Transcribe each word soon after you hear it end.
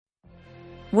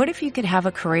What if you could have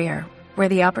a career where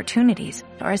the opportunities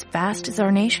are as vast as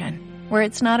our nation, where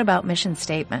it's not about mission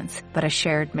statements, but a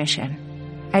shared mission?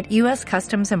 At U.S.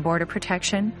 Customs and Border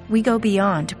Protection, we go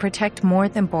beyond to protect more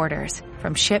than borders,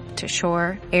 from ship to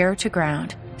shore, air to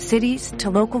ground, cities to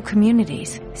local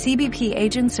communities. CBP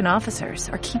agents and officers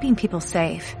are keeping people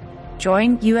safe.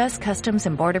 Join U.S. Customs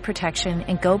and Border Protection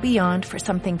and go beyond for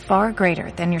something far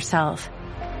greater than yourself.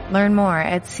 Learn more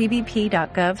at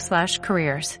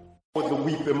cbp.gov/careers. For the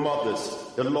weeping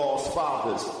mothers, the lost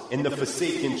fathers, and the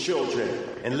forsaken children,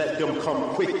 and let them come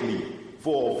quickly,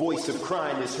 for a voice of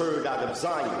crying is heard out of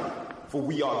Zion. For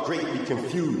we are greatly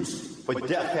confused, for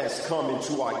death has come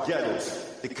into our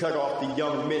ghettos to cut off the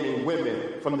young men and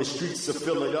women from the streets of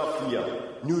Philadelphia,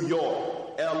 New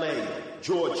York, L.A.,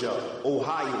 Georgia,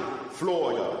 Ohio,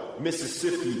 Florida,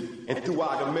 Mississippi, and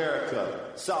throughout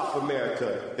America, South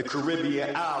America, the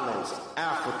Caribbean islands,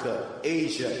 Africa,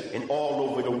 Asia, and all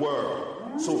over the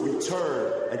world. So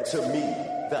return unto me,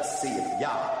 thus saith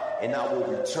Yah, and I will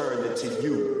return unto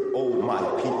you, O my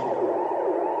people.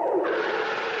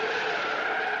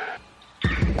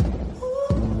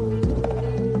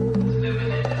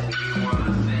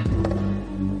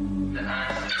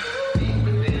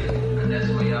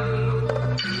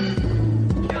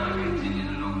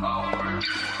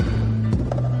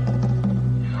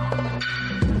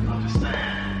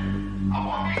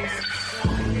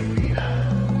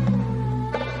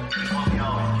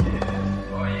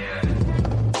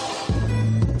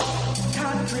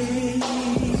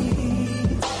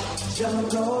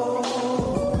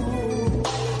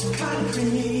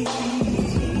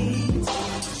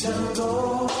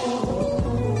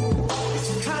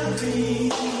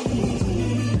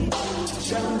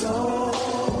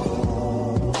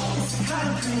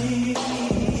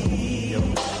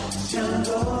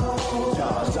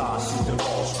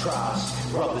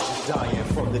 Dying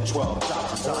from the 12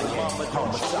 south of Zion,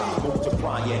 homicide,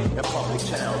 multiplying, and public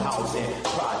townhousing,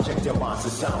 project and monster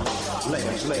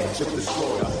soundings, land took the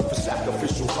slaughter for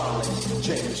sacrificial violence,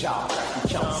 change out,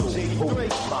 cracky council, holy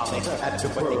molly, at the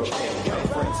bird camp,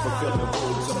 friends fulfill the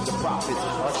words of the prophets,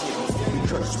 our cities, we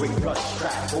curse with blood,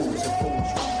 crack holes and fools,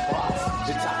 bots,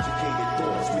 intoxicated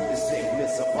thoughts with the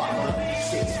sickness of poverty,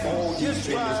 since all these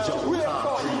fingers jungle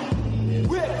concrete.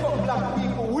 Wake up, black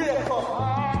people, wake up.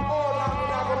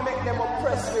 Them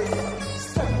oppressed with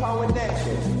step our neck.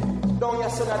 Don't you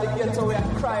say that the ghetto we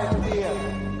are crying today. We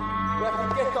have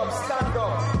to get up, stand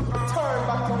up, turn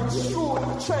back to the true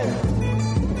trend.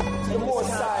 To the more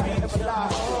side,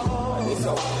 everlasting. And this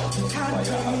up.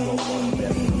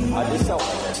 And this up.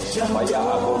 Fire, I go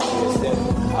face them.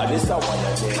 And this up.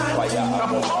 Fire, I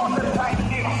go on them.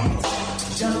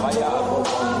 Fire, I go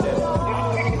on them.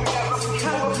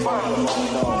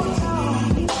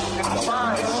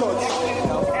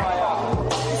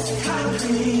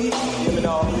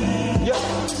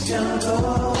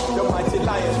 The mighty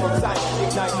lions from Zion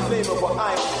ignite the flame of our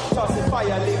iron, tossing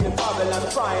fire, leaving Babylon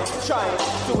trying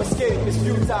to escape is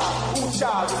futile. Who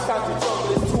child, this country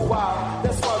jungle is too wild.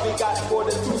 That's why we got more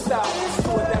than two styles. To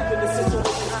adapt in the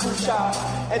situation is too sharp.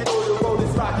 And though the road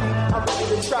is rocky, I'm ready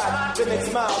to try the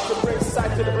next mile to bring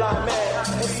sight to the blind man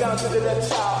and sound to the deaf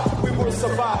child. We will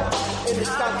survive in this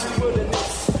country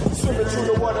wilderness. Swimming through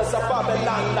the waters of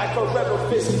Babylon like a rebel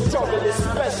fish. Junglist,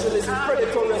 specialist,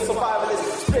 predatory and survivalist.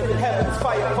 Spitting heaven's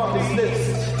fire from his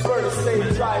lips. Burn a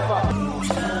slave driver.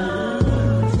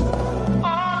 All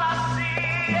I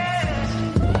see is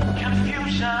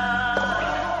confusion.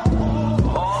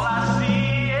 All I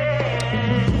see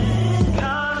is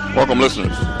confusion. Welcome,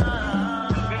 listeners,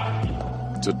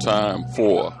 to Time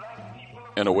for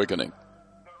an Awakening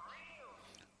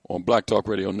on Black Talk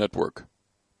Radio Network.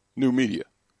 New media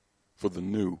for the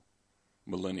new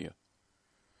millennia.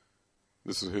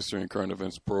 This is a history and current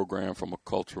events program from a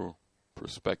cultural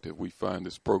perspective. We find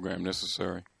this program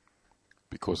necessary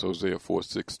because Hosea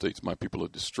 4:6 states, "My people are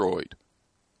destroyed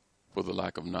for the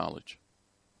lack of knowledge."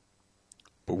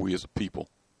 But we as a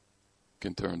people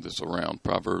can turn this around.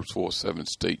 Proverbs 4:7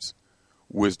 states,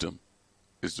 "Wisdom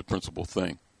is the principal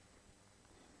thing.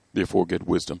 Therefore get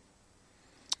wisdom.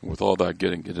 And with all that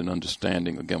getting, get an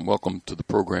understanding." Again, welcome to the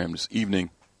program this evening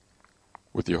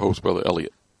with your host, Brother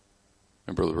Elliot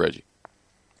and Brother Reggie.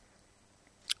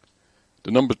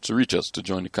 The number to reach us to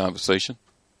join the conversation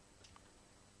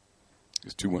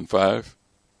is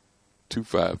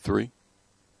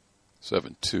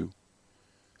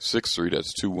 215-253-7263.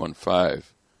 That's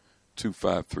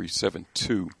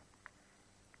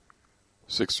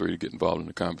 215-253-7263 to get involved in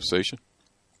the conversation.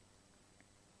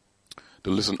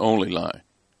 The listen-only line,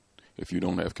 if you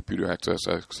don't have computer access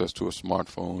to a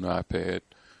smartphone, iPad,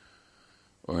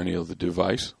 or any other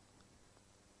device,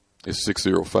 is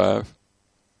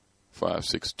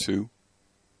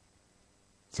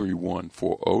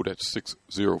 605-562-3140. That's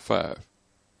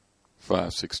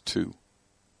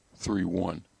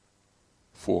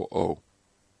 605-562-3140.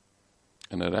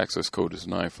 And that access code is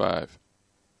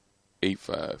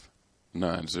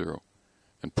 958590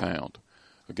 and pound.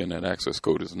 Again, that access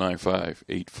code is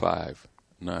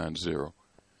 958590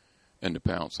 and the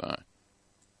pound sign.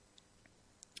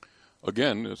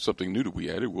 Again, there's something new that we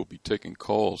added. We'll be taking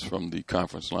calls from the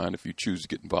conference line if you choose to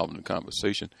get involved in the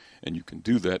conversation, and you can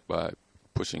do that by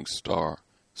pushing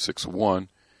 *61,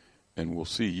 and we'll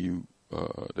see you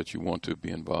that you want to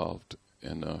be involved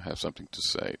and have something to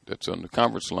say. That's on the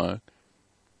conference line,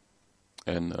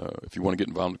 and if you want to get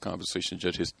involved in the conversation,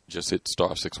 just hit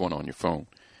 *61 on your phone,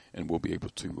 and we'll be able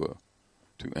to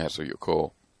answer your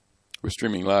call. We're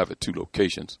streaming live at 2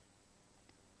 locations.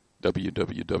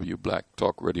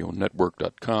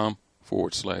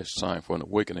 www.blacktalkradionetwork.com/Time for an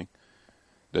Awakening.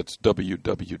 That's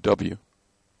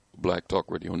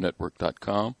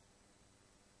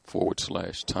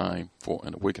www.blacktalkradionetwork.com/Time for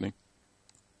an Awakening.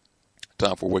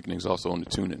 Time for Awakening is also on the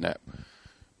TuneIn app.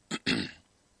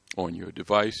 On your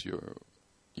device, your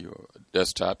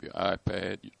desktop, your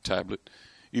iPad, your tablet,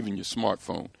 even your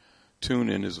smartphone.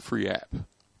 TuneIn is a free app.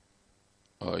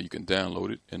 You can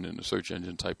download it, and in the search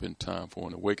engine, type in Time for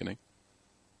an Awakening.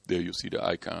 There you'll see the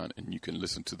icon, and you can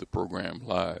listen to the program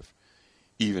live,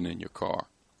 even in your car.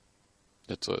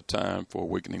 That's a Time for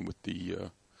Awakening with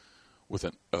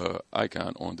an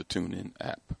icon on the TuneIn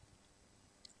app.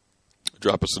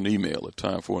 Drop us an email at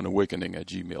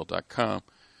timeforanawakening@gmail.com.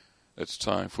 That's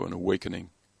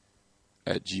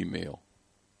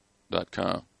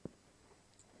timeforanawakening@gmail.com.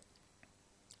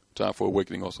 Time for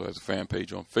Awakening also has a fan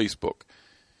page on Facebook.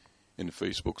 In the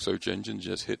Facebook search engine,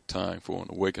 just hit Time for an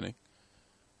Awakening,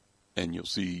 and you'll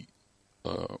see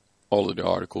all of the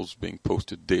articles being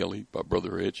posted daily by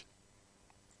Brother Edge.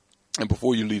 And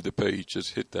before you leave the page,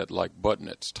 just hit that like button.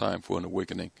 It's Time for an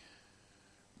Awakening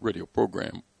radio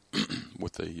program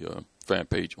with a fan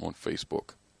page on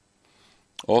Facebook.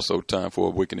 Also, Time for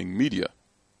Awakening Media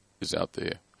is out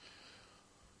there.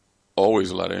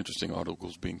 Always a lot of interesting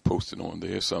articles being posted on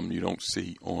there, some you don't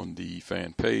see on the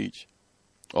fan page.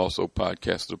 Also,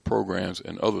 podcasted programs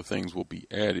and other things will be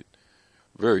added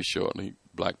very shortly.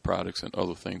 Black products and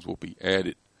other things will be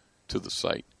added to the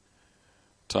site.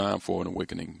 Time for an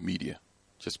Awakening Media.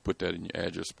 Just put that in your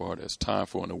address bar. That's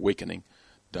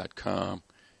timeforanawakening.com,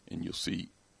 and you'll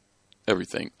see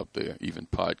everything up there, even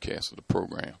podcasts of the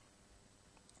program.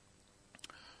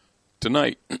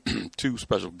 Tonight, 2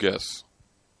 special guests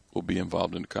will be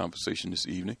involved in the conversation this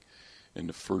evening. In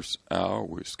the first hour,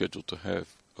 we're scheduled to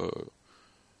have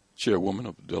Chairwoman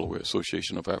of the Delaware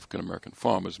Association of African American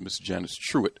Farmers, Ms. Janice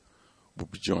Truitt, will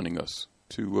be joining us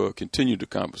to continue the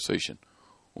conversation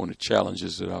on the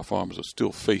challenges that our farmers are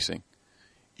still facing,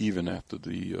 even after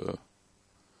the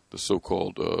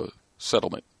so-called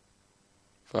settlement,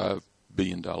 $5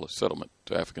 billion settlement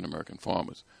to African American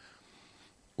farmers.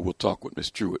 We'll talk with Ms.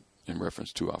 Truitt in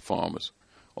reference to our farmers.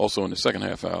 Also, in the second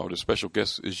half hour, the special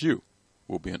guest is you.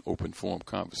 Will be an open forum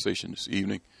conversation this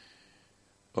evening.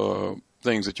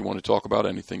 Things that you want to talk about,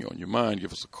 anything on your mind,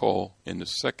 give us a call. In the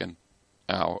second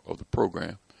hour of the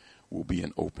program will be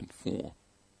an open forum.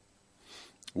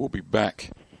 We'll be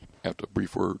back after a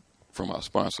brief word from our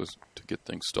sponsors to get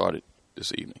things started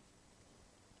this evening.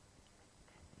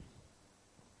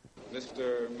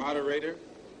 Mr. Moderator,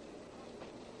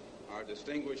 our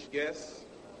distinguished guests,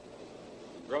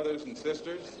 brothers and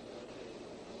sisters,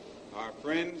 our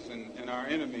friends and our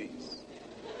enemies.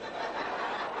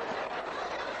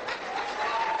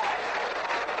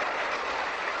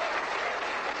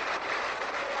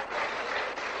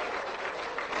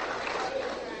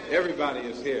 Everybody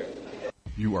is here.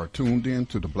 You are tuned in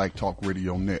to the Black Talk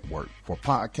Radio Network. For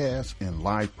podcasts and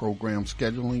live program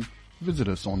scheduling, visit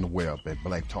us on the web at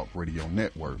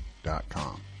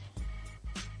blacktalkradionetwork.com.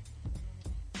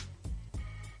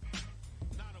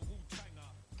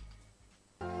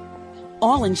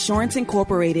 All Insurance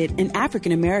Incorporated, an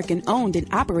African-American owned and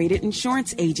operated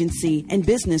insurance agency in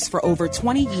business for over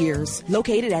 20 years,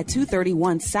 located at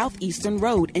 231 Southeastern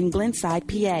Road in Glenside,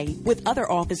 PA, with other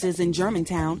offices in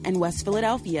Germantown and West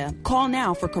Philadelphia. Call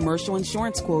now for commercial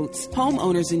insurance quotes,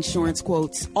 homeowners insurance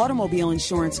quotes, automobile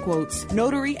insurance quotes,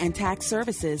 notary and tax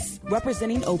services,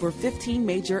 representing over 15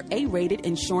 major A-rated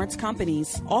insurance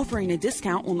companies, offering a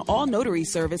discount on all notary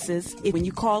services when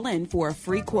you call in for a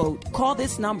free quote. Call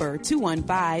this number, 215-885-2444.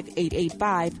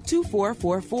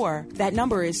 That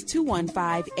number is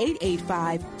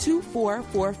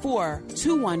 215-885-2444.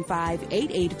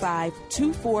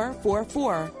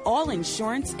 215-885-2444. All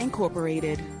Insurance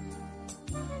Incorporated.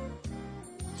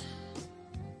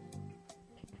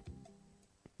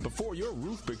 Before your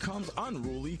roof becomes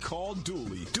unruly, call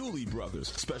Dooley. Dooley Brothers,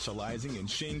 specializing in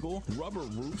shingle, rubber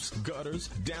roofs, gutters,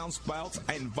 downspouts,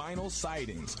 and vinyl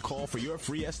sidings. Call for your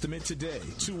free estimate today.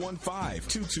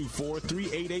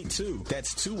 215-224-3882.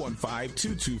 That's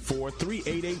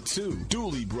 215-224-3882.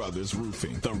 Dooley Brothers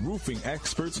Roofing, the roofing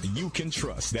experts you can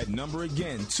trust. That number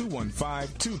again,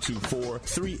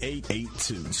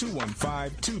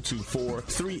 215-224-3882.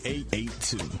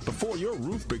 215-224-3882. Before your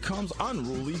roof becomes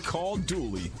unruly, call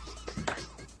Dooley.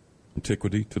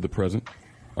 Antiquity to the present.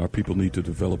 Our people need to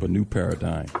develop a new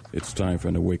paradigm. It's time for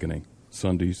an awakening.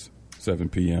 Sundays, 7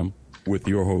 p.m. with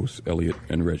your hosts, Elliot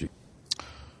and Reggie.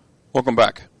 Welcome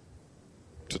back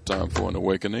to Time for an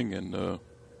Awakening. And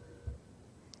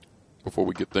before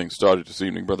we get things started this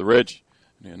evening, Brother Reg,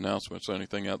 any announcements or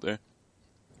anything out there?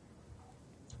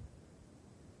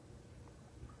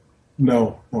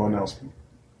 No announcement.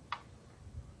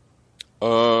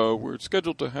 We're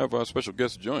scheduled to have our special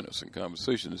guest join us in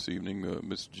conversation this evening,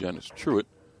 Miss Janice Truitt,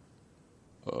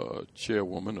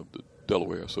 chairwoman of the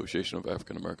Delaware Association of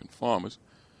African American Farmers.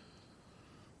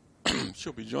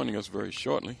 She'll be joining us very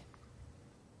shortly.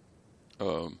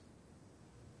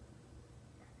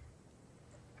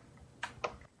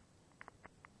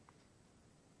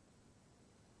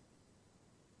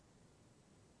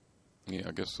 Yeah,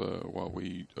 I guess while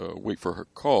we wait for her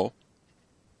call,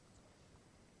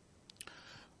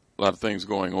 a lot of things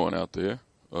going on out there.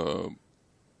 We'll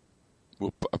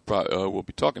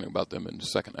be talking about them in the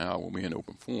second hour when we're in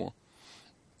open forum.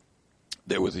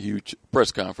 There was a huge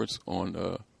press conference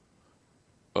on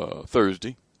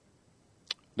Thursday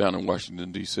down in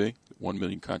Washington, D.C. 1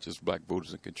 million conscious black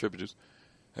voters and contributors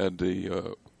had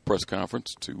the press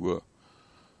conference to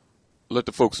let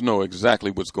the folks know exactly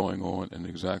what's going on and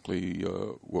exactly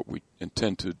what we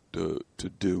intend to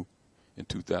do in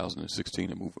 2016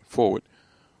 and moving forward.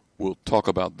 We'll talk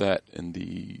about that in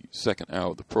the second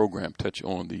hour of the program, touch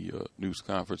on the news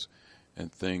conference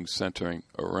and things centering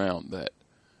around that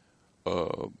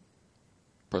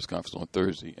press conference on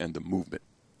Thursday and the movement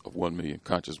of 1 million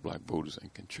conscious black voters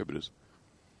and contributors.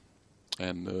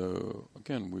 And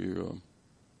again, we're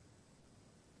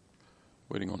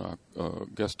waiting on our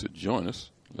guest to join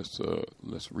us.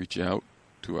 Let's reach out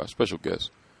to our special guest,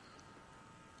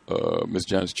 Ms.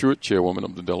 Janice Truitt, chairwoman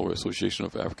of the Delaware Association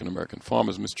of African American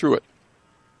Farmers. Ms. Truitt.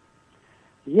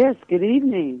 Yes, good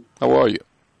evening. How are you?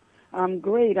 I'm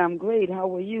great.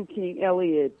 How are you, King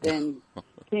Elliot and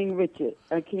King Richard,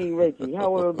 King Reggie?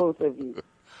 How are both of you?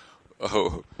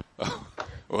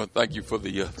 Well, thank you for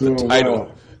the title,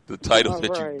 the title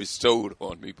that you bestowed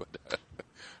on me, but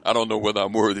I don't know whether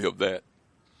I'm worthy of that.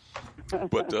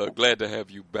 But glad to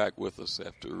have you back with us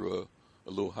after a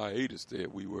little hiatus there.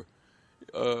 We were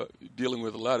dealing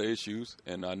with a lot of issues,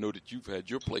 and I know that you've had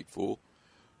your plate full.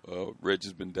 Reg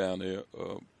has been down there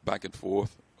back and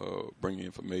forth, bringing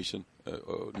information,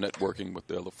 networking with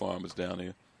the other farmers down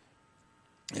there.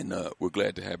 And we're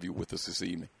glad to have you with us this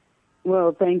evening.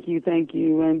 Well, thank you.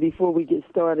 And before we get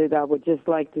started, I would just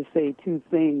like to say two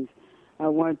things. I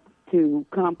want to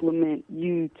compliment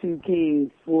you two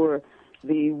kings for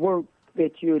the work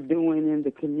that you're doing in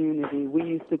the community. We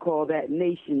used to call that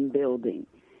nation building.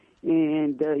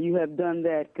 And you have done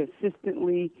that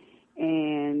consistently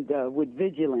and with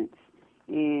vigilance.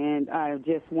 And I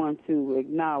just want to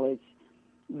acknowledge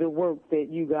the work that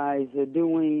you guys are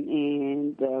doing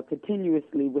and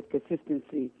continuously with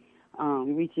consistency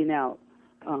reaching out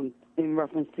in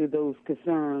reference to those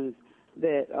concerns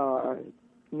that are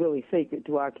really sacred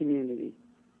to our community.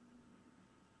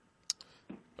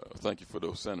 Thank you for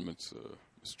those sentiments,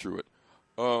 Ms. Truitt.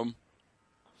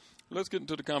 Let's get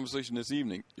into the conversation this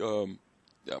evening. I'm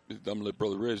going to let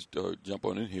Brother Reg jump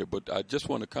on in here, but I just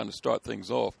want to kind of start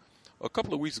things off. A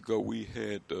couple of weeks ago, we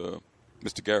had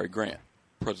Mr. Gary Grant,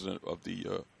 president of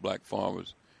the Black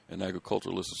Farmers and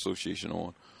Agriculturalists Association,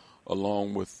 on,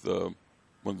 along with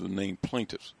one of the named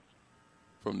plaintiffs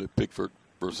from the Pickford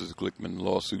versus Glickman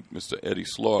lawsuit, Mr. Eddie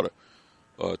Slaughter,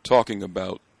 talking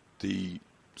about the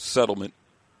settlement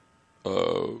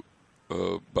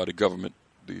by the government,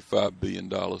 the $5 billion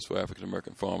for African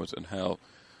American farmers, and how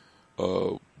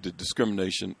the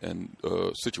discrimination and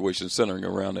situations centering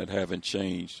around that haven't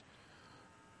changed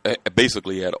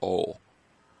basically at all.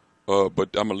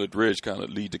 But I'm going to let Reg kind of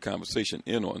lead the conversation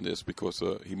in on this because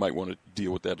he might want to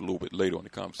deal with that a little bit later on the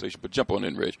conversation. But jump on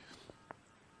in, Reg.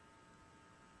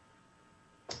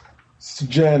 So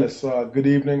Janice, good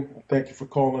evening. Thank you for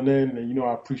calling in. And,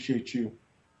 I appreciate you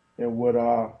and what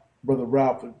Brother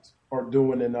Ralph are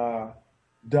doing in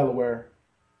Delaware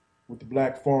with the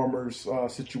black farmers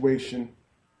situation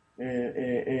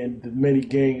and the many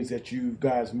gains that you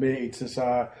guys made since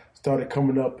I started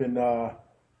coming up in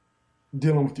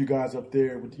dealing with you guys up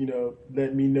there, with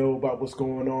letting me know about what's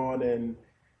going on and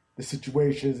the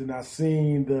situations. And I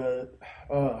seen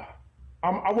I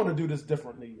want to do this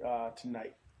differently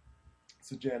tonight.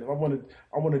 So Janice, I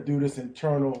want to do this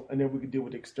internal, and then we can deal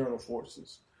with external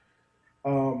forces.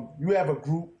 You have a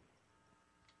group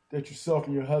that yourself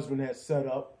and your husband had set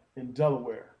up in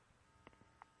Delaware,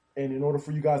 and in order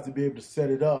for you guys to be able to set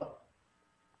it up,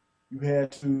 you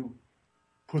had to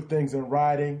put things in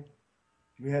writing.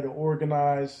 You had to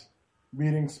organize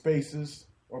meeting spaces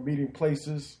or meeting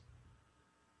places.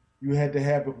 You had to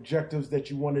have objectives that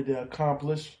you wanted to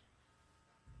accomplish.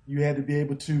 You had to be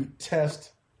able to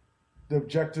test the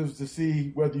objectives to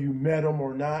see whether you met them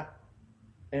or not.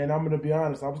 And I'm going to be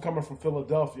honest, I was coming from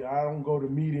Philadelphia. I don't go to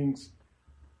meetings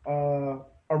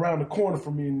around the corner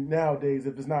from me nowadays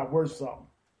if it's not worth something.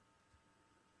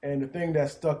 And the thing that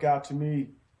stuck out to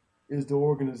me is the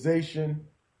organization,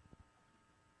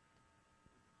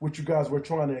 what you guys were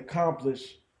trying to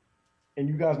accomplish, and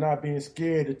you guys not being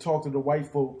scared to talk to the white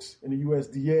folks in the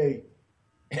USDA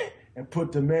and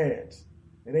put demands.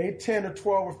 It ain't 10 or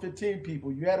 12 or 15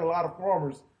 people. You had a lot of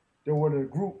farmers that were in a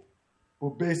group,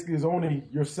 but basically it's only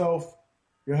yourself,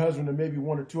 your husband, and maybe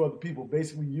one or two other people.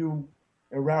 Basically you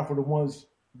and Ralph are the ones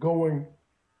going,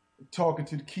 talking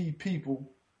to the key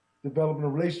people, developing the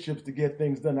relationships to get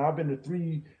things done. I've been to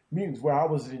 3 meetings where I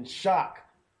was in shock.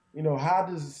 How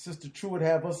does Sister Truitt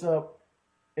have us up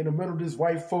in the middle of this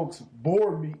white folks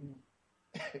board meeting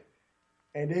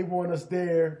and they want us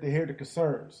there to hear the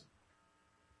concerns?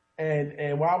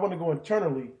 And while I want to go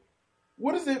internally,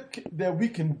 what is it that we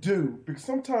can do? Because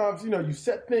sometimes, you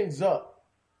set things up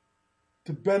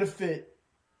to benefit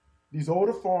these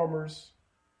older farmers,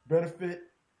 benefit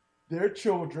their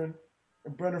children,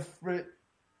 and benefit,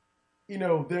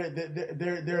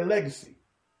 their legacy.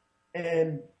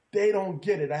 And they don't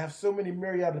get it. I have so many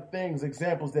myriad of things,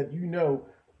 examples that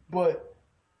but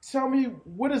tell me,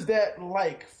 what is that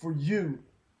like for you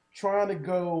trying to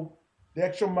go the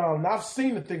extra mile? And I've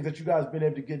seen the things that you guys have been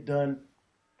able to get done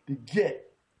to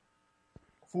get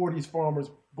for these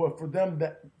farmers, but for them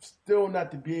that still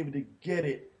not to be able to get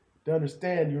it, to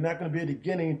understand you're not going to be able to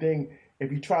get anything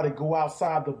if you try to go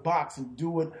outside the box and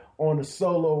do it on a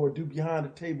solo or do behind the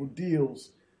table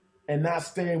deals and not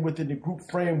staying within the group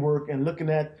framework and looking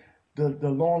at the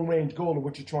long range goal of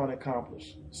what you're trying to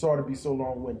accomplish. Sorry to be so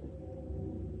long winded.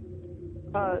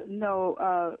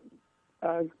 No,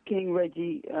 King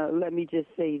Reggie, let me just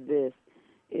say this,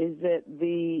 is that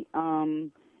the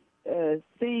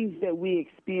things that we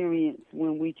experience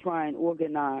when we try and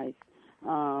organize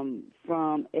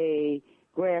from a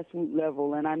grassroots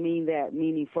level, and I mean that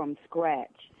meaning from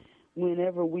scratch,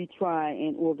 whenever we try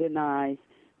and organize,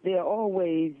 there are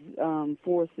always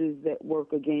forces that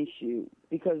work against you,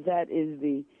 because that is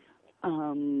the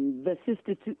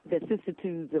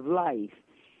vicissitudes of life,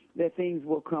 that things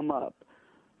will come up.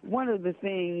 One of the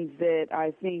things that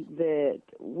I think that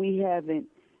we haven't,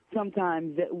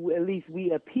 sometimes that at least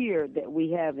we appear that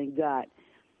we haven't got,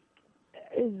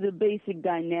 is the basic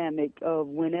dynamic of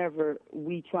whenever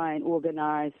we try and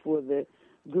organize for the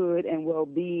good and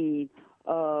well-being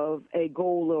of a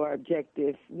goal or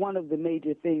objective. One of the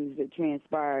major things that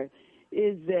transpire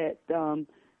is that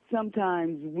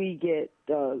sometimes we get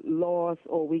lost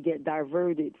or we get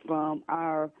diverted from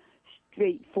our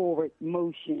straightforward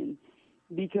motion,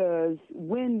 because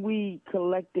when we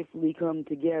collectively come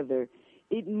together,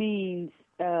 it means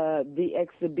the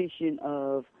exhibition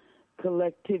of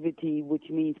collectivity, which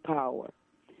means power.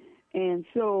 And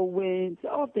so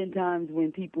oftentimes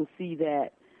when people see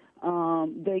that,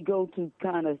 they go to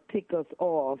kind of pick us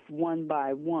off one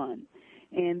by one.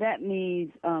 And that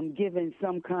means given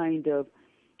some kind of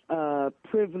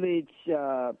privilege,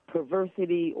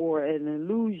 perversity, or an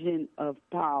illusion of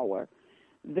power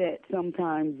that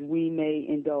sometimes we may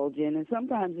indulge in. And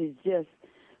sometimes it's just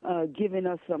giving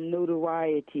us some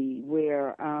notoriety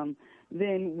where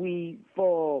then we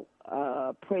fall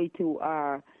prey to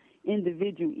our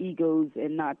individual egos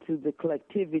and not to the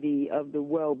collectivity of the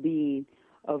well-being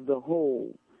of the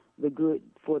whole, the good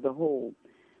for the whole.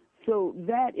 So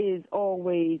that is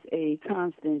always a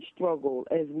constant struggle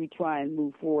as we try and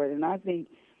move forward. And I think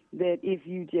that if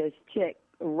you just check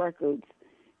records,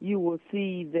 you will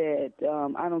see that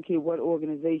I don't care what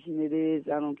organization it is,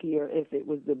 I don't care if it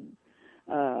was the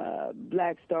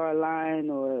Black Star Line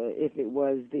or if it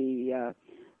was the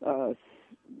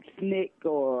SNCC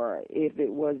or if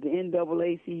it was the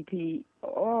NAACP,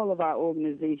 all of our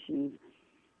organizations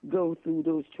go through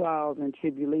those trials and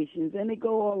tribulations, and they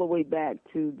go all the way back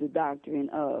to the doctrine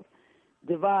of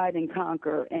divide and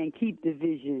conquer and keep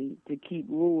division to keep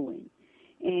ruling.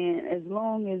 And as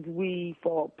long as we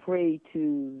fall prey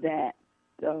to that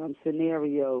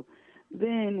scenario,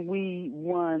 then we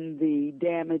run the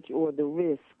damage or the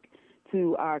risk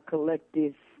to our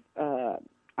collective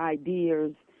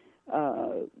ideas,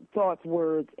 thoughts,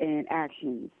 words, and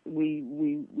actions.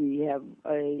 We have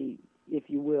a, if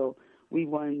you will, we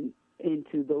run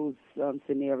into those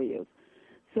scenarios.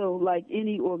 So like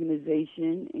any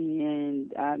organization,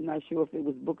 and I'm not sure if it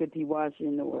was Booker T.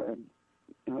 Washington or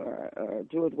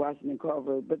George Washington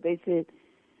Carver, but they said,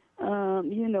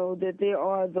 that there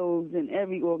are those in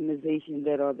every organization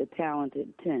that are the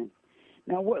talented 10th.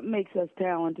 Now, what makes us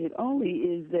talented only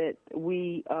is that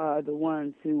we are the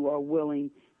ones who are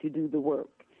willing to do the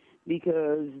work,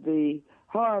 because the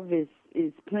harvest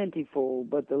is plentiful,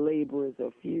 but the laborers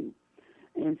are few.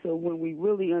 And so when we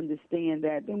really understand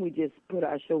that, then we just put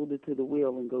our shoulder to the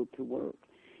wheel and go to work,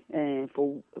 and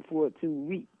for to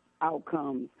reap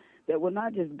outcomes that will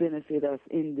not just benefit us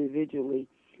individually,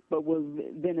 but will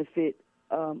benefit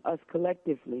us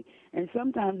collectively. And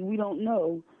sometimes we don't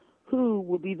know who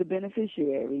will be the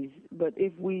beneficiaries, but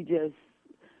if we just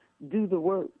do the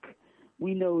work,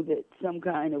 we know that some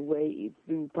kind of way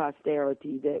through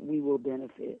posterity that we will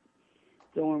benefit.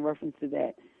 So in reference to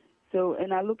that. So,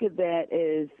 and I look at that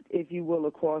as, if you will,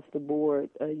 across the board,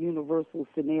 a universal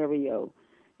scenario.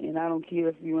 And I don't care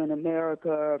if you're in America,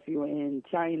 or if you're in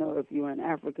China, or if you're in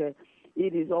Africa,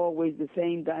 it is always the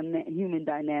same human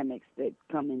dynamics that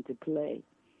come into play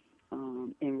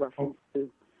in reference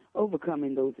to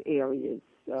overcoming those areas.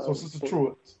 So, Sister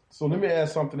Truitt, so let me add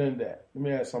something in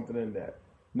that.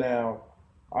 Now,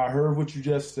 I heard what you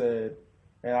just said,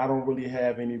 and I don't really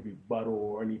have any rebuttal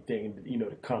or anything,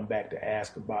 to come back to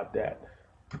ask about that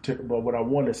particular. But what I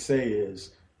want to say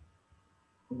is,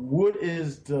 what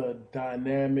is the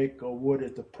dynamic, or what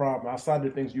is the problem outside the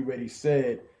things you already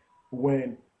said,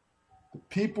 when the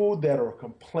people that are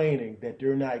complaining that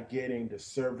they're not getting the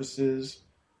services,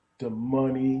 the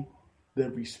money, the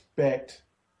respect,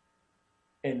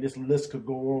 and this list could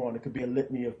go on. It could be a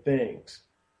litany of things.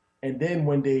 And then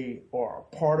when they are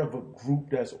a part of a group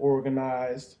that's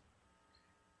organized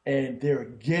and they're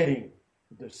getting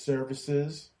the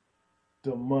services,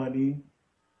 the money,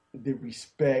 the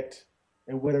respect,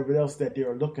 and whatever else that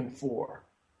they're looking for,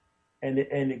 and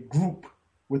the group,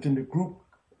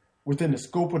 within the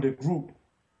scope of the group,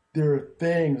 there are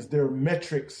things, there are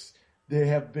metrics, there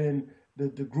have been,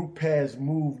 the group has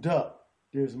moved up.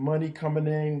 There's money coming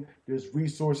in, there's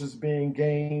resources being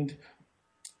gained,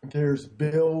 there's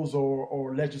bills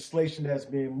or legislation that's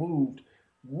being moved.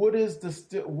 What is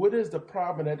the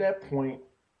problem at that point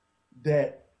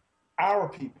that our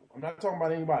people, I'm not talking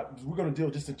about anybody, because we're going to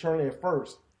deal just internally at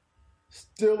first,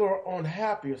 still are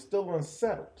unhappy or still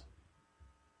unsettled?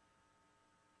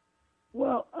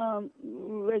 Well,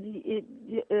 Reggie,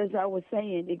 as I was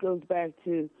saying, it goes back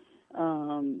to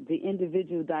the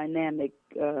individual dynamic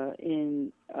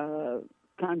in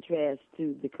contrast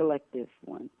to the collective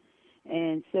one.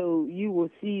 And so you will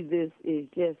see this is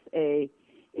just a,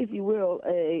 if you will,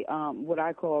 a what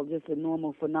I call just a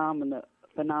normal phenomena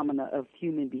of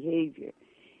human behavior.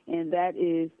 And that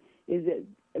is that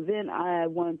then I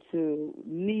want to,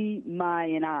 me, my,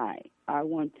 and I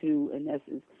want to, in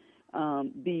essence,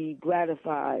 be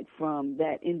gratified from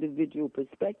that individual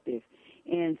perspective.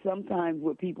 And sometimes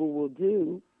what people will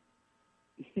do,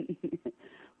 is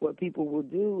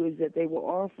that they will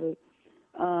offer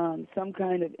some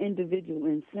kind of individual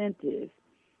incentive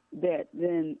that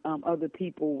then other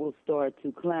people will start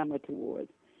to clamor towards.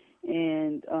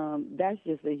 And that's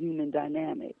just a human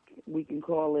dynamic. We can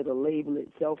call it or label it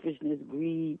selfishness,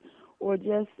 greed, or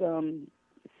just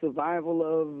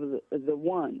survival of the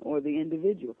one or the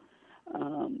individual.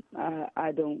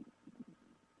 I don't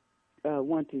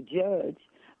want to judge,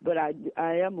 but I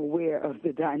am aware of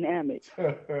the dynamic,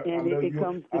 and it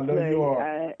comes to play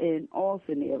in all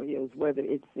scenarios, whether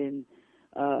it's in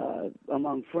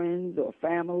among friends or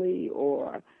family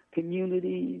or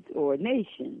communities or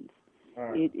nations.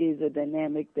 Right. It is a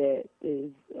dynamic that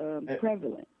is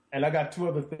prevalent. And I got two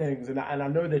other things, and I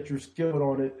know that you're skilled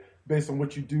on it based on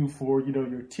what you do for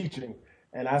your teaching.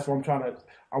 And that's what I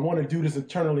want to do this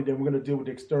internally, then we're going to deal with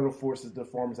the external forces the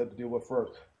farmers have to deal with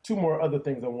first. Two more other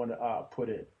things I want to put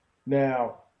in.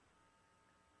 Now,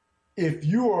 if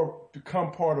you are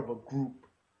become part of a group,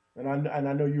 and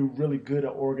I know you're really good at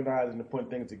organizing and putting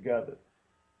things together,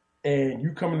 and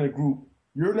you come in a group,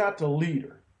 you're not the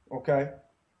leader, okay?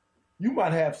 You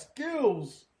might have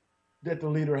skills that the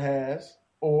leader has,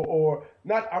 or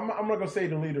not. I'm not going to say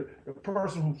the leader, the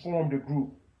person who formed the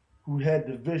group, who had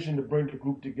the vision to bring the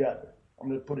group together. I'm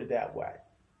going to put it that way.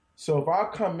 So if I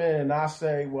come in and I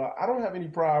say, well, I don't have any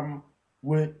problem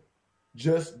with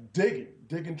just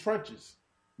digging trenches.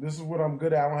 This is what I'm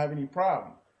good at. I don't have any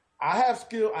problem. I have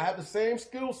the same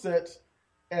skill sets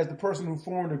as the person who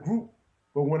formed the group.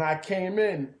 But when I came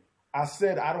in, I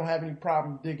said I don't have any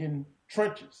problem digging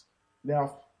trenches.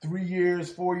 Now, 3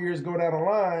 years, 4 years go down the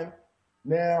line,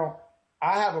 now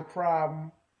I have a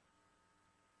problem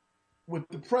with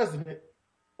the president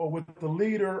or with the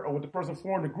leader or with the person who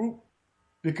formed the group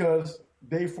because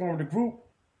they formed the group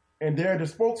and they're the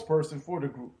spokesperson for the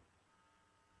group.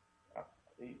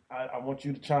 I want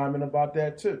you to chime in about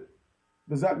that too.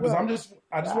 Because I just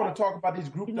want to talk about these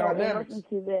group dynamics. In reference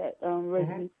to that,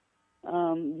 Reggie,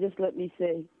 just let me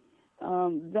say,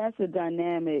 that's a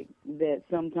dynamic that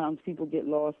sometimes people get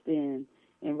lost in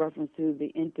reference to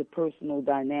the interpersonal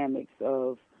dynamics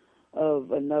of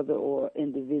another or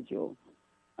individual.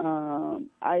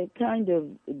 I kind of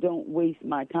don't waste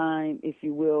my time, if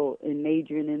you will, in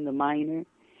majoring in the minor.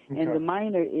 Okay. And the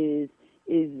minor is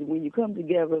when you come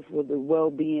together for the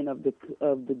well-being of the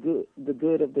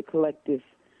good of the collective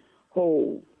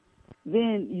whole,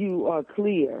 then you are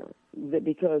clear that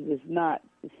because it's not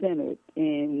centered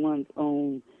in one's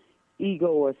own ego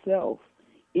or self,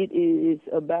 it is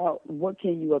about what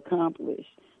can you accomplish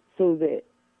so that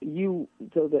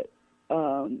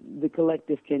the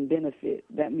collective can benefit.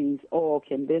 That means all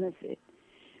can benefit.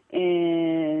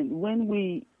 And when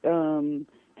we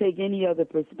take any other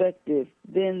perspective,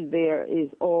 then there is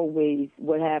always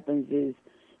what happens is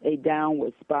a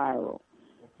downward spiral.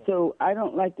 Okay. So I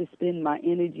don't like to spend my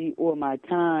energy or my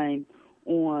time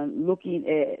on looking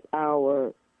at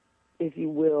our, if you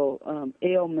will,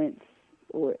 ailments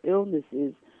or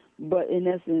illnesses, but in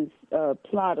essence,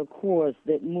 plot a course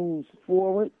that moves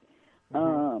forward.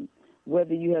 Mm-hmm.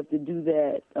 Whether you have to do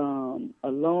that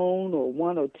alone or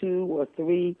one or two or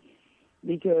three,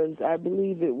 because I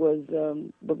believe it was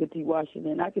Booker T.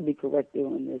 Washington, I could be corrected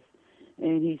on this,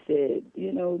 and he said,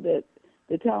 that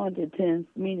the talented tends,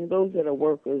 meaning those that are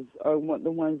workers, are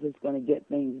the ones that's going to get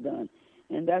things done.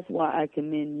 And that's why I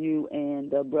commend you and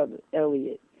Brother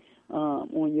Elliot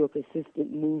on your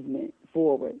consistent movement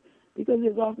forward, because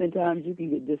there's oftentimes you can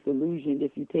get disillusioned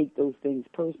if you take those things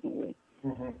personally.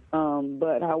 Mm-hmm.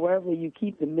 But however, you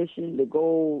keep the mission, the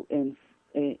goal, in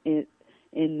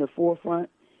the forefront,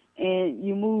 and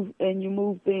you move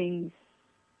things,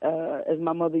 as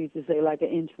my mother used to say, like an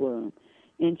inchworm,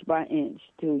 inch by inch,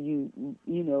 till you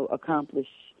accomplish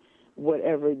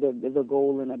whatever the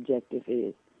goal and objective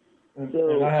is.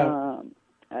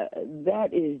 That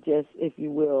is just, if you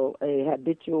will, a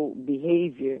habitual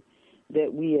behavior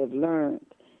that we have learned.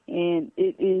 And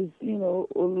it is,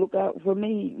 look out for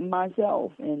me,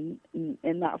 myself, and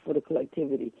not for the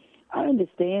collectivity. I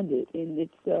understand it, and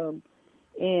it's,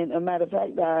 and a matter of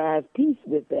fact, I have peace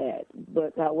with that.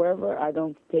 But however, I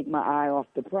don't take my eye off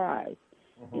the prize,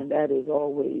 and that is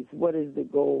always what is the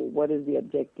goal, what is the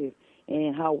objective,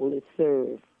 and how will it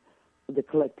serve the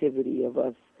collectivity of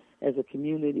us as a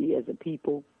community, as a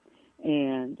people,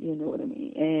 and you know what I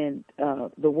mean, and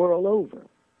the world over.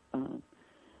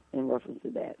 In reference to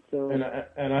that, so and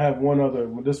I have one other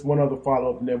follow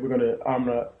up, and then I'm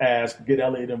gonna get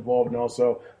Elliot involved, and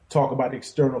also talk about the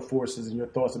external forces and your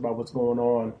thoughts about what's going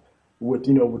on with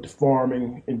with the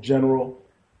farming in general,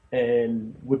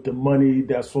 and with the money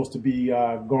that's supposed to be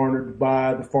garnered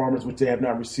by the farmers, which they have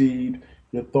not received.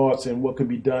 Your thoughts and what could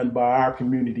be done by our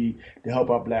community to help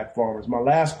our black farmers. My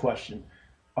last question.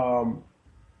 I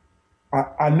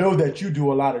know that you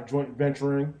do a lot of joint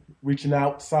venturing, reaching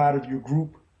outside of your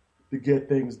group to get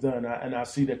things done, and I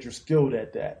see that you're skilled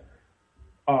at that.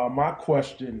 My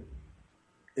question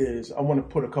is, I want to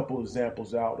put a couple of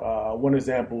examples out. One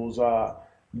example is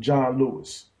John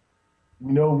Lewis.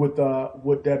 What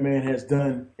that man has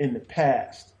done in the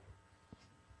past.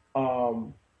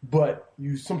 But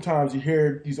sometimes you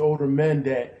hear these older men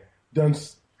that done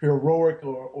heroic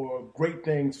or great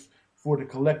things for the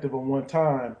collective at one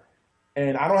time.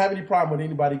 And I don't have any problem with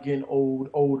anybody getting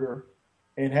older,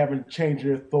 and having changed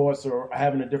their thoughts or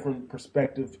having a different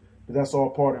perspective, but that's all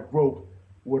part of growth.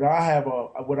 What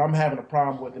I'm having a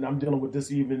problem with, and I'm dealing with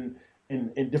this even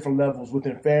in different levels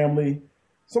within family,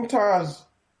 sometimes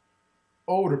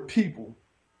older people,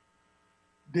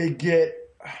 they get,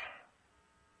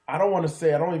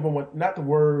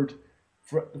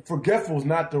 forgetful is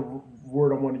not the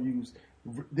word I want to use.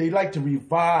 They like to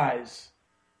revise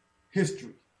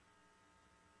history.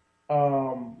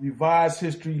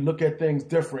 Look at things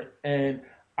different. And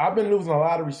I've been losing a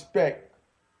lot of respect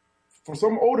for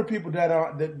some older people that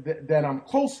I'm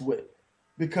close with,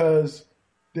 because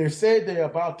they say they're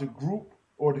about the group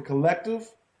or the collective,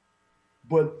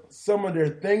 but some of their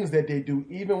things that they do,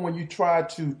 even when you try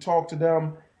to talk to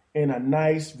them in a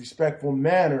nice, respectful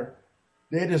manner,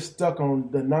 they're just stuck on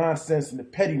the nonsense and the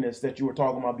pettiness that you were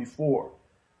talking about before.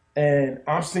 And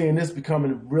I'm seeing this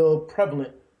becoming real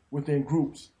prevalent within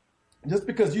groups. Just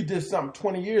because you did something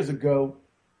 20 years ago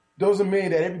doesn't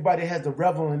mean that everybody has to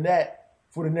revel in that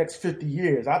for the next 50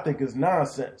 years. I think it's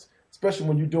nonsense, especially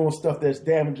when you're doing stuff that's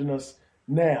damaging us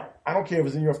now. I don't care if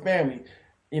it's in your family.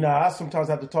 You know, I sometimes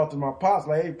have to talk to my pops,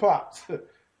 like, hey, pops,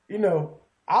 you know,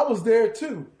 I was there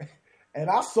too. And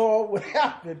I saw what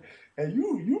happened. And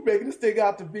you making this thing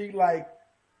out to be like,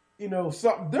 you know,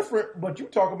 something different, but you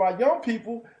talk about young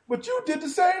people, but you did the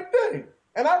same thing.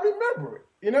 And I remember it,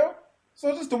 you know? So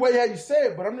it's just the way how you say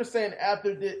it, but I'm just saying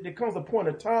after there comes a point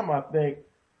of time, I think,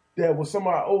 that with some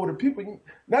of our older people,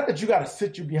 not that you got to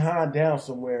sit your behind down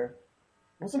somewhere,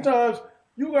 but sometimes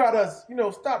you got to, you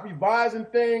know, stop revising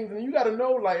things, and you got to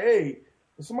know, like, hey,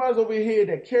 if somebody's over here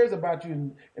that cares about you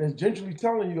and is gently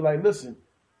telling you, like, listen,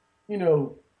 you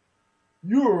know,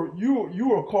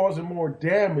 you are causing more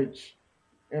damage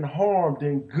and harm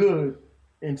than good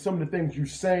in some of the things you're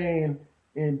saying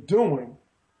and doing.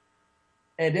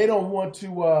 And they don't want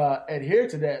to adhere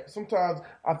to that. Sometimes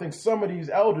I think some of these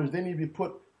elders, they need to be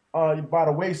put by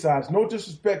the wayside. No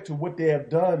disrespect to what they have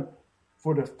done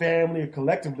for the family or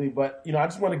collectively, but, you know, I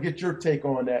just want to get your take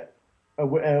on that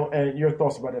and your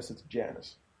thoughts about that, Sister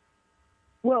Janice.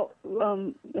 Well,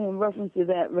 in reference to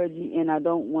that, Reggie, and I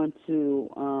don't want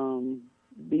to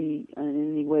be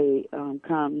in any way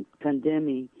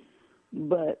condemning,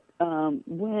 but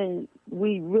when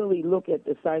we really look at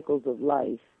the cycles of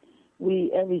life,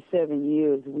 every 7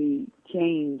 years we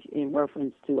change in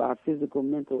reference to our physical,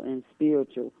 mental, and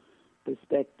spiritual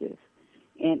perspective.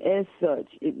 And as such,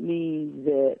 it means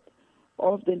that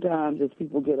oftentimes as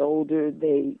people get older,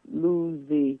 they lose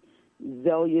the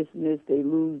zealousness, they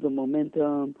lose the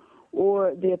momentum,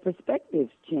 or their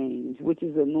perspectives change, which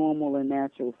is a normal and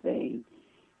natural thing.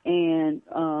 And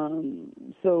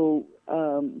so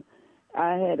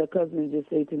I had a cousin just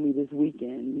say to me this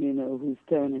weekend, you know, who's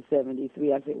turning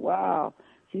 73. I said, wow.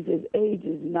 She says, age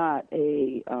is not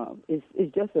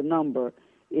it's just a number.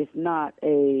 It's not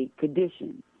a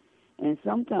condition. And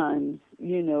sometimes,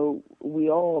 you know, we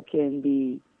all can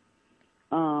be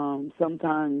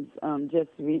sometimes just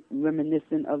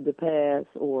reminiscent of the past,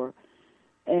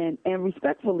 and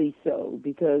respectfully so,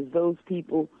 because those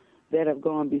people that have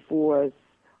gone before us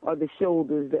are the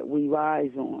shoulders that we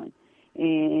rise on.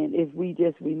 And if we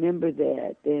just remember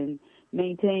that and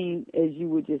maintain, as you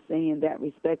were just saying, that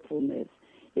respectfulness,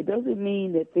 it doesn't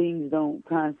mean that things don't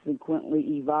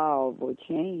consequently evolve or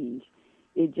change.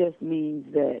 It just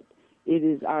means that it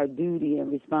is our duty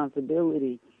and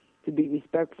responsibility to be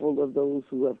respectful of those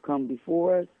who have come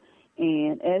before us,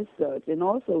 and as such, and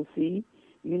also see,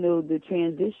 you know, the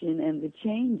transition and the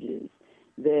changes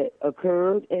that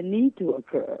occurred and need to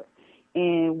occur.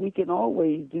 And we can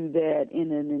always do that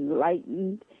in an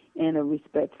enlightened and a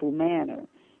respectful manner.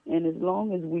 And as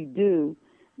long as we do,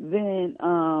 then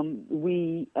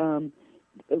we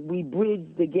bridge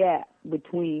the gap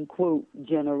between, quote,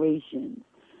 generations,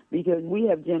 because we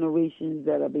have generations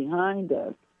that are behind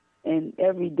us. And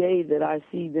every day that I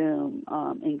see them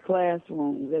in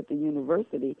classrooms at the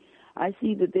university, I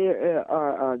see that there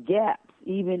are gaps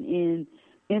even in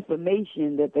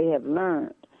information that they have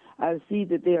learned. I see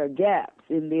that there are gaps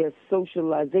in their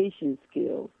socialization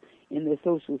skills, in their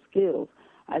social skills.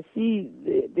 I see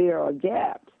that there are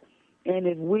gaps. And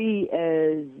if we,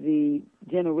 as the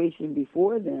generation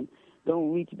before them,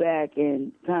 don't reach back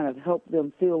and kind of help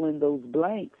them fill in those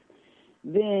blanks,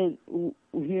 then,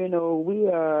 you know, we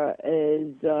are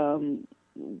as,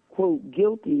 quote,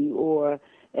 guilty or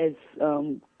as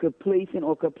complacent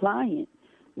or compliant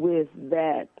with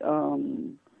that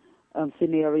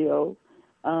scenario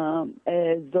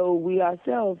as though we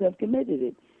ourselves have committed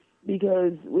it.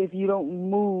 Because if you don't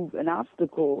move an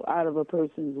obstacle out of a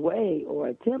person's way or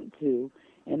attempt to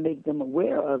and make them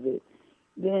aware of it,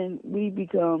 then we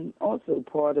become also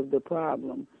part of the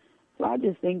problem. So I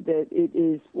just think that it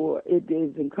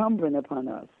is incumbent upon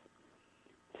us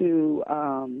to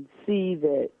see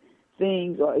that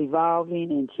things are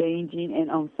evolving and changing and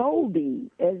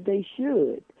unfolding as they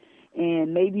should,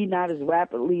 and maybe not as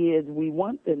rapidly as we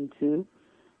want them to,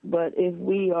 but if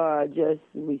we are just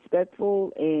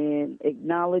respectful and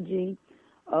acknowledging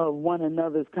of one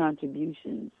another's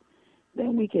contributions,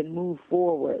 then we can move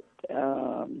forward.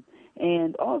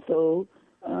 And also,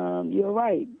 you're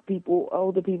right,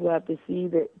 older people have to see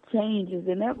that change is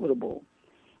inevitable.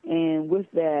 And with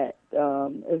that,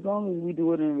 as long as we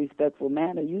do it in a respectful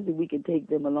manner, usually we can take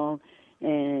them along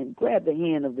and grab the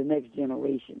hand of the next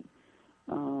generation.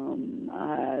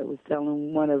 I was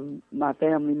telling one of my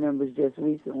family members just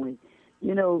recently,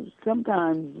 you know,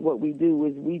 sometimes what we do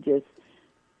is we just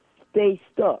stay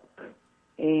stuck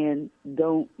and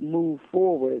don't move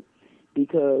forward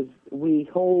because we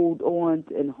hold on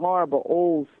and harbor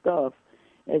old stuff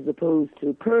as opposed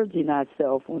to purging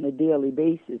ourselves on a daily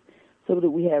basis so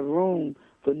that we have room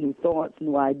for new thoughts,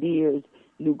 new ideas,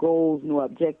 new goals, new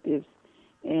objectives,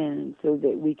 and so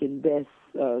that we can best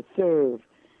serve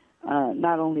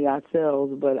not only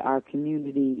ourselves but our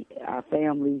community, our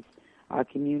families, our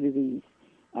communities,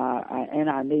 and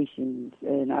our nations.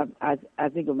 And I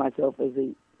think of myself as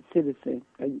a citizen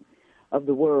of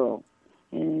the world.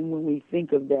 And when we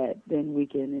think of that, then we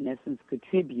can, in essence,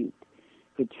 contribute,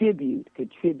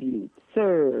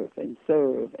 serve and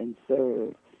serve and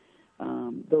serve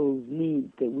those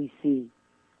needs that we see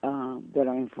that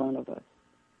are in front of us.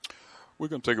 We're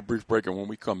going to take a brief break, and when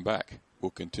we come back,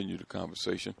 we'll continue the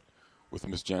conversation with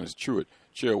Ms. Janice Truitt,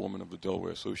 chairwoman of the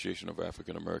Delaware Association of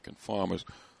African American Farmers.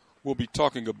 We'll be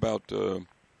talking about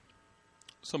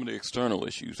some of the external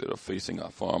issues that are facing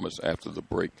our farmers after the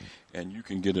break, and you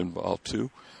can get involved too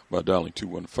by dialing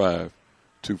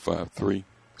 215-253-7263.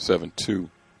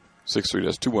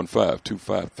 That's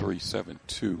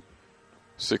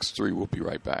 215-253-7263. We'll be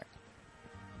right back.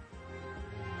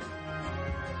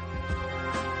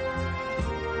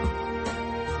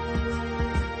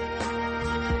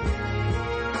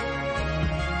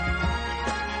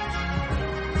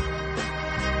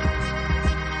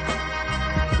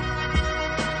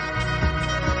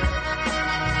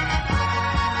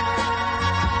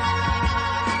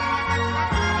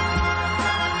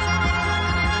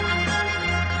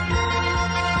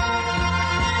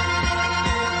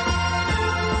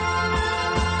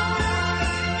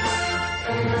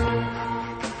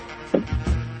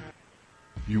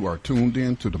 You are tuned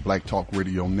in to the Black Talk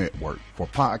Radio Network. For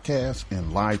podcasts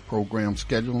and live program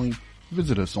scheduling,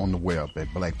 visit us on the web at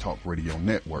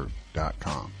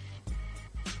blacktalkradionetwork.com.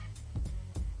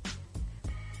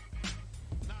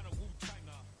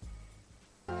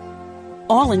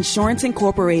 All Insurance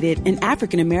Incorporated, an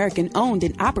African-American owned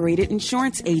and operated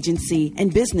insurance agency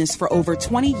and business for over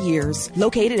 20 years,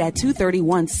 located at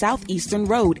 231 Southeastern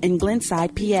Road in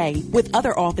Glenside, PA, with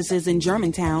other offices in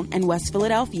Germantown and West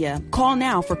Philadelphia. Call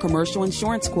now for commercial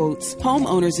insurance quotes,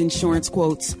 homeowners insurance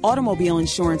quotes, automobile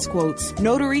insurance quotes,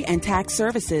 notary and tax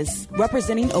services,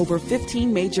 representing over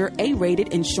 15 major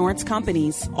A-rated insurance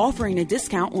companies, offering a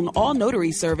discount on all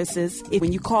notary services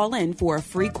when you call in for a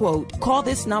free quote. Call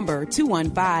this number, 215-885-2444.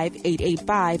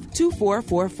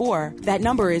 That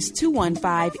number is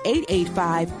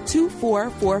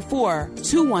 215-885-2444.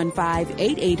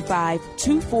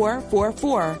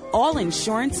 215-885-2444. All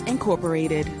Insurance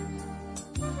Incorporated.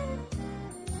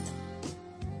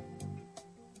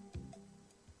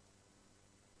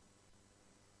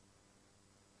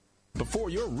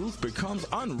 Before your roof becomes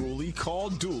unruly,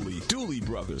 call Dooley. Dooley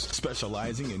Brothers,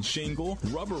 specializing in shingle,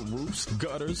 rubber roofs,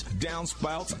 gutters,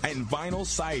 downspouts, and vinyl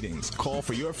sidings. Call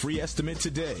for your free estimate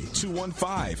today.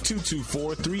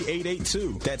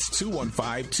 215-224-3882. That's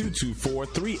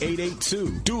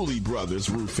 215-224-3882. Dooley Brothers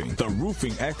Roofing, the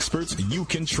roofing experts you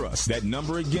can trust. That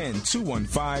number again,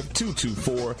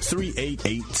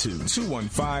 215-224-3882.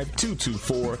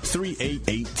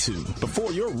 215-224-3882.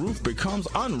 Before your roof becomes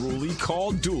unruly,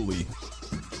 call Dooley.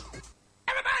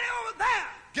 Everybody over there,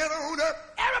 get on up.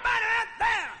 Everybody right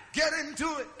there, get into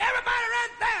it. Everybody right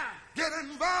there, get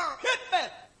involved. Hit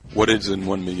that. What is in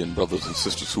 1 million brothers and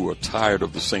sisters who are tired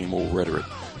of the same old rhetoric,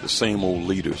 the same old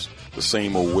leaders, the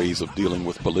same old ways of dealing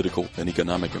with political and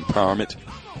economic empowerment?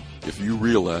 If you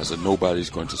realize that nobody's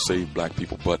going to save black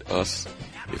people but us,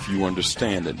 if you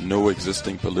understand that no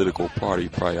existing political party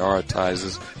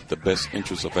prioritizes the best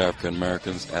interests of African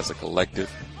Americans as a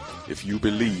collective, if you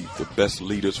believe the best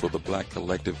leaders for the black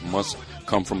collective must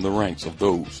come from the ranks of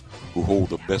those who hold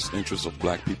the best interests of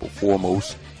black people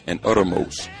foremost and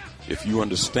uttermost, if you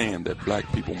understand that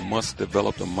black people must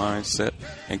develop the mindset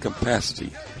and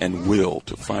capacity and will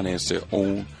to finance their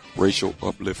own racial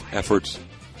uplift efforts,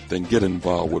 then get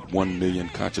involved with 1 million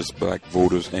conscious black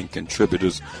voters and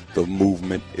contributors. The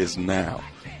movement is now.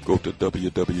 Go to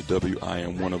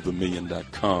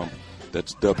www.IamOneOfTheMillion.com.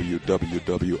 That's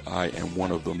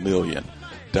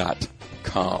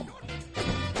www.IamOneOfTheMillion.com.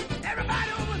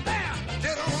 Everybody over there,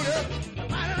 get on up.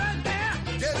 Everybody right there,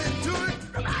 get into it.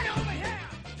 Everybody over here,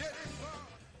 get involved.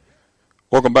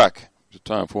 Welcome back. It's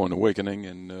time for an awakening,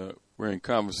 and we're in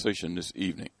conversation this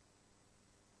evening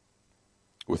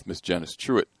with Miss Janice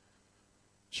Truitt,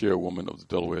 chairwoman of the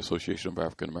Delaware Association of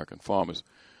African American Farmers.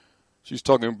 She's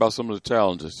talking about some of the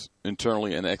challenges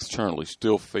internally and externally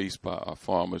still faced by our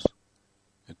farmers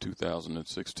in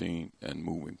 2016 and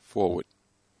moving forward.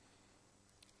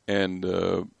 And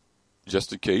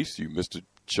just in case you missed the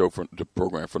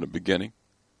program from the beginning,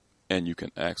 And you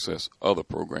can access other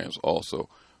programs also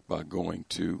by going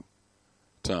to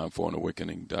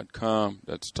timeforonawakening.com.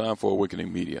 That's Time for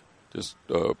Awakening Media. Just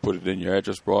put it in your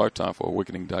address bar,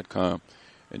 timeforonawakening.com,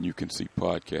 and you can see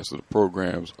podcasts of the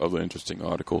programs, other interesting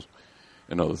articles,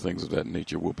 and other things of that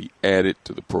nature will be added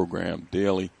to the program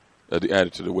daily,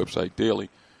 added to the website daily.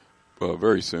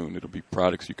 Very soon, it'll be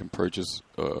products you can purchase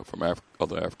from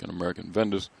other African-American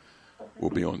vendors will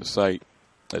be on the site.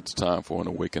 That's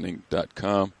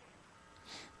timeforonawakening.com.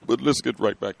 But let's get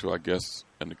right back to our guests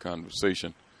and the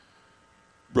conversation.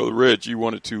 Brother Reg, you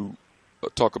wanted to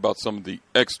talk about some of the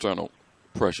external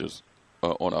pressures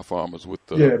on our farmers with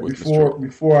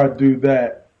before I do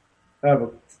that, I have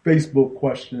a Facebook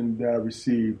question that I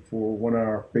received for one of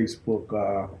our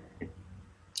Facebook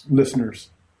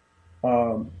listeners.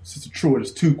 Sister Truitt,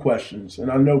 it's 2 questions, and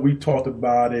I know we talked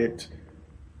about it.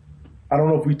 I don't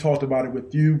know if we talked about it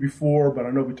with you before, but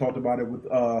I know we talked about it with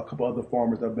a couple other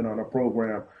farmers that have been on our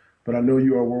program. But I know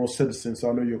you're a world citizen, so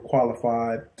I know you're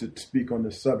qualified to speak on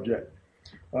this subject.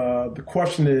 The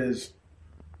question is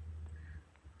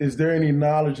there any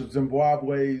knowledge of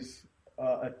Zimbabwe's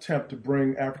attempt to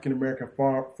bring African-American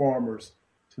farmers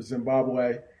to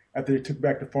Zimbabwe after they took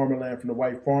back the farming land from the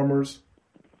white farmers?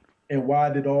 And why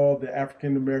did all the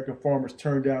African-American farmers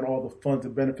turn down all the funds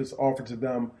and benefits offered to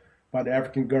them by the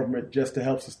African government just to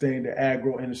help sustain the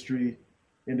agro industry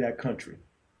in that country?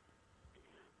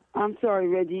 I'm sorry,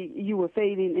 Reggie, you were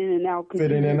fading in and out.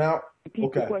 Fading in and out?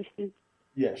 Repeat the question?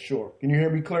 Yeah, sure. Can you hear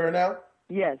me clear now?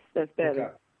 Yes, that's better.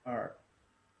 Okay. All right.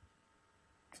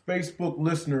 Facebook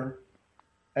listener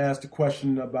asked a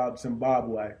question about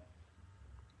Zimbabwe.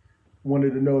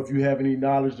 Wanted to know if you have any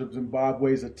knowledge of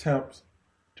Zimbabwe's attempts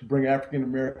to bring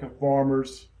African-American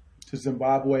farmers to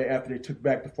Zimbabwe after they took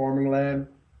back the farming land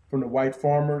from the white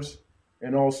farmers,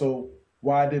 and also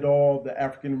why did all the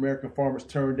African-American farmers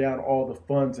turn down all the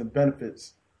funds and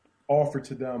benefits offered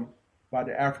to them by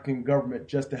the African government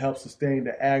just to help sustain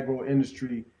the agro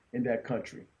industry in that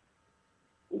country?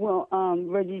 Well,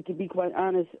 Reggie, to be quite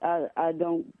honest, I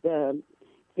don't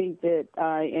think that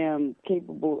I am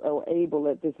capable or able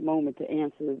at this moment to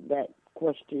answer that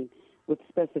question with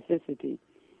specificity.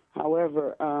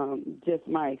 However, just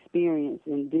my experience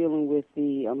in dealing with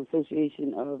the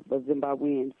Association of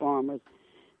Zimbabwean Farmers,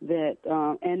 that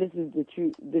and this is the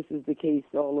truth. This is the case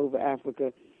all over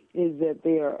Africa, is that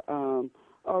there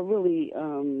are really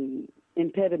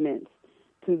impediments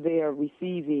to their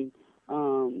receiving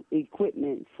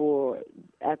equipment for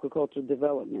agricultural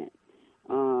development.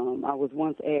 I was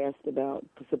once asked about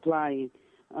supplying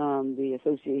the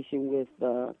association with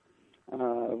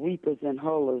reapers and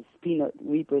hullers, peanut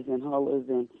reapers and hullers,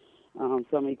 and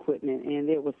some equipment, and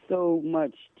there was so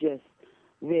much just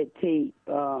red tape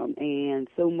and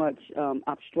so much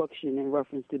obstruction in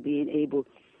reference to being able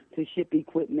to ship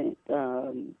equipment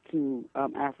to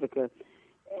Africa.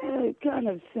 Kind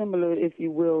of similar, if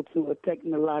you will, to a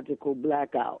technological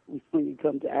blackout when you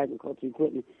come to agriculture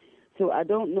equipment. So I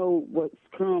don't know what's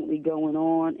currently going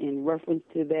on in reference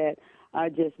to that. I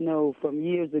just know from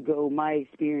years ago, my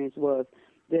experience was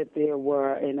that there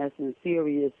were, in essence,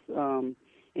 serious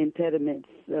impediments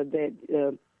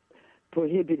that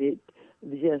prohibited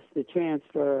just the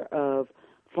transfer of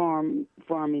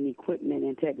farming equipment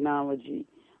and technology.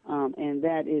 And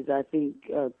that is, I think,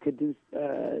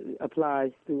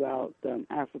 applies throughout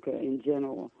Africa in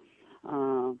general.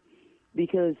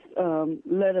 Because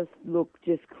let us look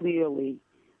just clearly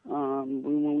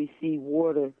when we see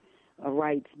water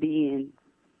rights being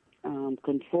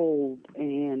controlled,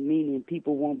 and meaning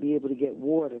people won't be able to get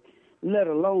water, let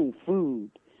alone food.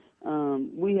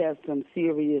 We have some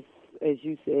serious, as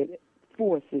you said,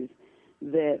 forces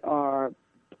that are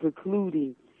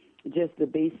precluding just the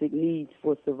basic needs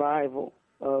for survival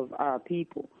of our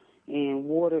people. And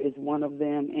water is one of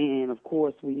them, and of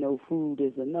course we know food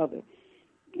is another.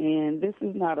 And this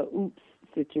is not a oops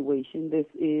situation. This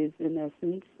is, in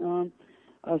essence,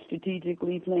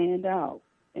 strategically planned out.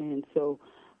 And so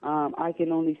I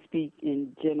can only speak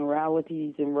in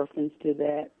generalities in reference to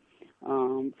that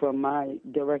from my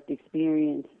direct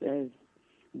experience.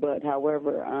 But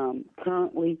however,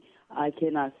 currently I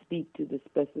cannot speak to the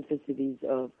specificities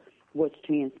of what's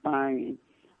transpiring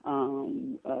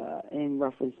in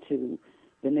reference to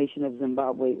the nation of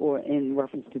Zimbabwe or in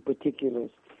reference to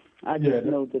particulars. I just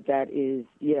know that is,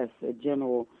 yes, a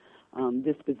general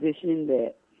disposition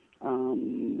that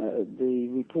the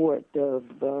report of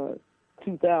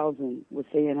 2000 was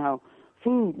saying how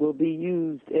food will be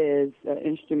used as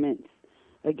instruments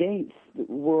against the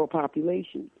world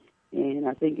population. And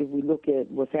I think if we look at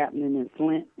what's happening in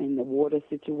Flint and the water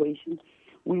situation,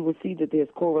 we will see that there's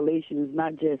correlations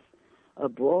not just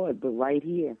abroad but right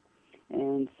here.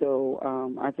 And so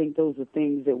I think those are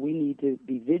things that we need to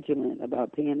be vigilant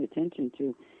about paying attention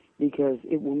to, because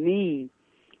it will mean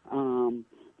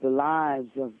the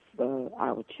lives of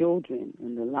our children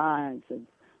and the lives of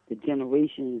the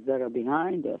generations that are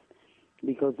behind us,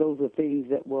 because those are things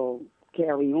that will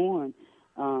carry on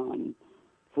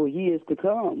for years to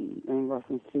come in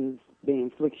reference to the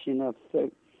infliction of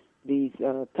these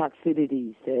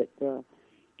toxicities that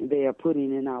they are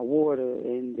putting in our water,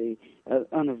 and the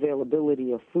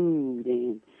unavailability of food,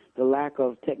 and the lack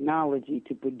of technology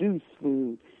to produce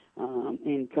food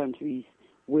in countries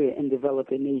in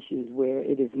developing nations where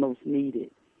it is most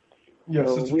needed. Yes,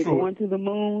 so we're Truitt. going to the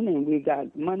moon, and we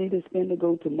got money to spend to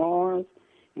go to Mars,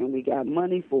 and we got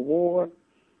money for war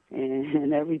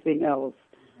and everything else.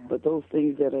 But those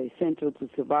things that are essential to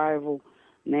survival,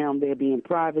 now they're being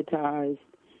privatized,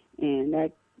 and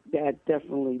that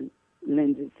definitely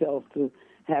lends itself to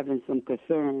having some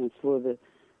concerns for the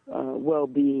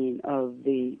well-being of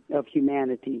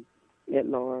humanity at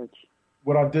large.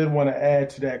 What I did want to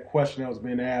add to that question that was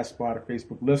being asked by the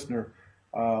Facebook listener,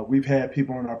 we've had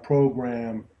people on our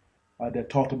program that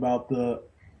talked about the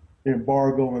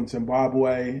embargo in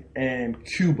Zimbabwe and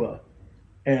Cuba.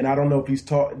 And I don't know if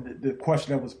the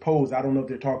question that was posed, I don't know if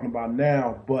they're talking about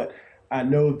now, but I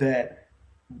know that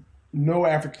no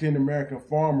African-American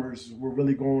farmers were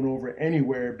really going over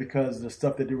anywhere because the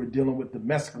stuff that they were dealing with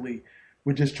domestically,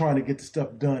 we're just trying to get the stuff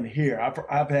done here.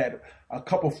 I've had a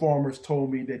couple farmers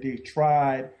told me that they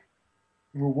tried,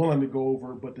 were willing to go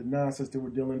over, but the nonsense they were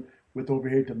dealing with over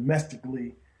here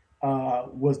domestically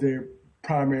was their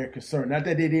primary concern. Not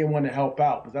that they didn't want to help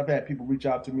out, because I've had people reach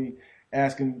out to me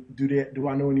asking, do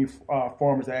I know any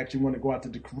farmers that actually want to go out to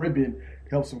the Caribbean to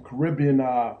help some Caribbean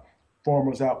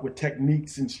farmers out with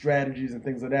techniques and strategies and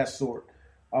things of that sort.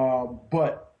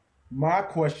 But my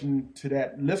question to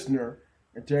that listener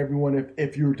and to everyone,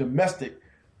 if you're domestic,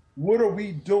 what are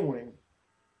we doing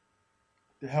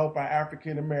to help our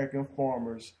African-American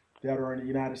farmers that are in the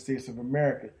United States of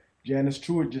America? Janice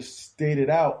Truitt just stated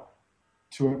out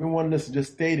to everyone that's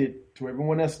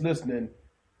listening,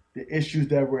 the issues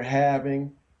that we're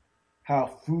having, how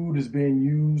food is being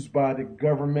used by the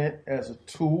government as a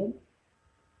tool,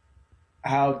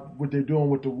 how what they're doing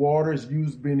with the water is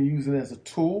being used as a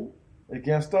tool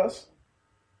against us,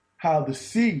 how the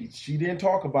seeds, she didn't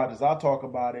talk about this, I'll talk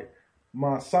about it,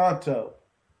 Monsanto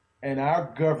and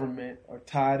our government are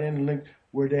tied in and linked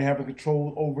where they have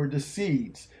control over the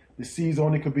seeds. The seeds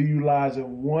only could be utilized at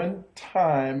one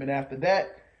time, and after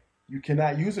that, you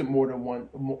cannot use it more than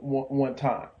one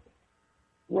time.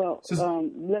 Well,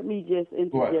 let me just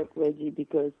interject, Reggie,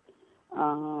 because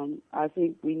I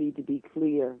think we need to be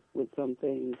clear with some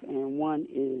things. And one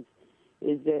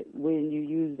is that when you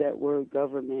use that word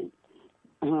government,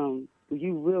 you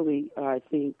really, I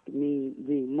think, mean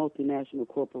the multinational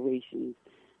corporations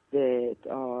that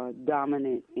are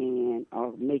dominant and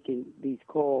are making these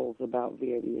calls about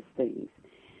various things.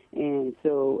 And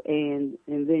so, and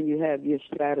then you have your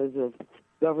stratas of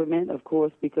government, of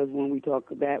course, because when we talk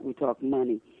that, we talk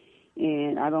money.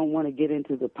 And I don't want to get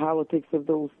into the politics of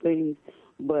those things,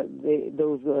 but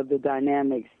those are the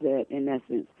dynamics that, in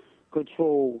essence,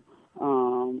 control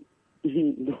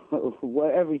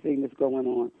everything that's going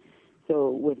on. So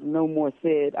with no more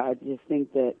said, I just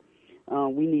think that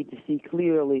we need to see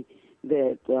clearly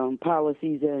that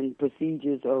policies and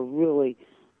procedures are really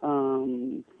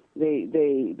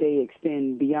they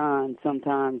extend beyond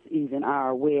sometimes even our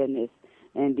awareness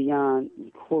and beyond,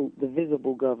 quote, the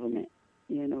visible government,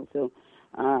 So,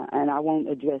 and I won't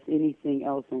address anything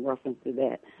else in reference to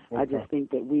that. Okay. I just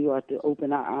think that we ought to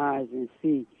open our eyes and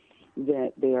see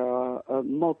that there are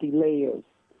multi-layers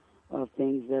of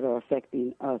things that are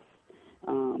affecting us,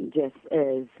 just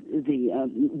as the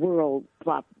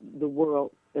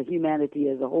humanity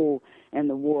as a whole, and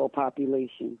the world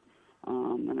population.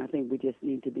 And I think we just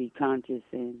need to be conscious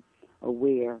and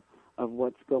aware of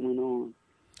what's going on.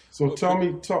 So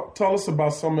tell us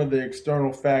about some of the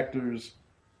external factors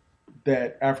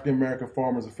that African American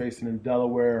farmers are facing in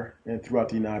Delaware and throughout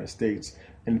the United States,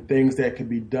 and things that could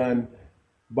be done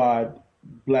by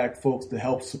Black folks to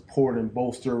help support and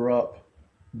bolster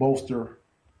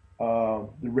the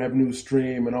revenue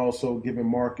stream, and also giving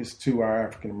markets to our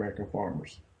African American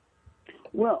farmers.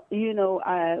 Well,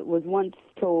 I was once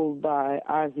told by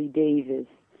Ozzie Davis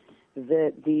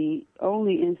that the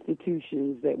only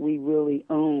institutions that we really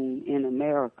own in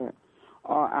America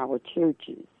are our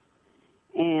churches.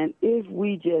 And if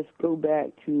we just go back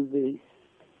to the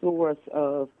source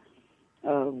of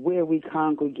where we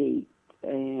congregate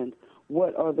and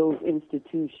what are those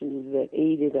institutions that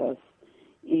aided us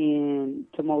in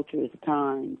tumultuous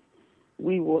times,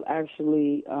 we will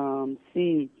actually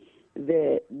see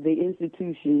that the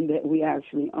institution that we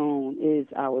actually own is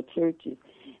our churches.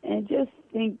 And just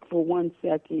think for 1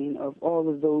 second of all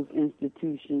of those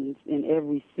institutions in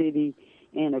every city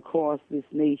and across this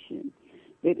nation,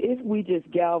 that if we just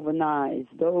galvanize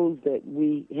those that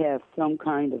we have some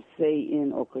kind of say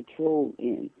in or control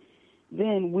in,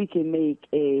 then we can make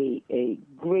a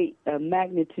great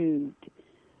magnitude,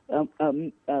 a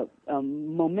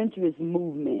momentous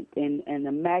movement and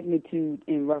a magnitude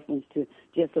in reference to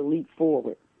just a leap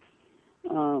forward.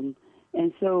 And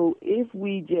so if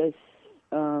we just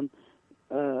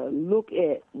look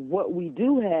at what we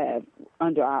do have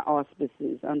under our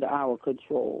auspices, under our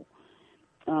control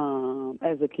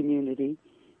as a community,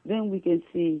 then we can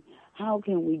see how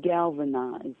can we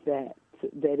galvanize that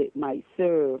it might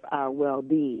serve our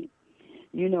well-being.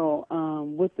 You know,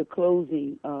 with the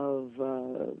closing of,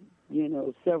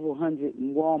 several hundred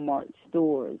Walmart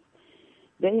stores,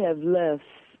 they have left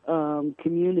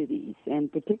communities,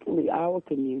 and particularly our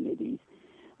communities.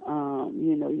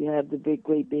 You have the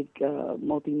great big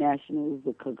multinationals,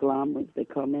 the conglomerates that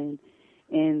come in,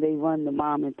 and they run the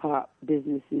mom and pop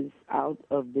businesses out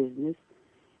of business.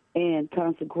 And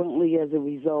consequently, as a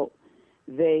result,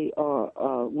 they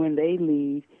are, when they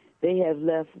leave, they have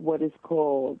left what is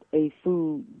called a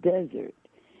food desert.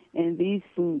 And these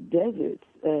food deserts,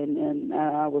 and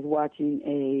I was watching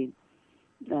a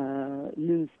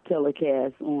news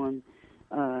telecast on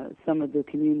some of the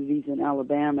communities in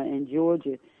Alabama and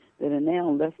Georgia that are now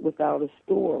left without a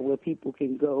store where people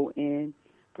can go and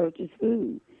purchase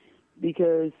food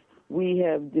because we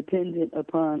have depended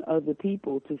upon other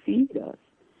people to feed us.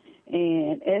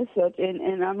 And as such,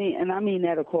 and I mean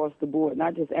that across the board,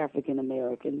 not just African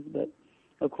Americans, but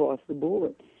across the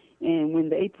board. And when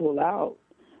they pull out,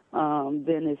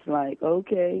 then it's like,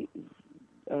 okay,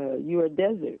 you're a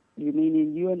desert. You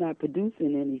meaning you're not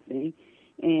producing anything.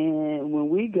 And when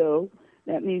we go,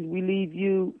 that means we leave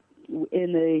you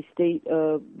in a state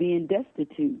of being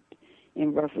destitute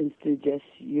in reference to just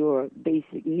your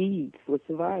basic needs for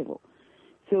survival.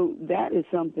 So that is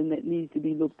something that needs to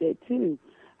be looked at too,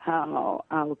 how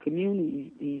our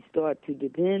communities start to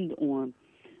depend on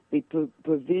the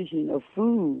provision of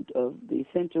food, of the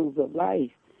essentials of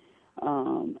life,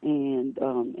 and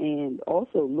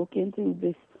also look into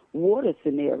this water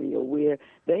scenario where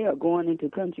they are going into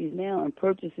countries now and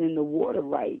purchasing the water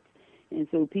rights. And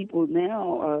so people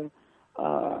now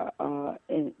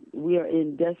and we are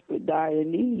in desperate, dire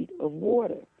need of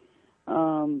water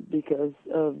because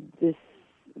of this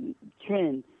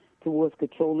trend towards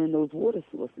controlling those water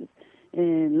sources,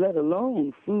 and let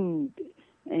alone food.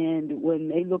 And when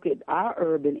they look at our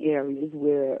urban areas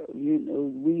where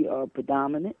we are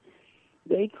predominant,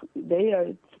 they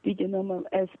are speaking of them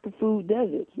as food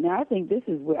deserts. Now, I think this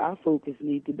is where our focus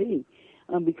needs to be,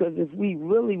 because if we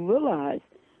really realize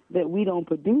that we don't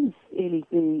produce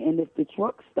anything, and if the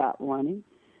trucks stop running,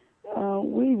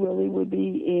 we really would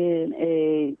be in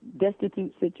a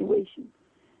destitute situation.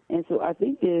 And so I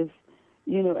think if,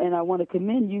 and I want to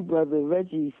commend you, Brother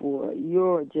Reggie, for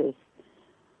your just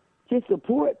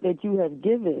support that you have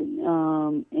given,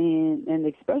 and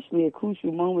especially at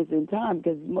crucial moments in time,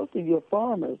 because most of your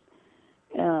farmers,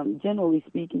 generally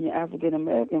speaking, your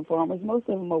African-American farmers, most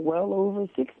of them are well over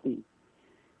 60.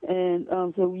 And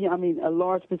so, yeah, I mean, a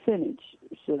large percentage,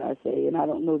 should I say, and I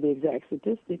don't know the exact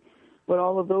statistic, but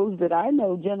all of those that I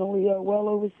know generally are well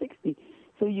over 60.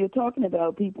 So you're talking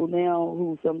about people now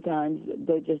who sometimes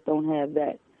they just don't have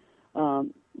that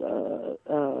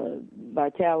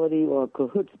vitality or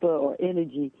chutzpah or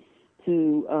energy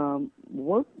to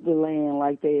work the land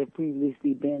like they have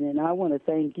previously been. And I want to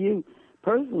thank you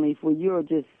personally for your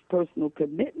just personal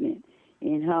commitment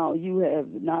in how you have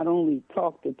not only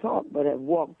talked the talk, but have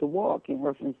walked the walk in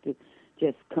reference to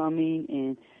just coming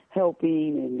and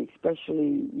helping, and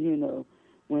especially,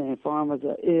 when farmers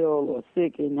are ill or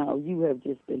sick, and how you have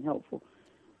just been helpful.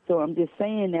 So I'm just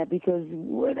saying that because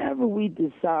whatever we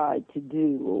decide to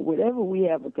do or whatever we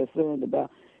have a concern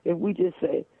about, if we just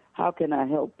say, how can I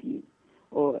help you?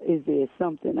 Or is there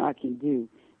something I can do?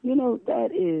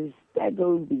 That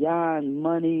goes beyond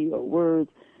money or words.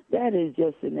 That is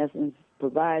just, in essence,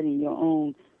 providing your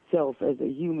own self as a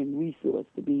human resource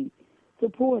to be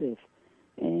supportive.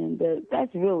 And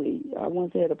that's really, I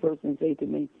once had a person say to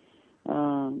me,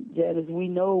 Janice, we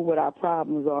know what our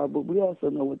problems are, but we also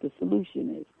know what the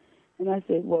solution is. And I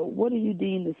said, well, what do you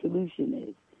deem the solution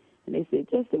is? And they said,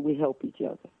 just that we help each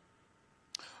other.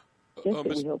 Just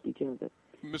that we help each other.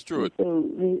 Ms. Truitt. So,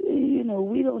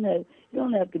 we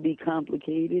don't have to be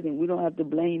complicated, and we don't have to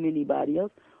blame anybody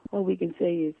else. All we can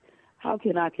say is, how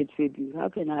can I contribute? How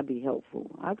can I be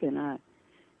helpful? How can I,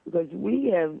 Because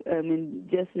we have, I mean,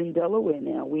 just in Delaware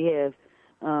now, we have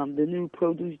the new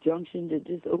produce junction that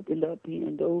just opened up here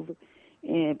in Dover,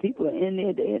 and people are in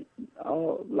there, they're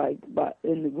all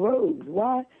in the groves.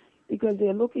 Why? Because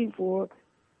they're looking for,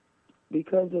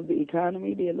 because of the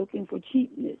economy, they're looking for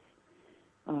cheapness.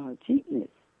 Cheapness.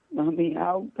 I mean,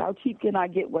 how cheap can I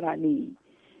get what I need?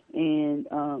 And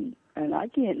I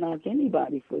can't knock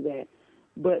anybody for that.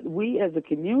 But we as a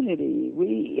community,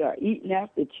 we are eating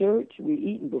after church, we're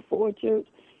eating before church,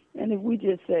 and if we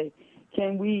just say,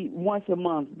 can we once a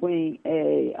month bring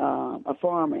a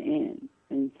farmer in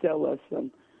and sell us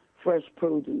some fresh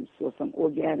produce or some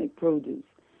organic produce,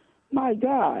 my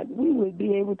God, we would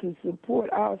be able to support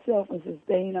ourselves and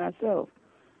sustain ourselves,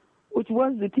 which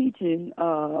was the teaching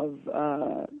of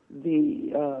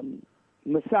the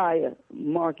Messiah,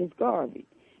 Marcus Garvey.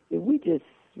 If we just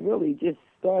really just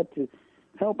start to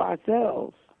help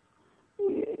ourselves,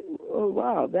 oh,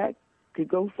 wow, that could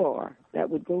go far. That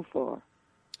would go far.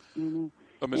 And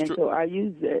so I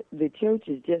use the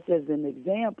churches just as an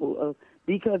example of,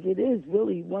 because it is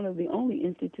really one of the only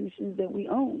institutions that we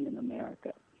own in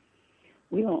America.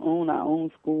 We don't own our own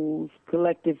schools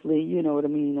collectively, you know what I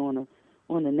mean, on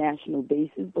a national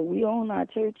basis, but we own our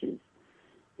churches.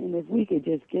 And if we could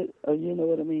just get, you know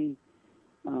what I mean,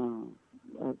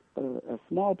 a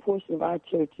small portion of our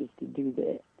churches to do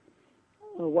that,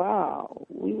 oh, wow,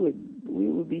 we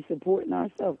would be supporting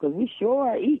ourselves, because we sure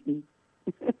are eating.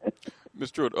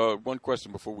 Ms. Truitt, one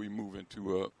question before we move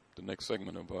into the next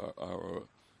segment of our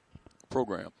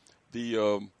program.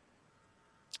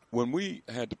 When we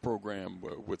had the program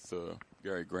with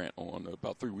Gary Grant on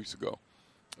about 3 weeks ago,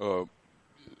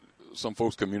 some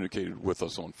folks communicated with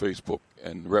us on Facebook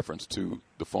in reference to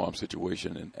the farm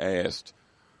situation and asked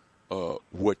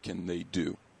what can they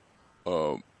do.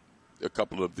 A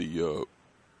couple of the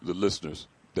listeners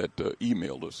that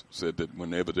emailed us said that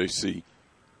whenever they see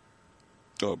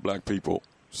black people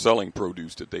selling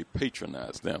produce, that they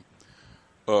patronize them.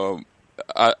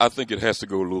 I think it has to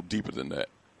go a little deeper than that,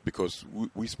 because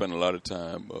we spend a lot of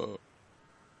time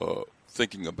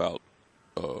thinking about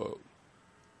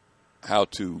how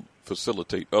to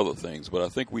facilitate other things, but I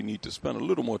think we need to spend a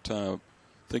little more time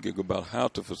thinking about how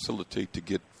to facilitate to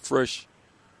get fresh,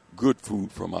 good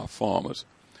food from our farmers.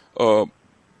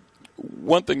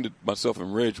 One thing that myself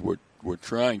and Reg were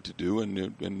trying to do,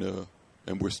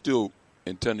 and we're still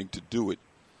intending to do it,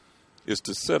 is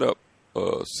to set up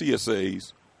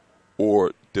CSAs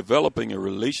or developing a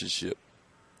relationship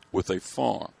with a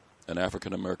farm, an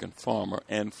African-American farmer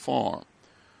and farm.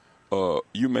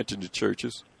 You mentioned the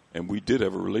churches, and we did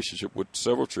have a relationship with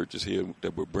several churches here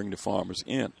that would bring the farmers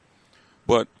in.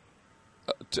 But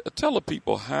tell the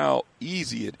people how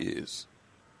easy it is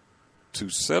to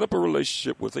set up a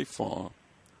relationship with a farm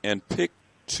and pick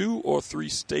 2 or 3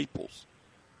 staples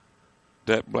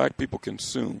that black people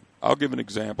consume. I'll give an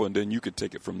example, and then you can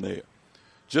take it from there.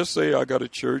 Just say I got a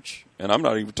church, and I'm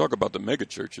not even talking about the mega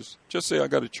churches. Just say I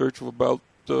got a church of about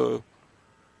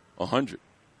 100,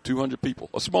 200 people,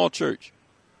 a small church.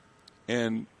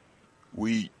 And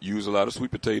we use a lot of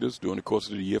sweet potatoes during the course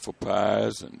of the year for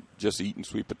pies and just eating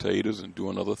sweet potatoes and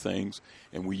doing other things,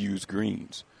 and we use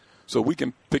greens. So we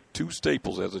can pick 2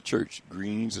 staples as a church,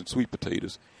 greens and sweet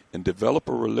potatoes, and develop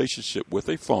a relationship with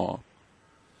a farm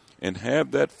and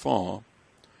have that farm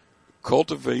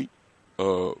cultivate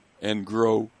and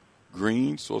grow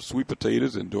greens or sweet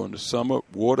potatoes, and during the summer,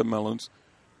 watermelons,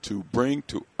 to bring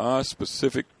to our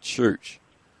specific church.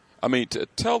 I mean, to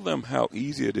tell them how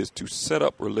easy it is to set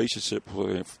up relationship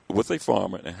with a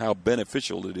farmer and how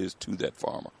beneficial it is to that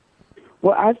farmer.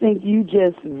 Well, I think you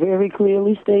just very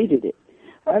clearly stated it.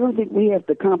 I don't think we have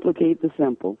to complicate the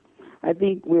simple. I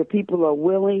think where people are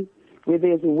willing, where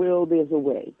there's a will, there's a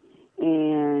way.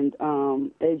 And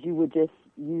as you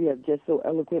have just so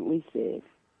eloquently said,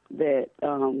 that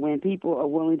when people are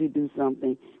willing to do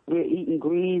something, we're eating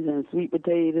greens and sweet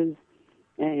potatoes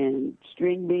and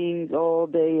string beans all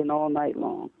day and all night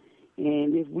long.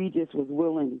 And if we just was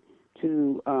willing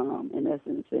to, in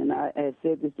essence, and I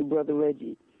said this to Brother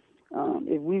Reggie,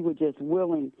 if we were just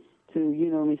willing to, you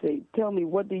know, say, tell me,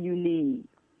 what do you need?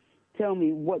 Tell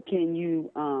me, what can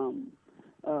you,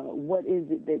 what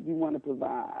is it that you want to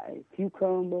provide?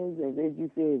 Cucumbers, as you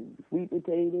said, sweet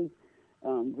potatoes,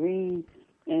 greens,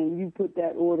 and you put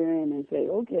that order in and say,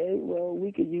 okay, well,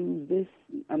 we could use this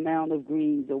amount of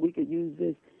greens, or we could use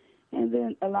this, and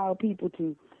then allow people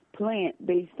to plant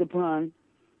based upon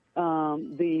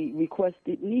the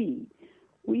requested need.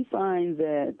 We find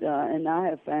that, and I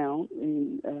have found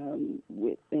in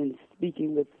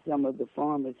speaking with some of the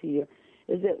farmers here,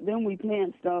 is that then we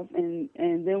plant stuff and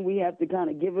then we have to kind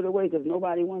of give it away because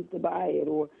nobody wants to buy it,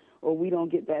 or or we don't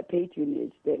get that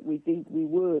patronage that we think we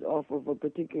would off of a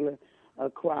particular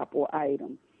crop or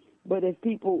item. But if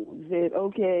people said,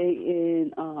 okay,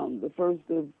 in the 1st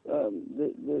of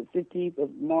the 15th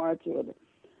of March or the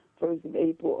 1st of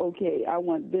April, okay, I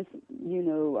want this,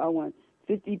 I want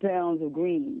 50 pounds of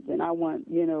greens, and I want,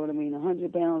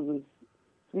 100 pounds of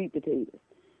sweet potatoes.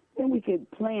 Then we could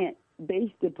plant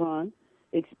based upon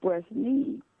expressed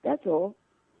need. That's all.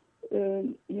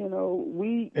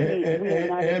 We are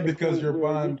not at the because point you're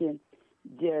where buying, we can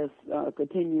just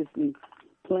continuously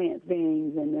plant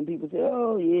things, and then people say,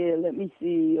 oh, yeah, let me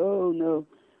see, oh, no.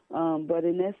 But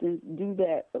in essence, do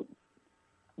that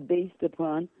based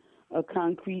upon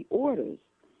concrete orders.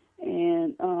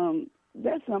 And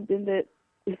that's something that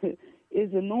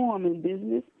is a norm in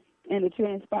business, and it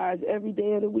transpires every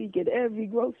day of the week at every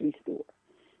grocery store,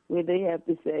 where they have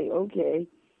to say, okay,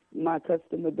 my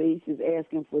customer base is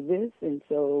asking for this, and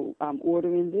so I'm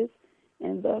ordering this,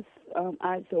 and thus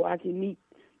so I can meet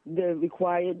the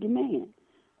required demand.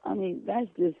 I mean, that's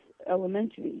just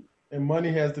elementary. and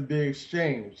money has to be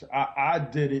exchanged. I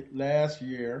did it last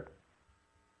year,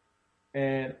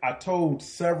 and I told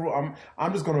several.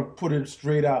 I'm just going to put it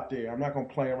straight out there. I'm not going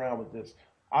to play around with this.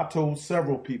 I told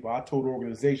several people. I told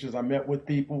organizations. I met with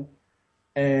people,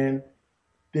 and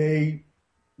they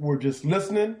were just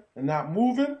listening and not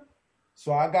moving.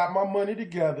 So I got my money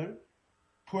together,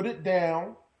 put it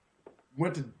down,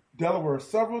 went to Delaware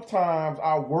several times.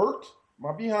 I worked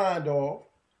my behind off.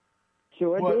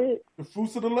 Sure did. The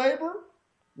fruits of the labor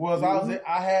was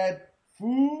I had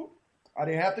food. I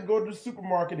didn't have to go to the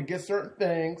supermarket to get certain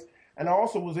things, and I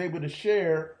also was able to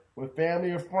share with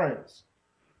family and friends,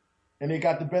 and they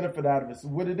got the benefit out of it. So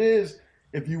what it is,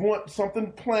 if you want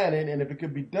something planted and if it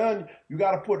could be done, you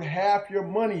got to put half your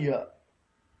money up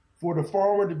for the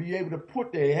farmer to be able to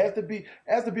put there. It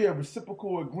has to be a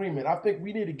reciprocal agreement. I think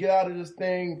we need to get out of this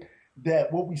thing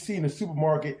that what we see in the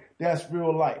supermarket, that's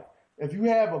real life. If you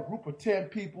have a group of 10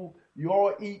 people, you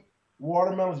all eat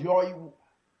watermelons, you all eat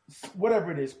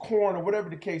whatever it is, corn or whatever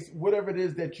the case, whatever it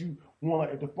is that you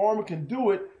want. If the farmer can do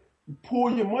it, you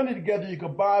pull your money together, you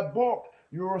can buy bulk,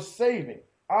 you're saving.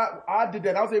 I did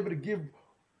that. I was able to give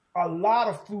a lot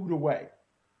of food away.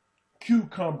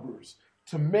 Cucumbers,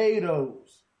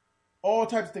 tomatoes, all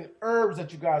types of things, herbs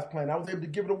that you guys plant. I was able to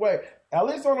give it away.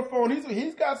 Elliot's on the phone.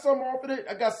 He's got some off of it.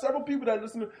 I got several people that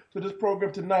listen to this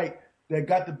program tonight that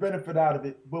got the benefit out of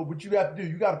it. But what you have to do,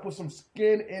 you got to put some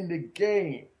skin in the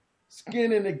game.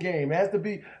 Skin in the game. It has to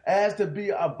be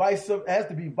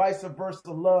vice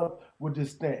versa love with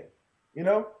this thing.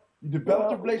 You develop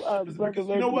the relationships because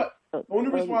you know what? The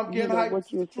only reason why I'm getting hyped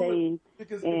what you're saying,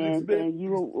 because and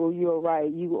you're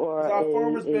right. You are our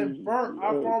farmers been burnt.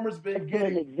 Our farmers been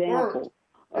getting example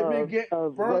burnt. They've been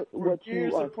getting burnt for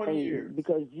years you are upon saying, years.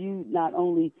 because you not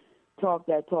only talk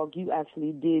that talk, you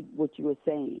actually did what you were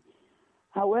saying.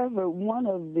 However, one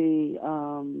of the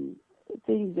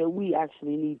things that we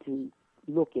actually need to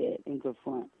look at and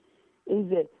confront is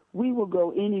that we will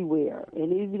go anywhere,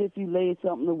 and even if you lay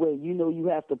something away, you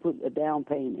have to put a down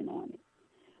payment on it.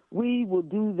 We will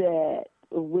do that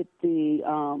with the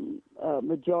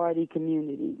majority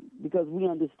community because we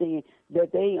understand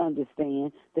that they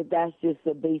understand that that's just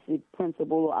a basic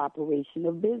principle or operation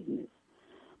of business.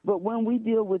 But when we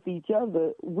deal with each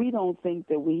other, we don't think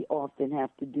that we often have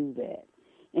to do that.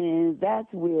 And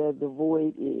that's where the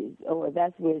void is, or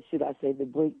that's where, should I say, the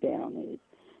breakdown is.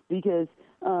 Because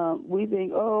we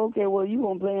think, oh, okay, well, you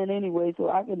won't plan anyway, so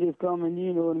I can just come and,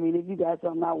 if you got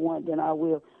something I want, then I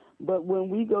will. But when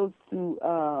we go to,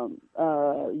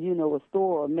 a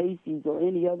store or Macy's or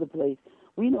any other place,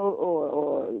 we know,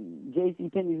 or J.C.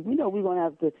 Penney's, we know we're going to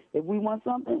have to, if we want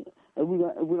something, if we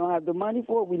don't have the money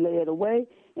for it, we lay it away,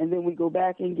 and then we go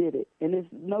back and get it. And it's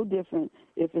no different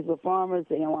if it's a farmer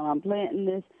saying, well, I'm planting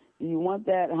this. Do you want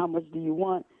that? How much do you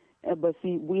want? But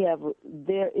see,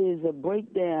 there is a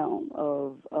breakdown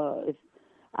of,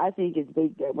 I think it's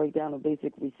a breakdown of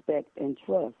basic respect and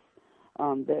trust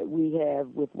that we have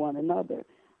with one another.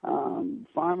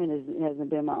 Farming hasn't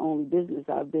been my only business.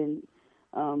 I've been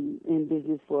in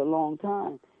business for a long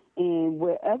time. And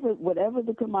whatever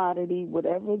the commodity,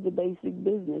 whatever the basic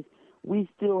business, we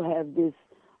still have this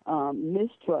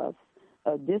mistrust,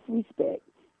 disrespect,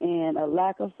 and a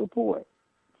lack of support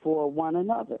for one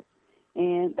another.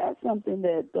 And that's something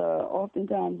that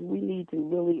oftentimes we need to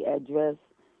really address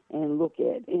and look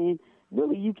at. And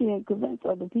really, you can't convince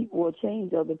other people or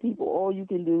change other people. All you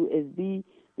can do is be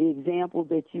the example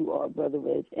that you are, Brother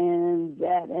Reg. And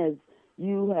that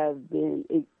you have been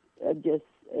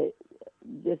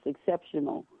just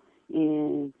exceptional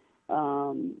in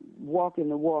walking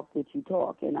the walk that you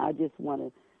talk. And I just want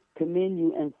to commend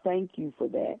you and thank you for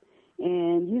that.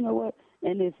 And you know what?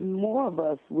 And if more of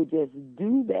us would just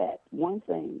do that one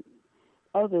thing,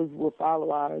 others will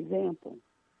follow our example.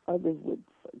 Others would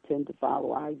tend to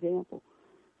follow our example.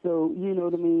 So, you know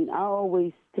what I mean? I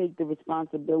always take the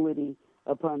responsibility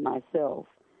upon myself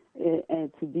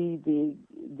and to be the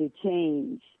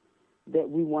change that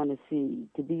we want to see,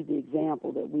 to be the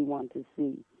example that we want to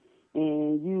see.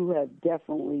 And you have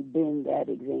definitely been that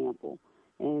example.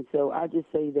 And so I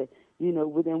just say that, you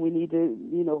know, then we need to,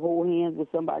 you know, hold hands with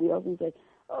somebody else and say,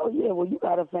 oh, yeah, well, you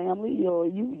got a family, or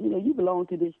you belong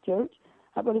to this church.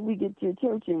 How about if we get your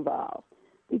church involved?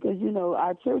 Because, you know,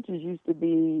 our churches used to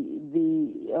be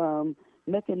the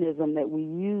mechanism that we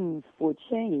use for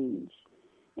change.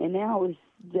 And now it's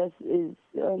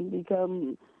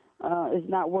become, it's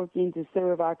not working to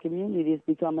serve our community. It's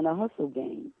becoming a hustle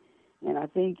game. And I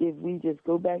think if we just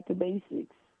go back to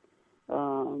basics,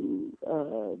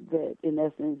 that in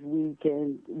essence we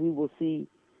will see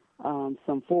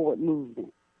some forward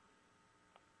movement.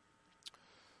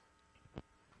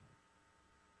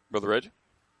 Brother Reggie?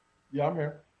 Yeah, I'm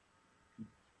here.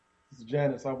 This is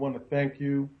Janice. I want to thank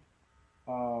you.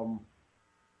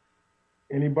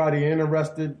 Anybody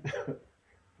interested,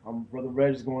 Brother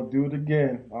Reggie's going to do it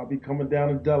again. I'll be coming down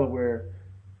to Delaware,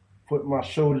 putting my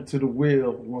shoulder to the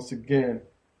wheel once again.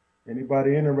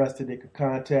 Anybody interested, they could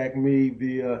contact me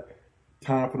via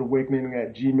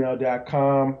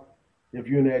timeforawakening@gmail.com. If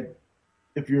you're in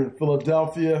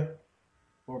Philadelphia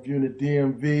or if you're in the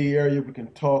DMV area, we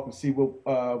can talk and see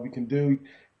what we can do.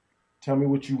 Tell me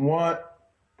what you want.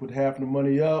 Put half of the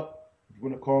money up. If you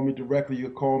want to call me directly, you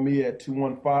can call me at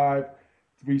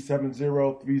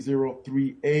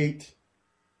 215-370-3038,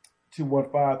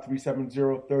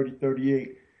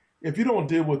 215-370-3038. If you don't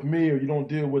deal with me or you don't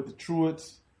deal with the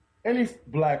Truitts, any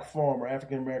black farmer,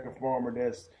 African-American farmer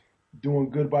that's doing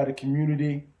good by the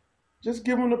community, just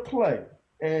give them a play.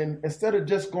 And instead of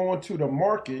just going to the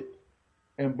market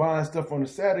and buying stuff on the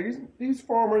Saturday, these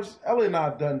farmers, Ellie and I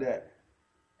have done that.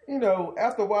 You know,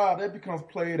 after a while, that becomes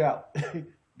played out.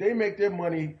 They make their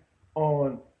money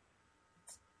on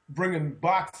bringing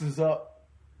boxes up,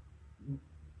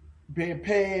 being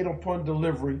paid upon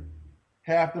delivery,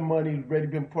 half the money already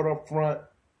been put up front,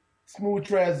 smooth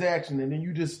transaction, and then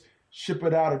you just ship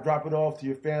it out or drop it off to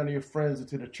your family, your friends, or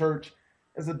to the church.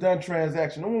 It's a done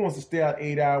transaction. No one wants to stay out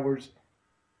 8 hours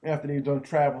after they've done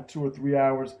travel 2 or 3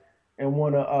 hours and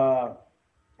want to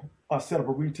set up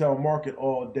a retail market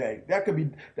all day. That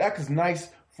is nice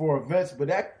for events, but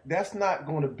that's not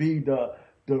going to be the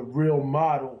real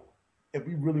model if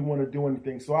we really want to do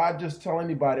anything. So I just tell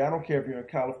anybody, I don't care if you're in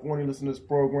California, listen to this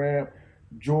program,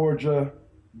 Georgia,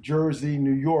 Jersey,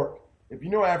 New York. If you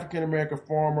know an African-American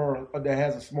farmer that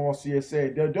has a small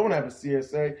CSA, they don't have a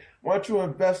CSA, why don't you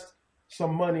invest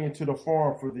some money into the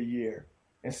farm for the year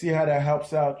and see how that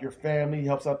helps out your family,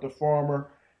 helps out the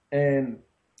farmer, and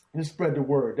just spread the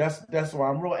word. That's why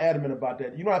I'm real adamant about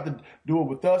that. You don't have to do it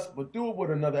with us, but do it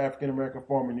with another African-American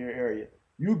farmer in your area.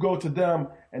 You go to them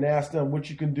and ask them what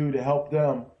you can do to help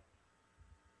them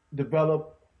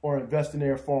develop or invest in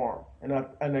their farm. And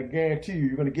I guarantee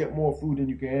you're going to get more food than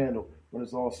you can handle when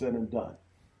it's all said and done.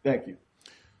 Thank you.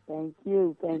 Thank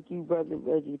you. Thank you, Brother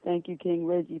Reggie. Thank you, King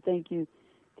Reggie. Thank you,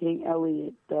 King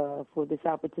Elliott, for this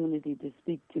opportunity to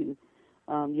speak to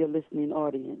your listening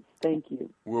audience. Thank you.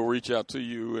 We'll reach out to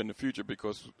you in the future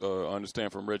because I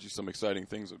understand from Reggie some exciting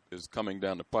things is coming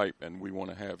down the pipe, and we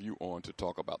want to have you on to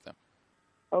talk about them.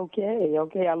 Okay.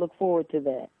 I look forward to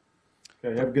that.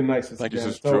 Okay, have a good night, Sister Thank you,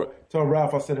 Janice. Sister Truitt. Tell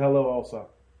Ralph I said hello also.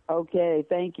 Okay,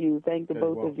 thank you. Thank the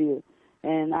both of you.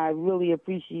 And I really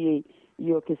appreciate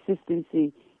your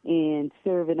consistency in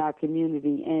serving our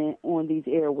community and on these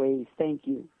airways. Thank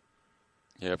you.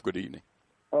 Yeah, have a good evening.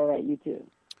 All right, you too.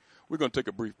 We're going to take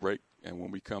a brief break, and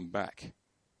when we come back,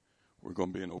 we're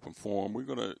going to be in open forum. We're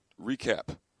going to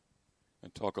recap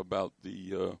and talk about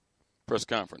the press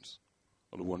conference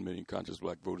of the 1 million conscious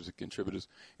black voters and contributors,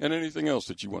 and anything else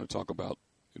that you want to talk about.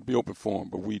 It'll be open forum,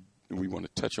 but we want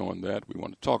to touch on that. We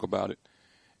want to talk about it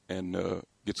and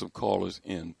get some callers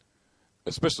in,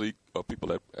 especially people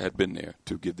that had been there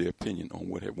to give their opinion on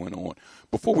what had went on.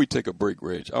 Before we take a break,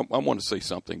 Reg, I want to say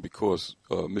something because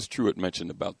Ms. Truitt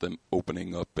mentioned about them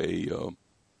opening up a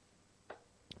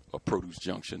produce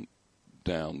junction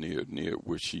down near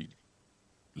where she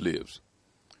lives.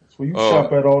 Well, you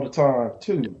shop at all the time,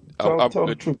 too. Tell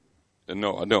the truth.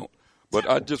 No, I don't. But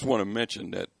I just want to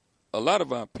mention that a lot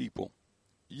of our people,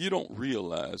 you don't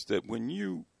realize that when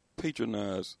you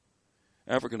patronize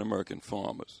African-American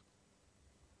farmers,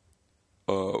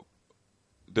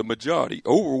 the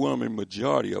overwhelming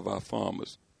majority of our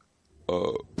farmers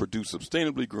produce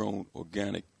sustainably grown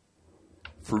organic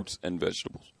fruits and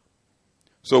vegetables.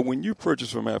 So when you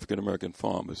purchase from African-American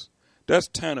farmers, that's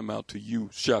tantamount to you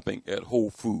shopping at Whole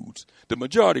Foods. The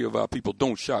majority of our people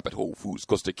don't shop at Whole Foods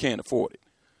because they can't afford it.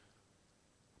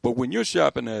 But when you're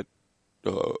shopping at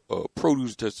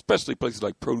produce, especially places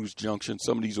like Produce Junction,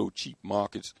 some of these old cheap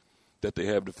markets that they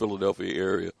have in the Philadelphia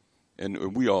area,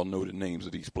 and we all know the names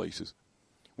of these places.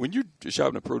 When you're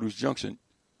shopping at Produce Junction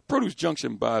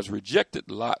buys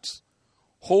rejected lots,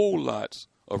 whole lots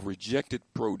of rejected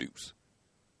produce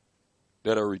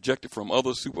that are rejected from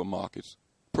other supermarkets.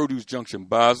 Produce Junction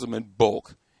buys them in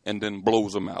bulk and then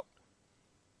blows them out,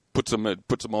 puts them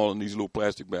all in these little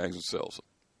plastic bags and sells them.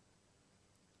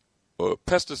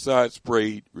 Pesticide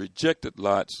sprayed rejected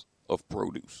lots of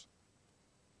produce.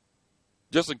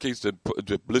 Just in case the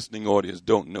listening audience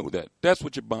don't know that, that's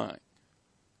what you're buying.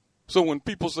 So when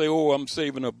people say, "Oh, I'm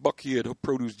saving $1 here at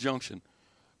Produce Junction,"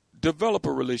 develop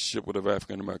a relationship with an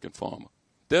African American farmer.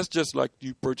 That's just like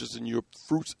you purchasing your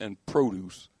fruits and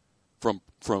produce from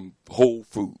Whole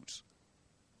Foods.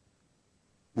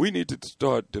 We need to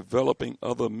start developing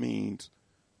other means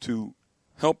to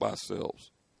help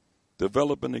ourselves,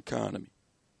 develop an economy,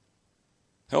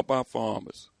 help our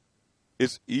farmers.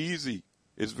 It's easy.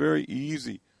 It's very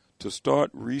easy to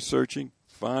start researching,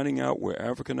 finding out where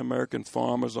African-American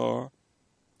farmers are.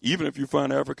 Even if you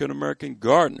find African-American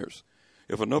gardeners,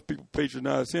 if enough people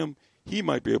patronize him, he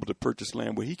might be able to purchase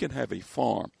land where he can have a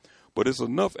farm. But there's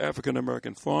enough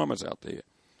African-American farmers out there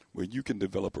where you can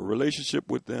develop a relationship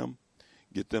with them,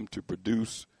 get them to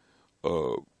produce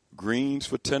greens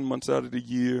for 10 months out of the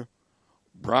year,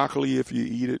 broccoli if you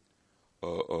eat it,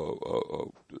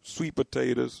 sweet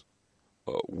potatoes,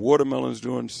 watermelons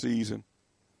during the season,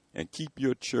 and keep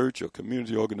your church or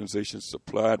community organization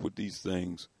supplied with these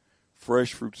things,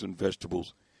 fresh fruits and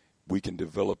vegetables. We can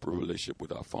develop a relationship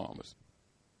with our farmers.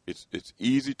 It's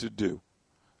easy to do.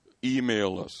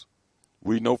 Email us.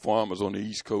 We know farmers on the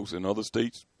East Coast and other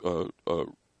states develop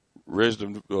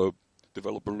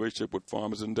a relationship with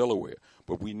farmers in Delaware.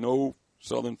 But we know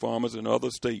southern farmers in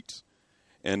other states,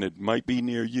 and it might be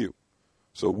near you.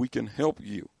 So we can help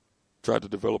you try to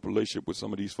develop a relationship with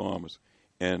some of these farmers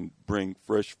and bring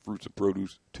fresh fruits and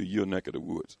produce to your neck of the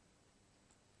woods.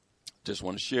 Just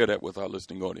want to share that with our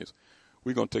listening audience.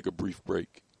 We're going to take a brief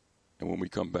break, and when we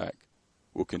come back,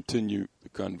 we'll continue the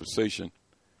conversation,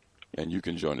 and you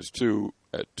can join us, too,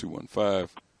 at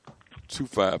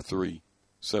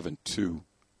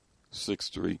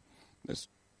 215-253-7263. That's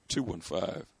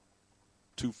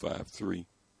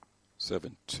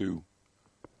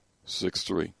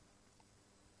 215-253-7263.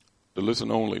 The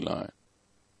listen-only line,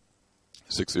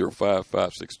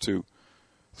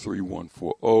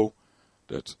 605-562-3140.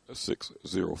 That's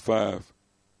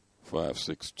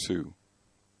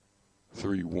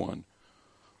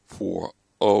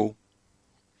 605-562-3140.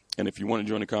 And if you want to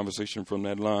join the conversation from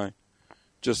that line,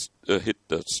 just hit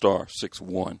the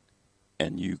 *61,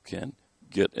 and you can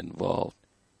get involved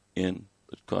in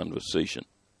the conversation.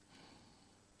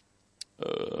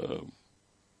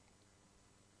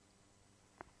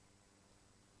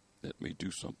 Let me do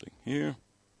something here.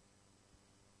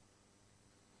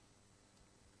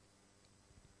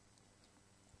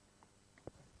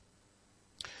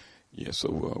 Yeah,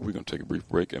 so we're going to take a brief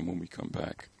break, and when we come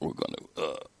back, we're going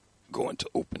to go into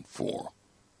open forum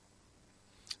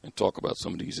and talk about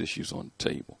some of these issues on the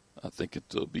table. I think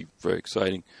it'll be very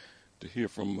exciting to hear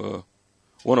from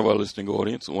one of our listening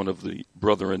audience, one of the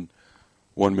brethren,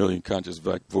 1 million conscious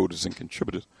voters and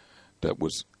contributors that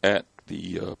was at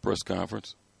the press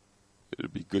conference. It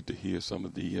would be good to hear some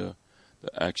of the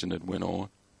action that went on.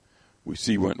 We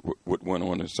see what went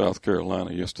on in South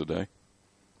Carolina yesterday.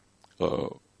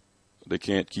 They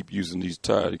can't keep using these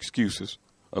tired excuses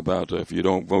about if you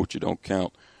don't vote, you don't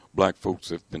count. Black folks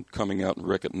have been coming out in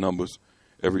record numbers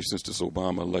ever since this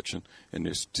Obama election, and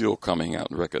they're still coming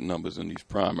out in record numbers in these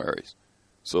primaries.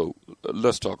 So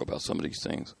let's talk about some of these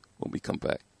things when we come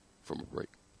back from a break.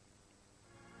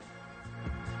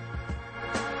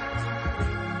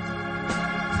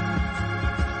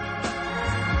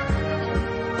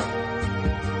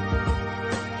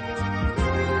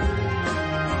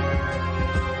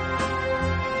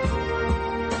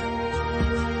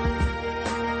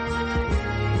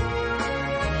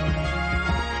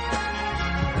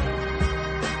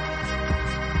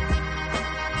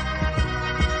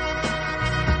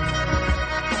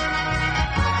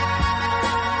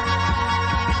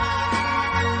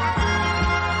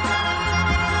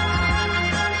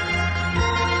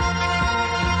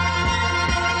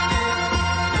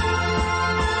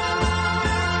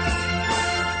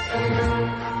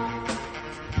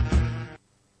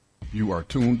 You are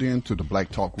tuned in to the Black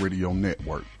Talk Radio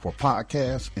Network. For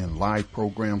podcasts and live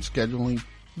program scheduling,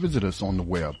 Visit us on the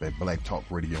web at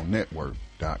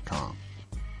blacktalkradionetwork.com.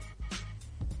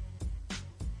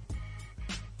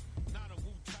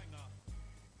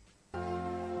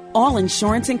 All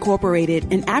Insurance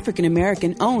Incorporated, an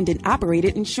African-American owned and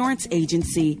operated insurance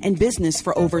agency in business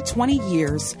for over 20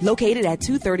 years, located at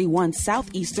 231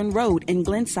 Southeastern Road in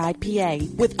Glenside, PA,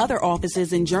 with other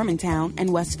offices in Germantown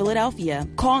and West Philadelphia.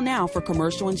 Call now for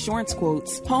commercial insurance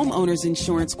quotes, homeowners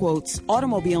insurance quotes,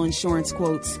 automobile insurance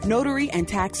quotes, notary and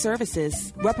tax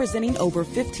services, representing over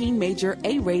 15 major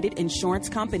A-rated insurance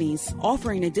companies,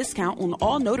 offering a discount on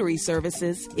all notary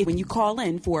services when you call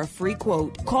in for a free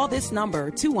quote. Call this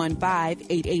number,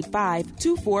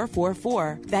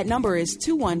 215-885-2444. That number is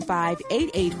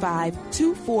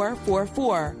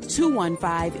 215-885-2444.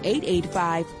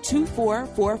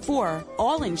 215-885-2444.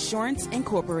 All Insurance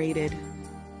Incorporated.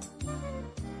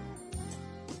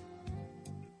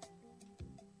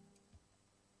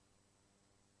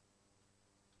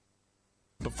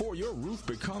 Before your roof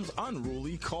becomes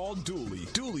unruly, call Dooley.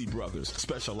 Dooley Brothers,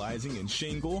 specializing in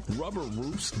shingle, rubber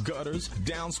roofs, gutters,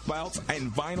 downspouts,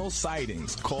 and vinyl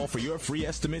sidings. Call for your free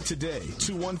estimate today.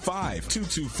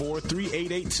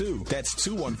 215-224-3882. That's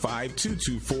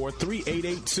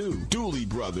 215-224-3882. Dooley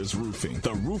Brothers Roofing,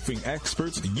 the roofing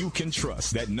experts you can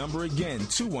trust. That number again,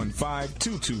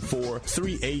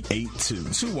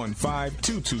 215-224-3882.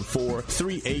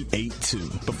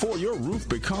 215-224-3882. Before your roof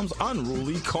becomes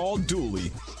unruly, call Dooley.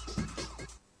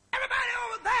 Everybody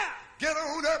over there, get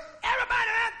on up.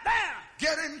 Everybody right there,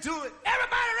 get into it.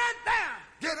 Everybody right there,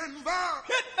 get involved.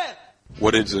 Hit that.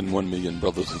 What is in 1 million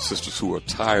brothers and sisters who are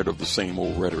tired of the same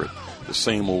old rhetoric, the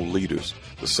same old leaders,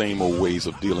 the same old ways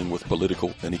of dealing with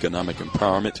political and economic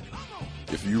empowerment?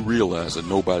 If you realize that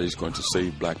nobody's going to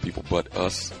save black people but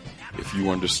us, if you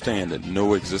understand that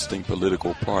no existing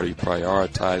political party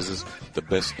prioritizes the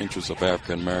best interests of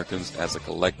African Americans as a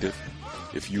collective,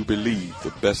 if you believe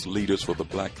the best leaders for the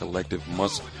black collective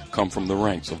must come from the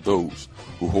ranks of those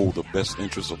who hold the best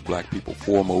interests of black people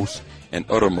foremost and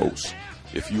uttermost,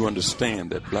 if you understand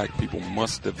that black people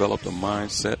must develop the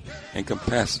mindset and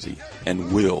capacity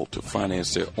and will to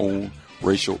finance their own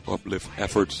racial uplift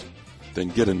efforts, then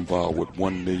get involved with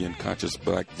 1 million conscious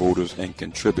black voters and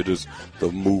contributors.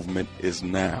 The movement is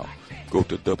now. Go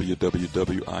to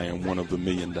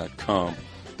www.IamOneOfTheMillion.com.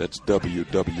 That's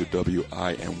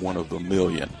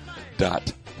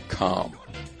www.IamOneOfTheMillion.com.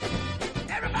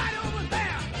 Everybody over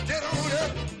there, get on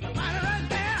up. Everybody right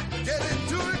there, get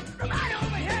into it. Everybody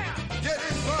over here, get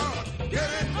involved. Get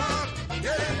involved.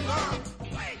 Get involved.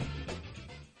 Wait.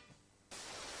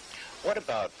 What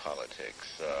about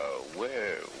politics?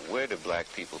 Where do black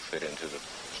people fit into the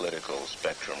political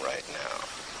spectrum right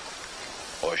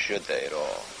now? Or should they at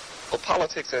all? Well,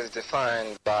 politics as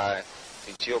defined by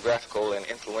the geographical and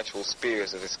influential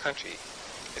spheres of this country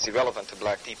is irrelevant to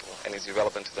black people and is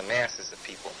irrelevant to the masses of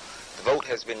people. The vote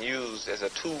has been used as a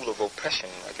tool of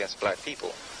oppression against black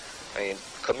people. I mean,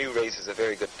 Camus raises a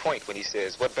very good point when he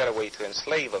says, what better way to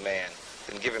enslave a man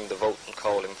than give him the vote and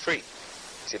call him free?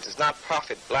 See, it does not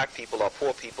profit black people or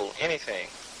poor people anything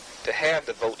to have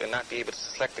the vote and not be able to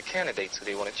select the candidates who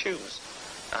they want to choose.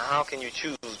 Now, how can you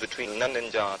choose between Lyndon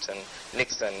Johnson,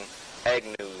 Nixon,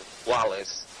 Agnew,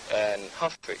 Wallace, and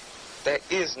Humphrey? There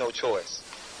is no choice.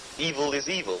 Evil is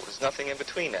evil. There's nothing in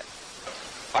between that.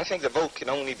 I think the vote can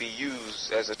only be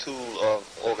used as a tool of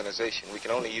organization. We can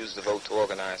only use the vote to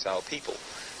organize our people.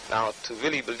 Now, to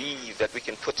really believe that we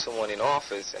can put someone in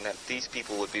office and that these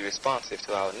people would be responsive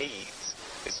to our needs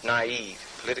is naive,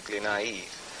 politically naive.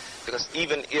 Because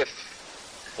even if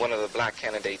one of the black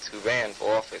candidates who ran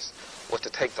for office was to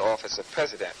take the office of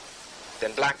president,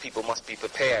 then black people must be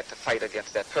prepared to fight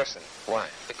against that person. Why?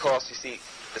 Because, you see,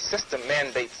 the system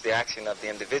mandates the action of the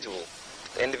individual.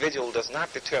 The individual does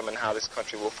not determine how this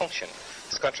country will function.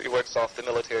 This country works off the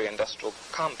military-industrial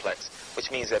complex,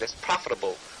 which means that it's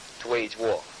profitable to wage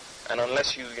war. And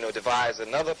unless you devise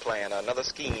another plan, another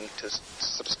scheme to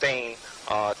sustain,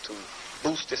 to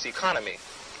boost this economy,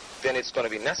 then it's going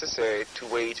to be necessary to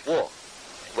wage war.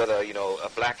 Whether, a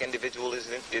black individual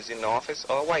is in office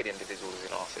or a white individual is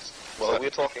in office. Well, so we're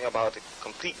talking about a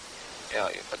complete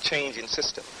a change in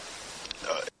system.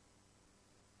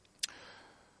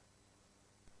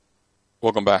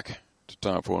 Welcome back to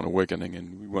Time for an Awakening,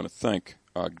 and we want to thank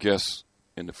our guests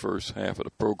in the first half of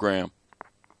the program,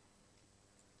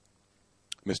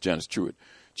 Miss Janice Truitt,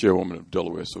 Chairwoman of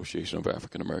Delaware Association of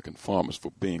African American Farmers,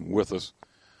 for being with us.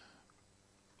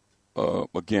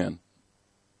 Again,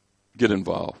 get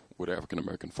involved with African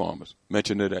American farmers.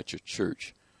 Mention it at your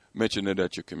church. Mention it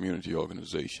at your community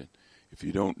organization. If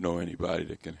you don't know anybody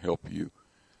that can help you,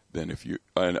 then if you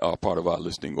are part of our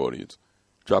listening audience,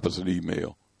 drop us an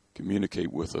email,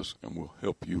 communicate with us, and we'll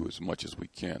help you as much as we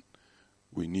can.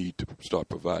 We need to start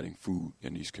providing food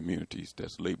in these communities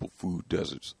that's labeled food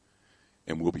deserts,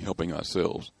 and we'll be helping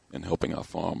ourselves and helping our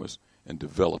farmers and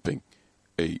developing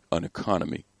an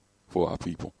economy for our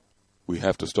people. We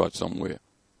have to start somewhere.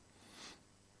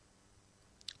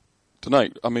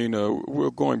 Tonight, we're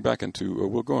going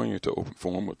into open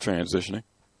forum. We're transitioning.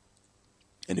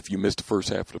 And if you missed the first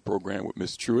half of the program with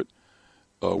Miss Truitt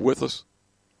with us,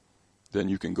 then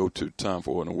you can go to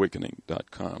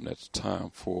timeforanawakening.com. That's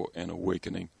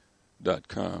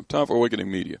timeforanawakening.com. Time for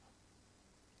Awakening Media.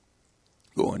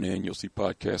 Go in there and you'll see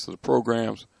podcasts of the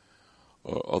programs,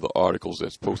 other articles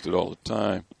that's posted all the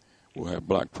time. We'll have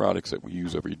black products that we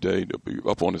use every day. They'll be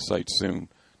up on the site soon.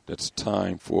 That's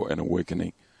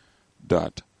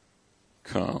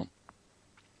timeforanawakening.com.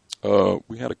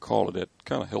 We had a caller that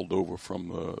kind of held over from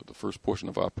the first portion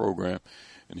of our program,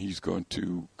 and he's going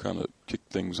to kind of kick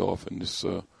things off in this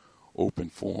open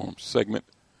forum segment.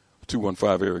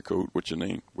 215 area code. What's your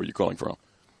name? Where you calling from?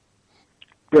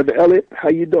 Brother Elliot, how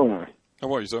you doing?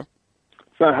 How are you, sir?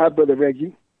 Fine. Hi, Brother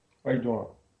Reggie. How you doing?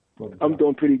 I'm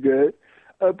doing pretty good.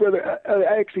 Brother, I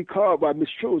actually called by Miss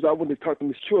Truitt. I wanted to talk to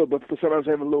Miss Truitt, but for some reason I was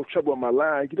having a little trouble on my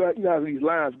line. You know how these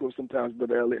lines go sometimes,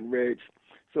 Brother Elliot and Reg.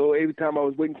 So every time I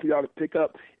was waiting for y'all to pick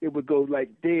up, it would go like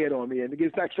dead on me. And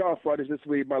it's not y'all fault. It's just the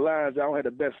way my lines. I don't have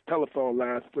the best telephone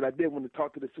lines, but I did want to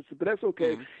talk to the sister. But that's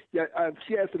okay. Mm-hmm. Yeah,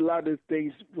 she asked a lot of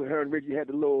things with her and Reggie had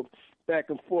a little back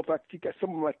and forth. She got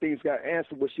some of my things got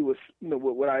answered, what she was,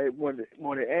 what I wanted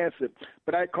answered.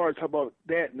 But I called to talk about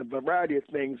that and a variety of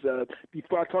things.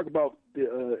 Before I talk about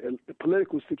the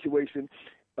political situation,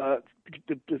 to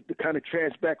kind of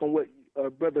trans back on what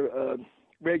Brother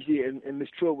Reggie and Ms.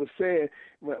 Truitt was saying,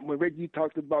 when Reggie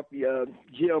talked about the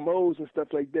GMOs and stuff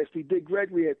like that. See, Dick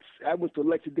Gregory, I went to a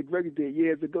lecture Dick Gregory did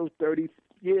years ago, 30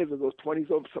 years ago,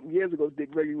 20-something years ago. Dick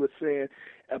Gregory was saying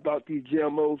about these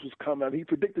GMOs was coming out. He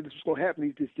predicted this was going to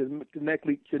happen. These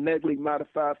genetically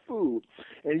modified food.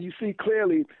 And you see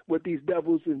clearly what these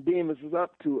devils and demons is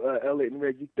up to, Elliot and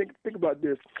Reggie. Think about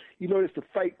this. It's a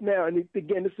fight now. And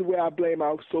again, this is where I blame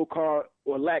our so-called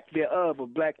or lack thereof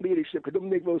of black leadership, because them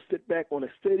Negroes sit back on a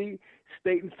city,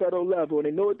 state, and federal level, and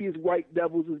they know what these white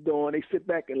devils is doing. They sit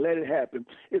back and let it happen.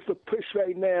 It's a push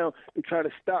right now to try to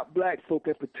stop black folk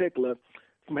in particular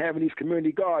from having these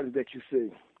community gardens that you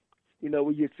see.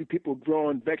 Where you see people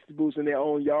growing vegetables in their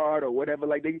own yard or whatever.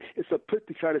 It's a push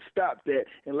to try to stop that.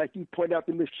 And like you pointed out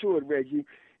to Ms. Truitt, Reggie,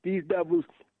 these devils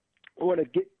want to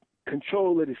get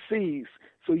control of the seeds,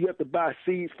 so you have to buy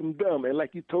seeds from them. And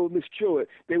like you told Ms. Truitt,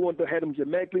 they want to have them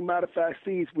genetically modified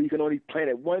seeds where you can only plant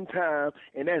at one time,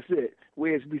 and that's it.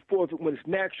 Whereas before, when it's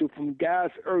natural from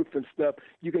God's earth and stuff,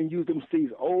 you can use them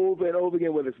seeds over and over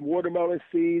again, whether it's watermelon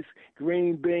seeds,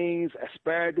 green beans,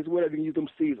 asparagus, whatever. You can use them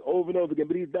seeds over and over again.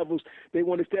 But these devils, they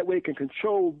want it that way they can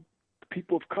control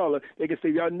people of color. They can say,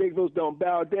 y'all Negroes don't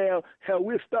bow down. Hell,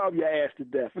 we'll starve your ass to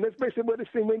death. And that's basically what they're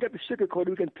saying. We ain't got the sugarcoat.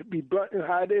 We can be blunt in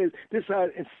how it is. This is how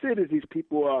insidious these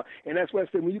people are. And that's why I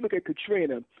said, when you look at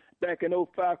Katrina, back in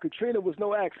 2005, Katrina was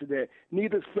no accident.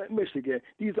 Neither is Flint, Michigan.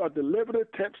 These are deliberate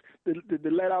attempts to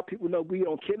let our people know we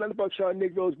don't care nothing about y'all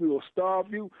Negroes. We will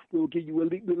starve you. We'll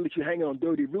let you hang on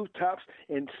dirty rooftops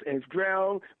and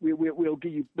drown. We'll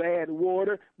give you bad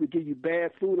water. We'll give you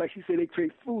bad food. Like she said, they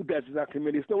create food deserts in our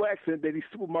community. It's no accident that these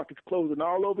supermarkets closing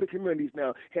all over the communities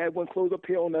now. Had one close up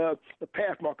here on the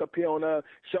Pathmark up here on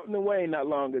Shelton and Wayne not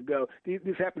long ago.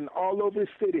 This happened all over the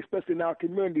city, especially in our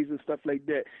communities and stuff like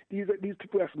that. These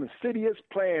people have some insidious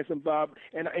plans involved,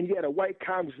 and you had a white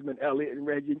congressman, Elliot and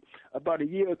Reggie, about a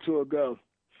year or two ago,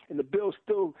 and the bill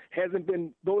still hasn't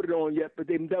been voted on yet, but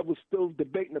them devils still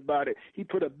debating about it. He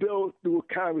put a bill through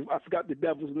Congress, I forgot the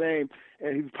devil's name,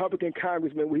 and he's a Republican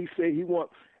congressman, where he said he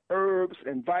wants herbs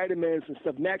and vitamins and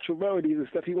stuff, natural remedies and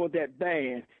stuff, he wants that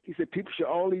banned. He said people should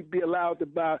only be allowed to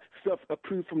buy stuff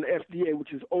approved from the FDA,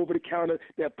 which is over-the-counter,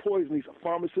 that poison, these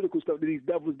pharmaceutical stuff that these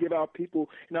devils give our people,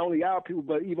 not only our people,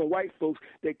 but even white folks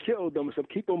that kill them and stuff,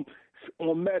 keep them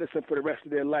on medicine for the rest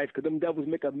of their life, because them devils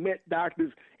make a mint,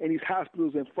 doctors and these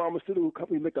hospitals and pharmaceutical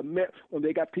companies make a mint when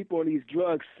they got people on these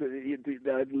drugs,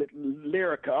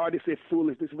 Lyrica, they say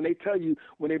foolishness. When they tell you,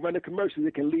 when they run the commercials,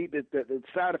 it can lead, the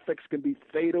side effects can be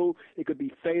fatal, it could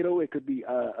be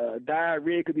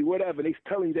diarrhea, it could be whatever, and they're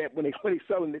telling you that when they're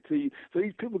selling it to you. So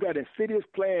these people got an insidious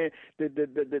plan to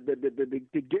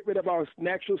get rid of our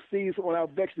natural seeds on our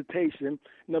vegetation,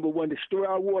 number one, destroy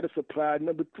our water supply,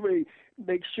 number three,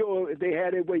 make sure if they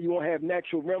had it where you won't have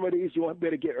natural remedies, you won't be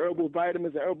able to get herbal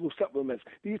vitamins and herbal supplements.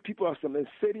 These people are some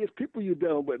insidious people you're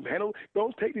dealing with, man.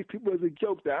 Don't take these people as a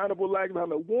joke. The Honorable Elijah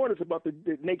Muhammad warned us about the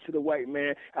nature of the white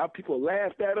man, how people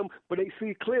laughed at him, but they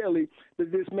see clearly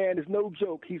that this man is no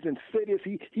joke. He's insidious.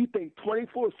 He thinks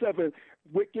 24/7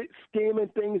 wicked, scheming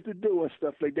things to do and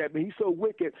stuff like that. But he's so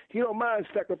wicked, he don't mind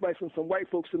sacrificing some white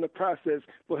folks in the process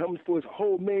for his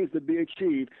whole means to be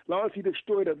achieved. As long as he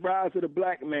destroyed the rise of the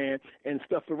black man and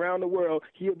stuff around the world,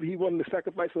 he wanted to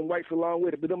sacrifice some whites along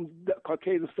with it. But them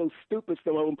Caucasians are so stupid,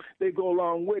 some of them, they go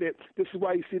along with it. This is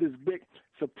why you see this big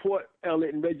support,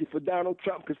 Elliot and Reggie, for Donald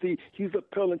Trump, because he's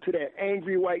appealing to that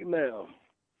angry white male.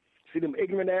 See, them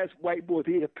ignorant-ass white boys,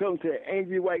 he appealing to an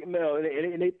angry white male,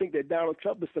 and they think that Donald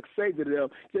Trump is a savior to them,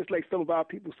 just like some of our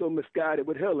people so misguided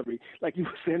with Hillary. Like you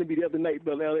were saying to me the other night,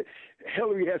 Brother Elliot,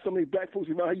 Hillary has so many black folks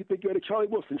around. How you think you're at a Charlie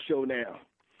Wilson show now?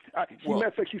 Matter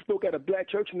of fact, she spoke at a black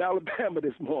church in Alabama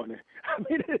this morning. I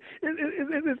mean,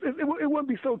 it wouldn't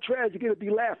be so tragic. It would be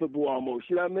laughable almost.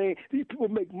 You know what I mean? These people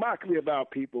make mockery of our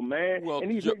people, man. And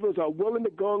these Negroes are willing to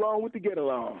go along with to get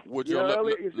along.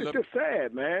 It's just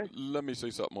sad, man. Let me say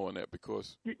something on that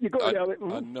because you go ahead, Elliot.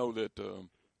 I know that,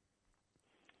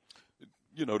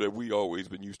 that we always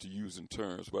been used to using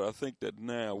terms, but I think that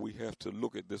now we have to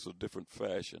look at this a different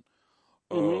fashion.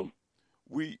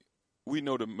 We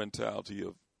know the mentality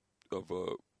of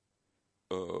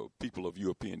people of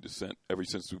European descent ever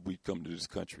since we've come to this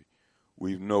country.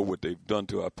 We know what they've done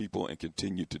to our people and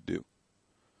continue to do.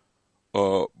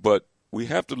 But we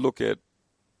have to look at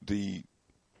the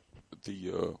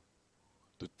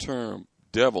term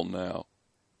devil now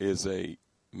is a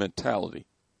mentality.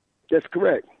 That's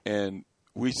correct. And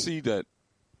we see that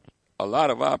a lot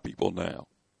of our people now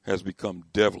has become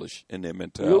devilish in their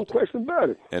mentality. No question about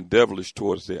it. And devilish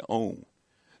towards their own.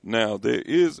 Now, there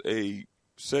is a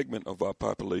segment of our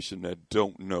population that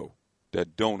don't know,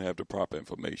 that don't have the proper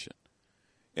information.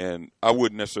 And I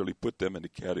wouldn't necessarily put them in the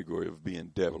category of being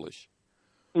devilish.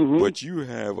 But you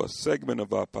have a segment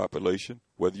of our population,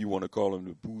 whether you want to call them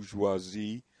the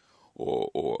bourgeoisie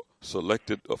or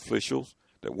selected officials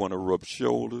that want to rub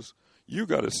shoulders, you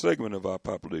got a segment of our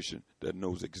population that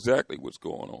knows exactly what's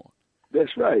going on.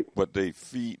 That's right. But they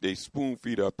spoon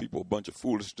feed our people a bunch of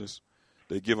foolishness.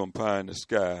 They give them pie in the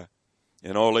sky,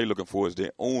 and all they looking for is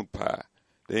their own pie.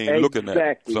 They ain't looking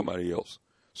at somebody else.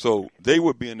 So they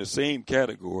would be in the same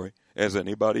category as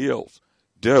anybody else,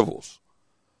 devils.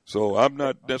 So I'm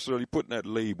not necessarily putting that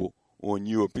label on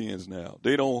Europeans now.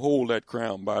 They don't hold that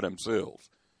crown by themselves.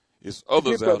 It's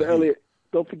others out here.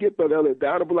 Don't forget, Brother Elliot, the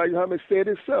Honorable Elijah Muhammad said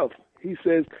himself. He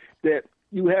says that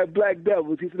you have black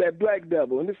devils. He said that black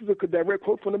devil, and this is a direct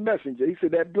quote from the messenger. He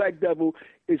said that black devil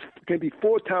can be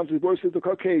 4 times as worse as the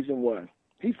Caucasian one.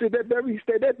 He said that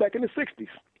back in the 60s.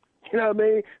 You know what I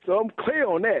mean? So I'm clear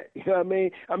on that. You know what I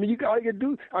mean? All you can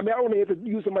do, I don't have to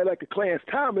use somebody like a Clarence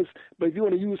Thomas, but if you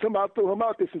want to use him, I'll throw him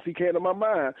out there since he came to my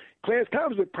mind. Clarence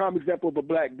Thomas is a prime example of a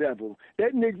black devil.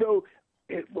 That Negro,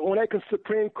 on that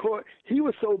Supreme Court, he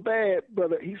was so bad,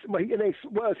 brother. He's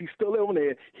still on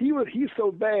there. He's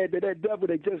so bad that devil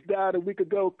that just died a week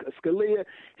ago, Scalia,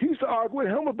 he used to argue with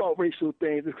him about racial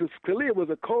things because Scalia was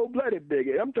a cold-blooded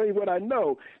bigot. I'm telling you what I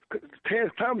know.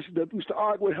 Clarence Thomas used to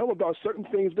argue with him about certain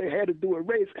things they had to do with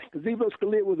race because even though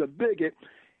Scalia was a bigot,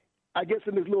 I guess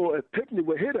in this little epiphany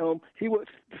what hit him, he would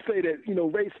say that,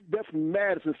 race definitely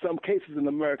matters in some cases in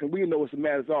America. We know it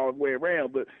matters all the way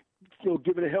around, but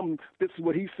giving him, this is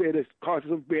what he said as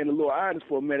causes of being a little honest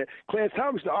for a minute. Clarence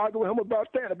Thomas to argue with him about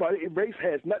that, about it. Race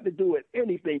has nothing to do with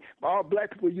anything. All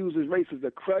black people use race as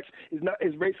a crutch.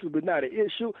 Racism is not an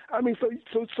issue.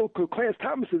 So Clarence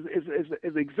Thomas is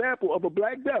an example of a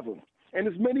black devil, and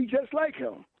there's many just like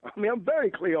him. I'm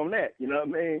very clear on that. You know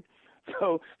what I mean?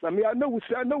 So I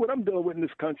know what I'm dealing with in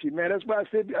this country, man. That's why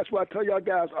I tell y'all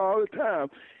guys all the time.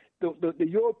 The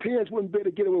Europeans wouldn't be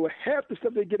able to get away with half the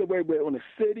stuff they get away with on the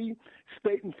city,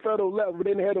 state, and federal level. But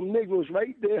then they had them Negroes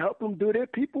right there help them do their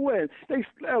people in. They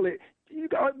smell it.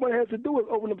 All one has to do is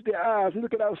open up their eyes and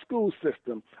look at our school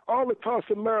system. All across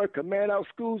America, man, our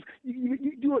schools,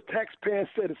 you're a taxpaying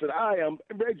citizen. I am,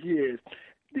 Reggie is.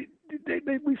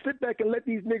 We sit back and let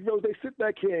these Negroes, they sit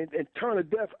back here and turn a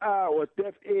deaf eye or a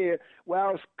deaf ear while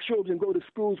our children go to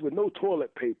schools with no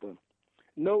toilet paper,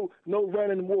 no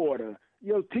running water.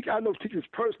 I know teachers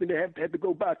personally that have to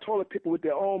go buy toilet paper with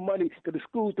their own money because the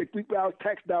schools, they keep out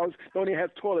tax dollars, don't even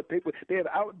have toilet paper. They have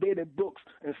outdated books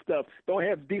and stuff. Don't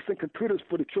have decent computers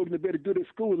for the children to be able to do their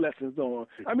school lessons on.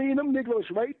 Them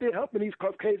Negroes right there helping these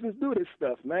Caucasians do this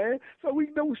stuff, man. So we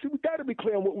got to be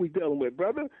clear on what we're dealing with,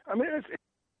 brother. It's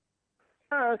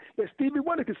that Stevie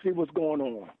Wonder can see what's going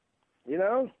on,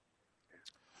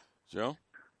 Joe?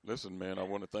 Listen, man, I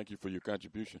want to thank you for your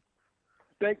contribution.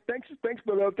 Thanks,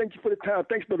 brother. Thank you for the time.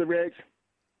 Thanks, Brother Reg.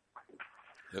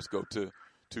 Let's go to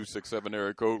 267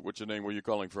 area code. What's your name? Where you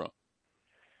calling from?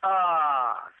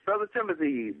 Brother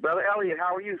Timothy, Brother Elliot,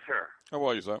 how are you, sir? How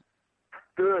are you, sir?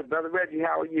 Good. Brother Reggie,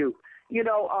 how are you? You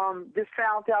know, just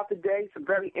found out today some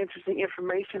very interesting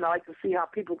information. I like to see how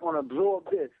people are going to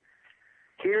absorb this.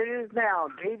 Here it is now.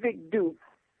 David Duke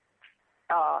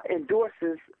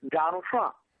endorses Donald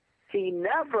Trump. He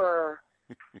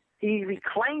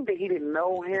claimed that he didn't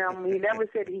know him. He never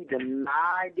said he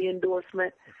denied the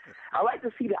endorsement. I like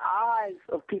to see the eyes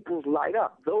of people light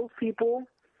up. Those people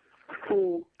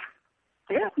who,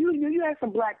 you have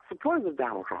some black supporters of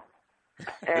Donald Trump.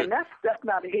 And that's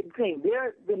not a hidden thing.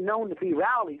 They've been known to be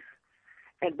rallies,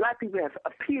 and black people have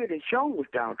appeared and shown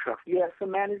with Donald Trump. You have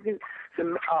some Mexicans,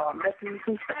 some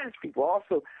Spanish people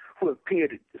also who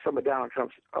appeared at some of Donald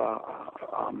Trump's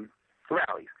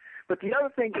rallies. But the other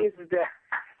thing is that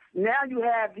now you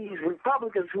have these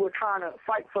Republicans who are trying to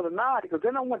fight for the nod because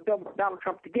they don't want Donald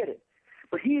Trump to get it.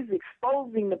 But he's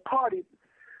exposing the party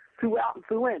throughout and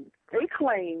through in. They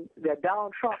claim that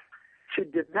Donald Trump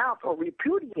should denounce or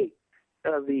repudiate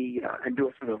the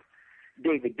endorsement of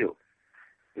David Duke.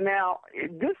 Now,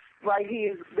 this right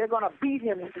here, they're going to beat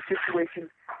him in the situation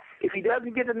if he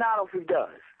doesn't get the nod or if he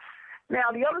does.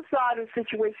 Now, the other side of the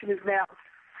situation is now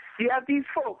you have these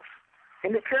folks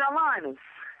in the Carolinas,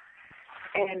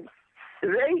 and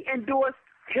they endorsed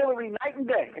Hillary night and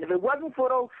day. And if it wasn't for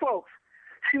those folks,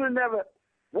 she would have never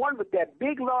won with that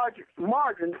big, large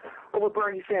margin over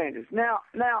Bernie Sanders. Now,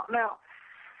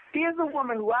 here's a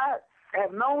woman who I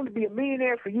have known to be a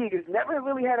millionaire for years, never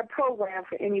really had a program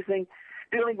for anything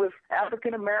dealing with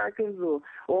African Americans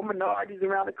or minorities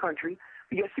around the country,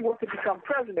 because she wants to become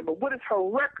president. But what is her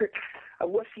record of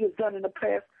what she has done in the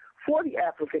past for the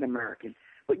African American?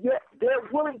 But yet they're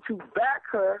willing to back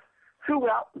her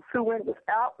throughout and through in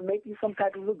without making some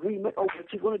type of agreement on what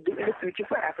she's going to do in the future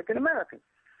for African Americans.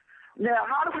 Now,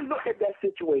 how do we look at that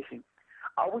situation?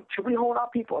 Should we hold our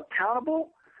people accountable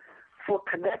for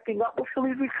connecting up with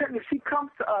Hillary Clinton? If she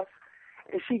comes to us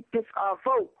and she gets our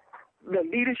vote, the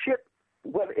leadership,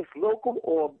 whether it's local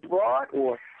or abroad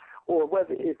or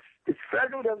whether it's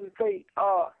federal, doesn't say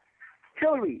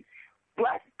Hillary,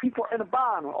 black people in a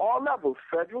bond on all levels,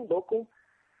 federal, local,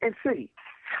 and city.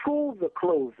 Schools are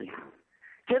closing.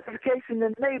 Gentrification in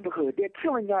the neighborhood. They're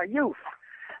killing our youth,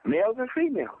 males and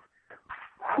females.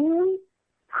 Who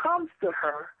comes to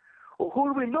her, or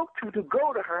who do we look to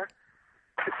go to her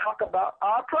to talk about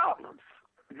our problems?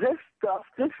 This stuff,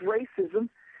 this racism,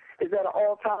 is at an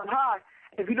all-time high.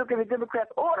 If you look at the Democrats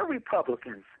or the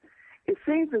Republicans, it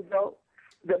seems as though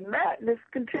the madness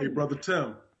continues. Hey, Brother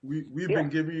Tim, we've been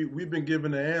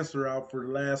giving the answer out for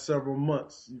the last several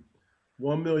months.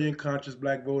 1 million conscious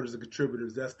black voters and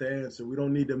contributors. That's the answer. We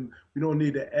don't need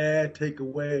to add, take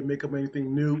away, make up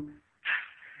anything new.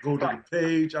 Go to the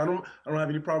page. I don't have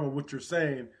any problem with what you're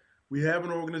saying. We have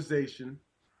an organization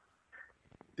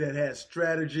that has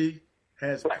strategy,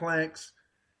 has planks.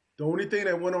 The only thing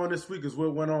that went on this week is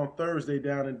what went on Thursday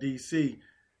down in D.C.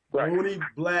 The only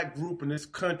black group in this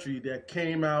country that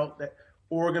came out, that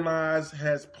organized,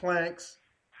 has planks,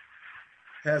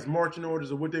 has marching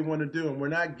orders of what they want to do, and we're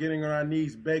not getting on our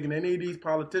knees begging any of these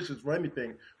politicians for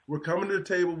anything. We're coming to the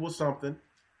table with something.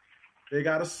 They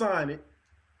got to sign it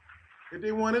if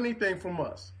they want anything from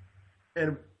us.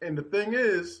 And the thing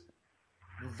is,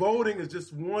 voting is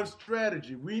just one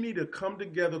strategy. We need to come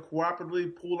together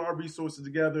cooperatively, pool our resources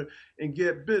together, and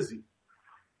get busy.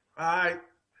 I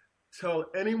tell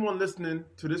anyone listening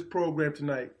to this program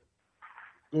tonight,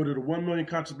 go to the 1 Million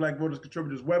Conscious Black Voters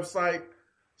Contributors website,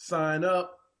 sign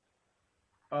up.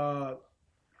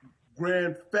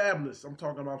 Grand Fabulous. I'm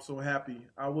so happy.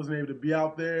 I wasn't able to be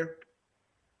out there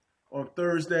on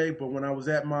Thursday, but when I was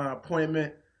at my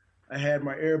appointment, I had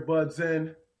my earbuds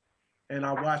in, and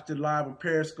I watched it live on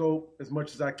Periscope as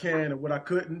much as I can, and what I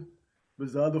couldn't,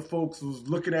 because the other folks was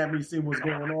looking at me, seeing what's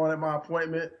going on at my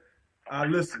appointment, I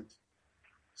listened.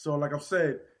 So like I've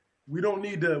said,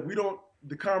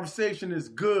 the conversation is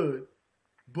good,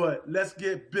 but let's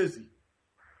get busy.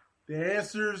 The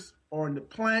answers are in the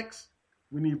planks.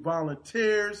 We need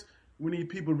volunteers. We need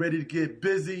people ready to get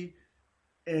busy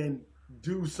and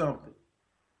do something.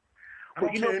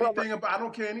 I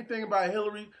don't care anything about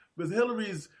Hillary, because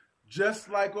Hillary's just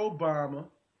like Obama,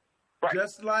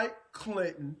 just like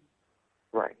Clinton,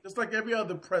 just like every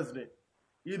other president.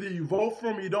 Either you vote for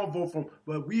him or you don't vote for him.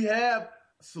 But we have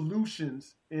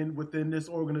solutions within this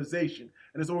organization,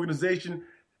 and this organization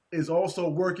is also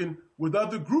working with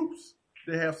other groups.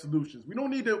 They have solutions. We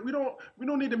don't need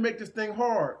to make this thing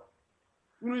hard.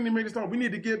 We don't need to make this hard. We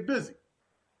need to get busy.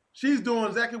 She's doing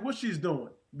exactly what she's doing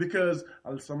because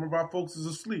some of our folks is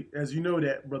asleep, as you know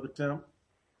that, Brother Tim.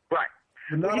 Right.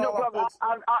 But not you know, all our brother, folks.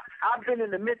 I've been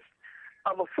in the midst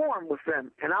of a forum with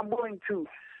them, and I'm willing to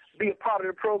be a part of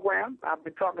the program. I've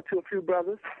been talking to a few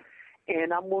brothers,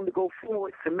 and I'm willing to go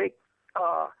forward to make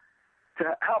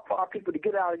to help our people to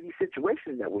get out of these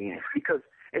situations that we're in. Because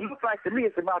it looks like to me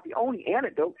it's about the only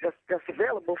antidote that's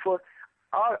available for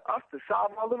us to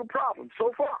solve our little problems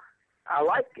so far. I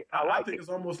like it. I think it's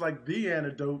almost like the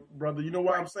antidote, brother. You know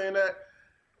why I'm saying that?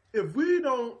 If we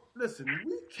don't listen,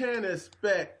 we can't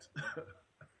expect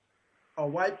a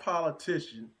white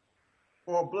politician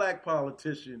or a black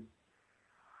politician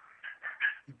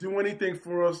to do anything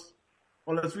for us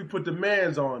unless we put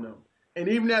demands on them. And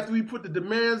even after we put the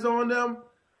demands on them,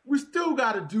 we still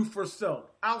got to do for self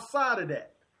outside of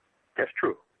that. That's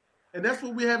true. And that's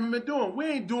what we haven't been doing. We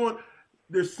ain't doing.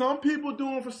 There's some people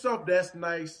doing for self. That's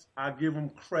nice. I give them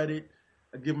credit.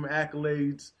 I give them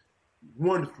accolades.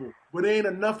 Wonderful. But ain't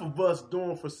enough of us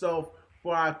doing for self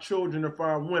for our children or for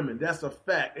our women. That's a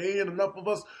fact. Ain't enough of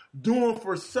us doing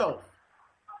for self.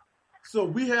 So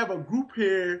we have a group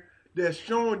here that's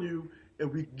showing you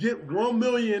if we get 1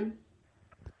 million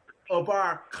of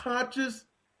our conscious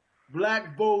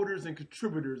black voters and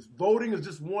contributors, voting is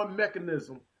just one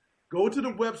mechanism. Go to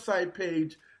the website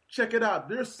page, check it out.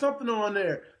 There's something on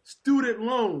there. Student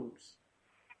loans,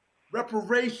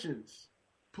 reparations,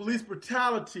 police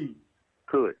brutality.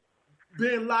 Good.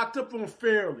 Being locked up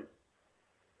unfairly.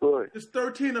 Good. This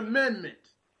 13th Amendment.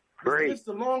 Great. It's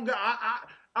the longer I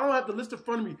don't have the list in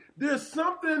front of me. There's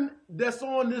something that's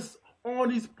on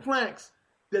these planks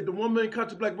that the 1 million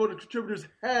country black voter contributors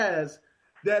has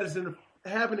that is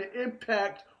having an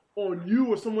impact on you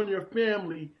or someone in your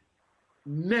family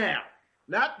now.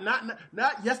 Not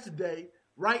yesterday.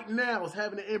 Right now is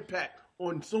having an impact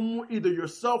on someone, either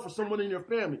yourself or someone in your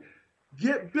family.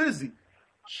 Get busy.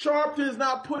 Sharpton's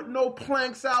not putting no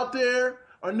planks out there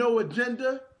or no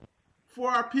agenda for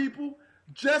our people.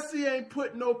 Jesse ain't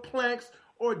putting no planks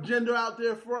or agenda out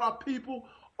there for our people.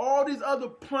 All these other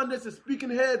pundits and speaking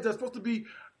heads that's supposed to be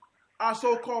our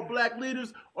so-called black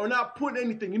leaders are not putting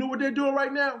anything. You know what they're doing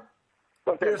right now?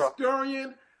 They're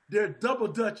scurrying, they're double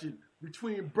dutching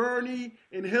between Bernie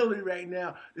and Hillary right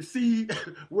now to see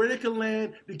where they can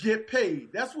land to get paid.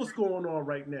 That's what's going on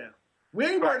right now. We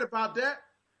ain't worried about that.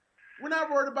 We're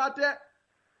not worried about that.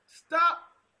 Stop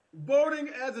voting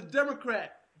as a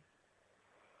Democrat.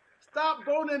 Stop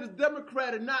voting as a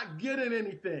Democrat and not getting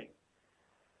anything.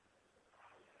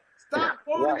 Stop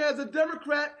voting as a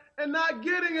Democrat and not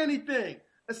getting anything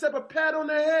except a pat on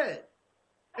the head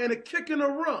and a kick in the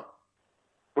rump.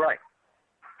 Right.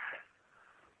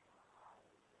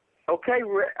 Okay,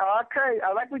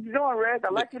 I like what you're doing, Reg.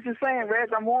 I like what you're saying, Reg.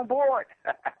 I'm on board.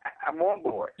 I'm on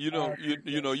board. You know,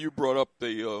 you brought up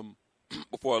the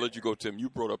before I let you go, Tim. You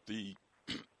brought up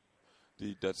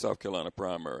that South Carolina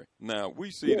primary. Now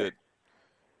we see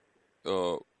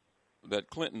that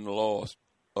Clinton lost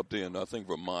up there in I think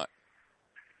Vermont,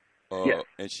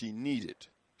 and she needed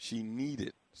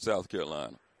South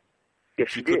Carolina. Yes,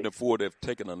 she couldn't afford to have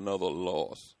taken another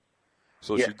loss,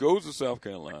 so she goes to South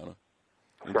Carolina.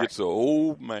 And gets an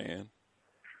old man,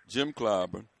 Jim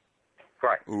Clyburn,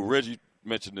 who Reggie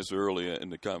mentioned this earlier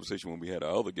in the conversation when we had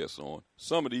our other guests on.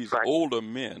 Some of these older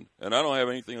men, and I don't have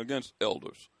anything against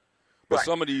elders, but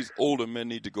some of these older men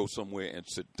need to go somewhere and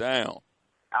sit down.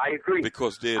 I agree.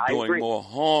 Because they're doing more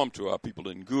harm to our people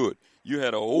than good. You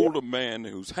had an older man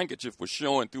whose handkerchief was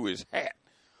showing through his hat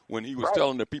when he was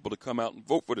telling the people to come out and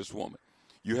vote for this woman.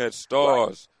 You had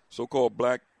stars, so-called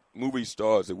black movie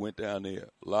stars that went down there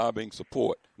lobbying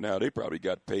support. Now, they probably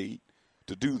got paid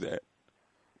to do that.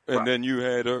 And then you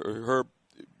had her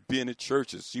being at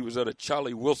churches. She was at a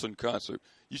Charlie Wilson concert.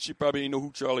 She probably didn't know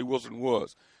who Charlie Wilson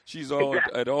was. She's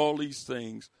at all these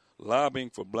things lobbying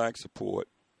for black support,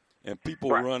 and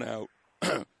people run out.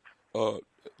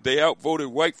 They outvoted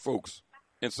white folks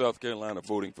in South Carolina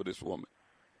voting for this woman.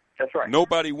 That's right.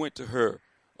 Nobody went to her.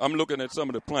 I'm looking at some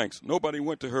of the planks. Nobody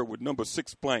went to her with number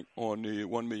 6 plank on the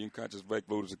 1 million conscious black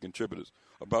voters and contributors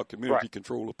about community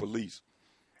control of police.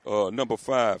 Number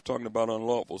 5, talking about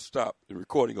unlawful stop, the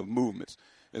recording of movements.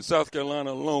 In South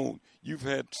Carolina alone, you've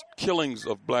had killings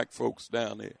of black folks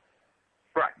down there.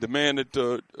 Right. The man that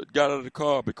got out of the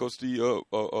car because the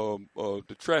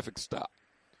traffic stopped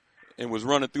and was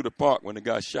running through the park when the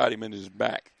guy shot him in his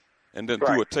back and then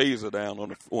threw a taser down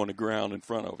on the ground in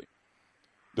front of him.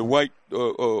 The white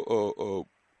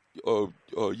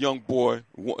young boy,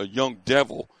 a young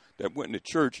devil that went into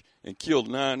church and killed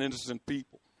 9 innocent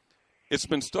people. It's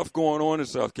been stuff going on in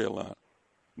South Carolina.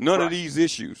 None of these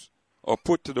issues are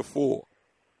put to the fore.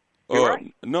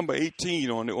 Number 18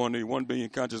 on the 1 billion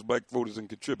conscious black voters and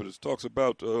contributors talks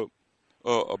about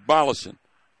abolishing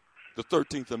the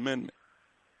 13th Amendment.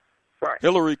 Right.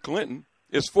 Hillary Clinton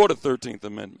is for the 13th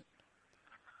Amendment.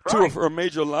 Right. 2 of her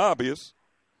major lobbyists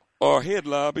are head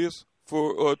lobbyists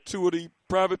for 2 of the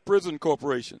private prison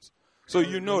corporations. So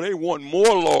you know they want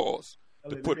more laws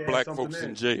to put black folks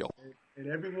in jail. And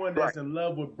everyone that's in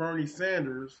love with Bernie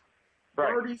Sanders,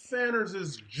 Bernie Sanders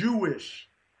is Jewish.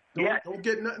 Don't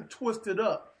get nothing twisted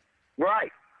up.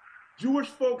 Right. Jewish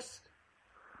folks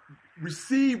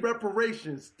receive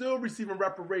reparations, still receiving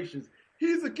reparations.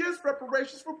 He's against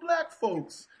reparations for black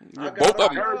folks. Yeah, both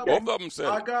of them said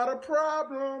I got a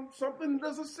problem. Something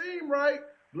doesn't seem right.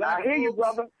 Black I hear you,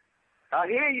 folks, brother. I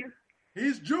hear you.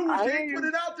 He's Jewish. He put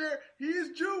it out there.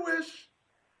 He's Jewish.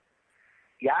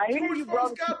 Yeah, I hear Jewish you,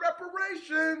 folks brother. got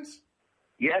reparations.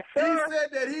 Yes, sir. He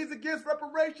said that he's against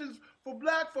reparations for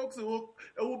black folks. It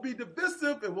will be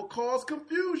divisive. It will cause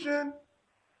confusion.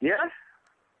 Yes.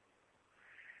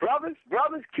 Brothers,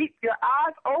 keep your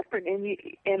eyes open and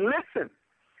listen.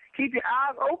 Keep your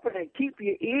eyes open and keep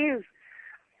your ears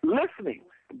listening.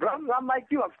 Brothers, I'm like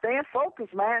you. I'm staying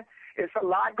focused, man. It's a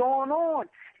lot going on.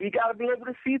 You got to be able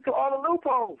to see through all the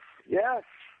loopholes. Yes.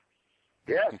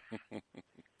 Yes.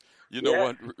 You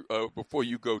know what? Before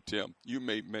you go, Tim, you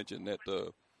may mention that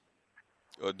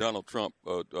Donald Trump.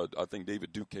 I think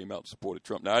David Duke came out and supported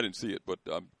Trump. Now I didn't see it, but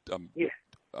I'm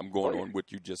going on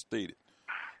what you just stated.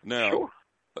 Now,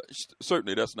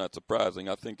 certainly that's not surprising.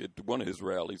 I think at one of his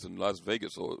rallies in Las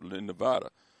Vegas or in Nevada,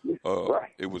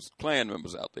 it was Klan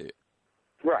members out there.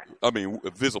 Right. I mean,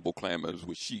 visible Klan members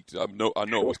with sheets. I know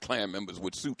it was Klan members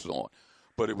with suits on,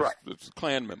 but it was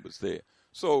Klan members there.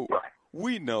 So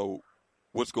we know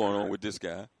what's going on with this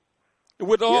guy,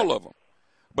 with all of them.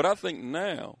 But I think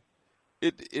now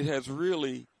it has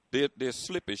really, their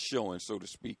slip is showing, so to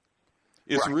speak.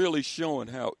 It's really showing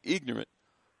how ignorant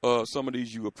some of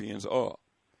these Europeans are.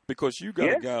 Because you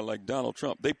got a guy like Donald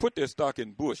Trump. They put their stock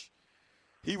in Bush.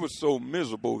 He was so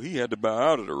miserable, he had to bow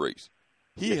out of the race.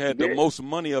 He had the most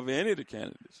money of any of the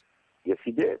candidates. Yes,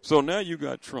 he did. So now you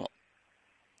got Trump,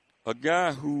 a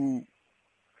guy who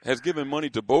has given money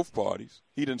to both parties.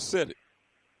 He didn't said it.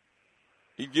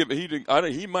 He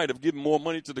might have given more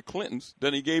money to the Clintons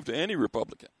than he gave to any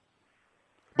Republican.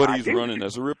 But he's running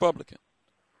as a Republican.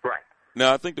 Right.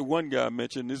 Now, I think the one guy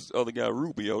mentioned, this other guy,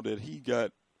 Rubio, that he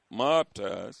got mob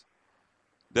ties.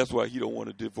 That's why he don't want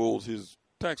to divulge his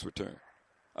tax return.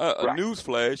 A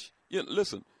newsflash,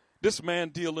 listen, this man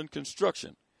deal in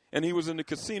construction, and he was in the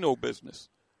casino business.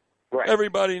 Right.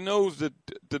 Everybody knows that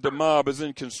the mob is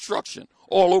in construction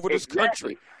all over this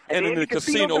country and in the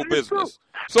casino business.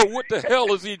 So what the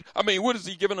hell is he? I mean, what is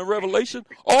he giving a revelation?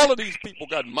 All of these people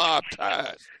got mob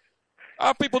ties.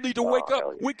 Our people need to wake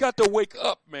up. We got to wake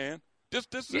up, man.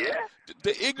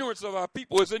 The ignorance of our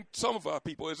people some of our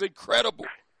people is incredible.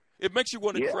 It makes you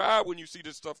want to cry when you see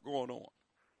this stuff going on.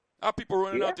 Our people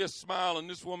running out there smiling.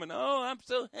 This woman, oh, I'm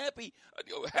so happy.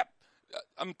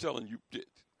 I'm telling you,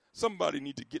 somebody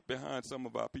need to get behind some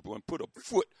of our people and put a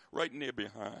foot right in their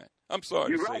behind. I'm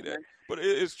sorry to say that, but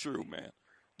it's true, man.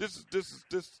 This.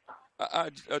 I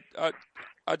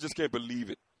just can't believe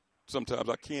it. Sometimes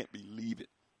I can't believe it.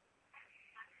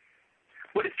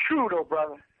 But it's true, though,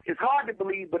 brother. It's hard to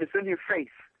believe, but it's in your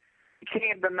face. You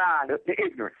can't deny the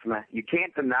ignorance, man. You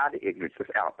can't deny the ignorance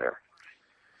that's out there.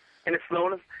 And it's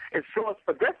slowing us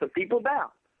progressive people down.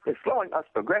 It's slowing us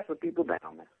progressive people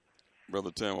down, man.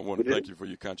 Brother Tim, I want to thank you for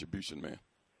your contribution, man.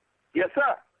 Yes,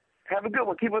 sir. Have a good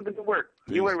one. Keep up the good work.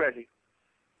 Peace. You and Reggie.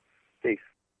 Peace.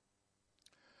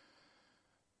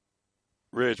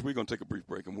 Reg, we're going to take a brief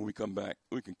break, and when we come back,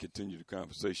 we can continue the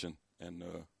conversation, and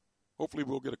hopefully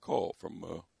we'll get a call from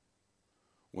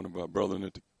one of our brethren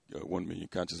at the 1 Million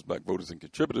Conscious Black Voters and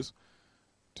Contributors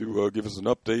to give us an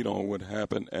update on what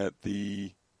happened at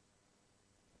the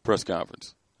press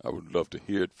conference. I would love to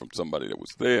hear it from somebody that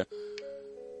was there.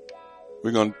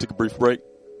 We're going to take a brief break.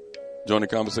 Join the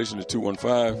conversation at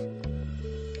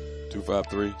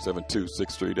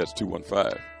 215-253-7263. That's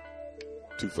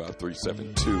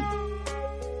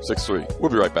 215-253-7263. We'll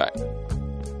be right back.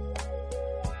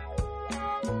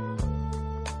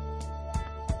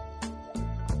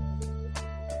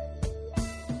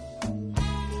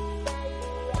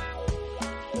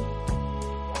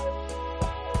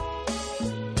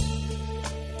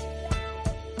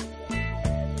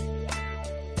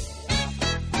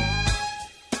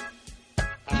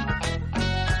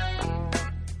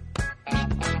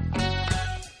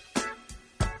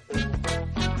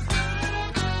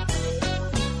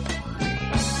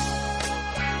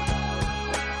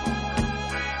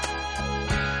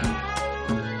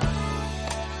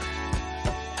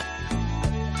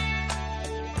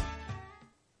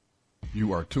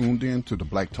 You are tuned in to the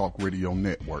Black Talk Radio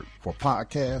Network. For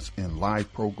podcasts and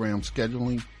live program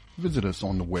scheduling, visit us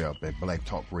on the web at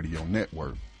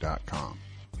blacktalkradionetwork.com.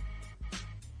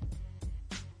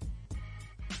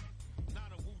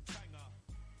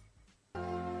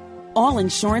 All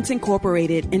Insurance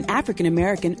Incorporated, an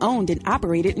African-American owned and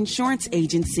operated insurance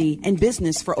agency and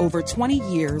business for over 20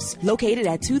 years, located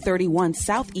at 231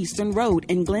 Southeastern Road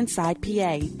in Glenside,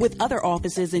 PA, with other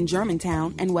offices in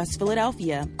Germantown and West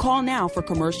Philadelphia. Call now for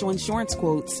commercial insurance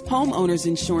quotes, homeowners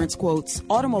insurance quotes,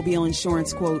 automobile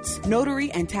insurance quotes, notary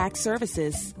and tax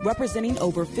services, representing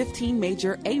over 15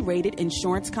 major A-rated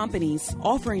insurance companies,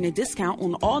 offering a discount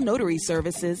on all notary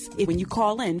services when you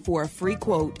call in for a free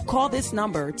quote. Call this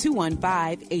number,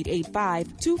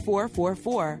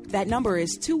 215-885-2444. That number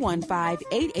is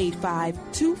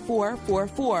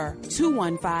 215-885-2444.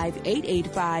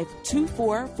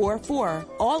 215-885-2444.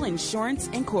 All Insurance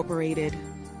Incorporated.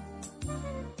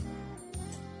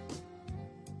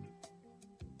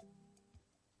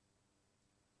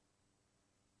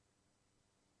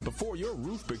 Before your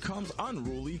roof becomes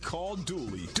unruly, call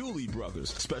Dooley. Dooley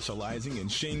Brothers, specializing in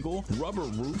shingle, rubber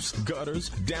roofs,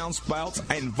 gutters, downspouts,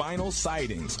 and vinyl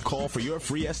sidings. Call for your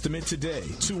free estimate today.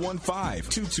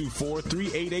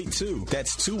 215-224-3882.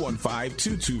 That's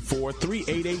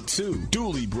 215-224-3882.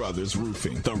 Dooley Brothers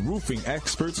Roofing, the roofing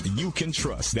experts you can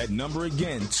trust. That number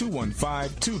again,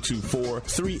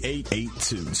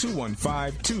 215-224-3882.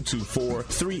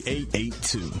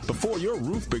 215-224-3882. Before your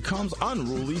roof becomes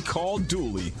unruly, call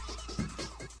Dooley.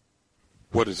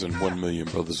 What is in 1 million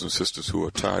brothers and sisters who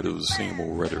are tired of the same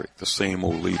old rhetoric, the same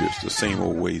old leaders, the same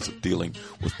old ways of dealing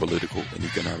with political and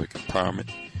economic empowerment?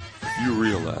 If you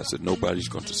realize that nobody's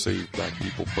going to save black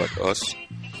people but us,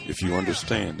 if you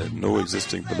understand that no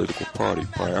existing political party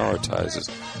prioritizes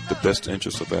the best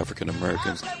interests of African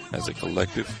Americans as a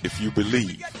collective, if you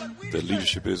believe that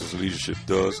leadership is as leadership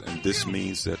does, and this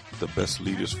means that the best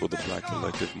leaders for the black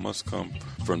collective must come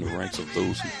from the ranks of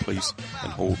those who place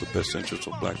and hold the best interests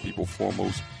of black people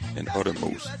foremost and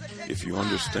uttermost, if you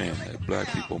understand that black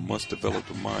people must develop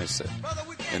the mindset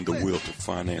and the will to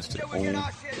finance their own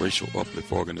racial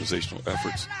uplift organizational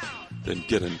efforts, then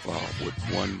get involved with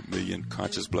 1 million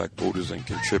conscious black voters and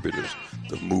contributors.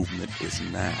 The movement is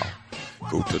now.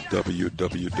 Go to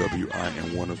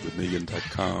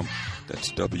www.IamOneOfTheMillion.com.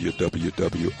 That's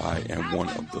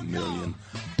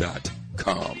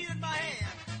www.IamOneOfTheMillion.com.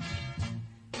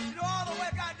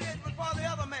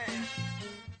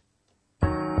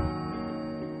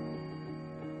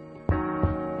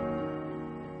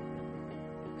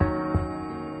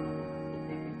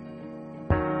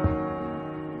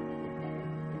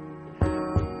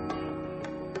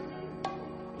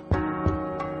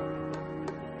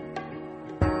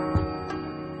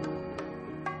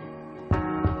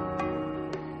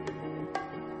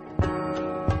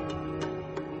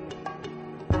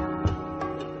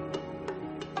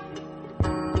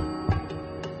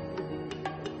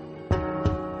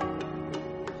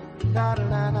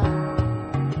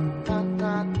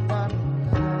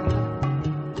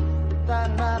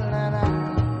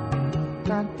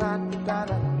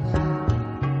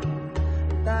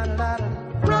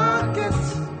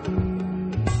 Rockets,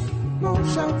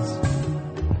 moonshots,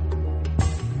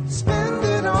 spend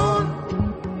it on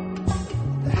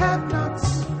the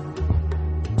have-nots.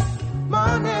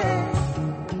 Money,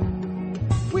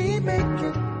 we make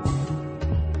it.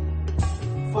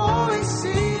 Before we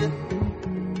see it,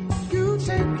 you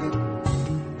take it.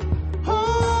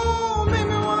 Oh, make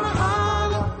me wanna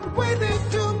holler the way they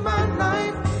do my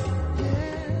life.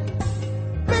 Yeah,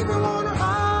 make me wanna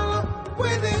holler the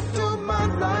way they do my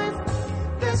life.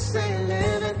 This ain't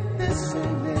living, this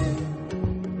ain't living.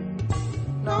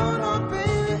 No, no,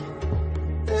 baby,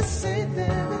 this ain't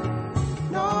living.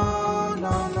 No,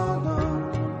 no, no,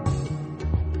 no.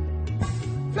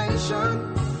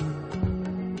 Inflation,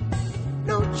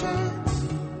 no chance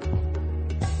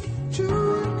to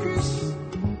increase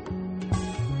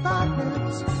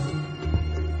violence.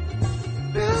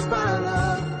 Bills by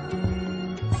love,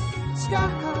 sky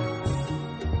high.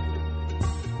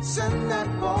 Send that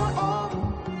boy off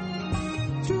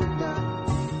to die.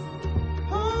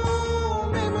 Oh,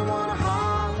 make me wanna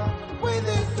holler the way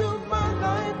they do my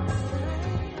life.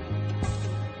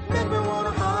 Make me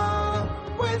wanna holler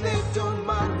the way they do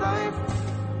my life.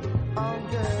 Oh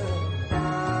yeah.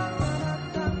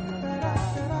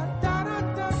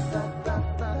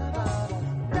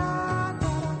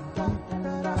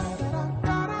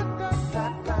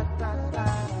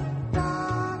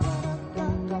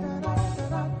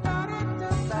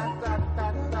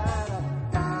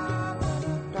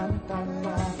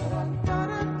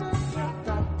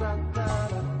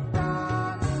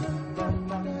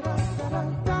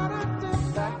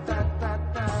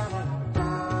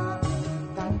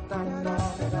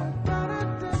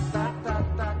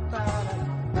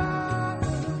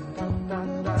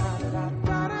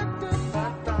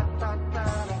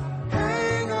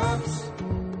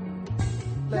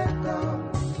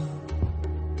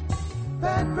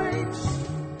 heartbreaks,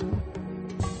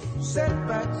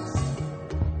 setbacks,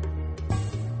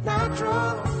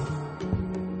 natural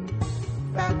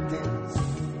factors.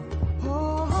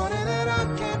 Oh, honey, that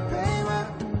I can't pay my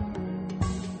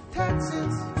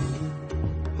taxes.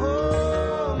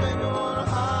 Oh, make me wanna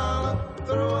holler,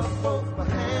 throw up both my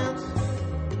hands.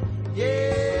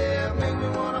 Yeah, make me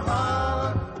wanna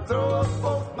holler, throw up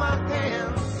both my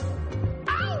hands.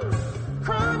 Ow!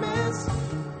 Crime is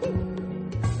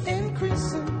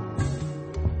increasing.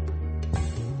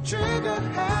 Trigger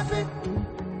happy,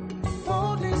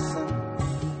 policing.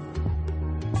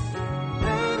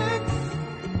 Panic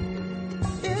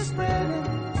is spreading.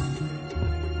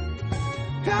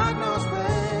 God knows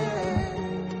where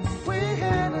we're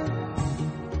headed.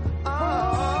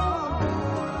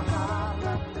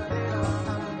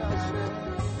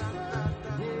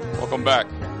 Welcome back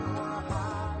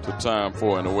to Time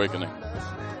for an Awakening.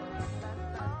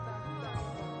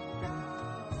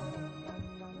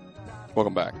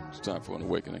 Welcome back. It's Time for an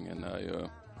Awakening. And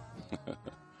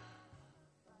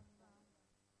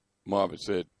Marvin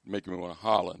said, making me want to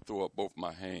holler and throw up both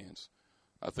my hands.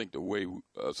 I think the way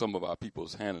some of our people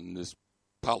is handling this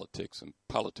politics and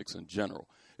politics in general,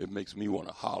 it makes me want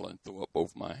to holler and throw up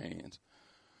both my hands.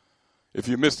 If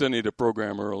you missed any of the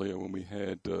program earlier when we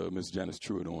had Ms. Janice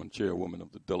Truitt on, chairwoman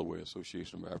of the Delaware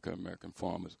Association of African American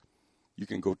Farmers, you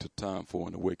can go to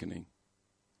timeforanawakening.com.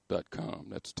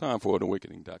 That's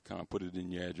timeforanawakening.com. Put it in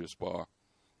your address bar.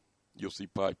 You'll see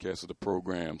podcasts of the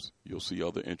programs. You'll see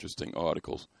other interesting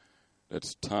articles.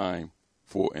 That's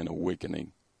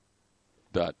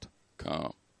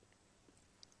timeforanawakening.com.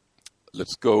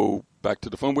 Let's go back to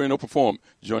the phone. We're in open forum.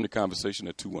 Join the conversation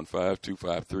at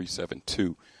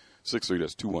 215-253-7263.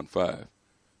 That's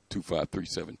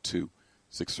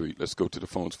 215-253-7263. Let's go to the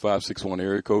phones. 561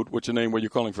 area code. What's your name? Where you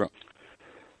calling from?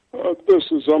 This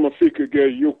is Amafika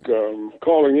Gayuka. I'm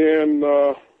calling in.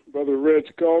 Brother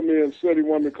Reg called me and said he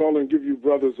wanted to call and give you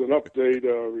brothers an update,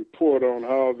 report on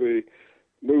how the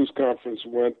news conference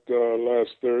went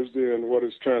last Thursday and what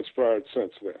has transpired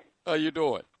since then. How you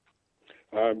doing?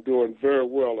 I'm doing very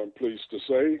well, I'm pleased to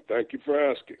say. Thank you for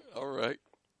asking. All right.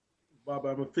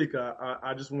 Baba Mafika,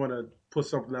 I just want to put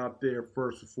something out there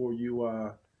first before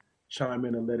you chime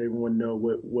in and let everyone know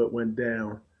what went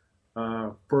down.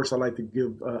 First, I'd like to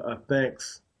give a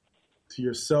thanks to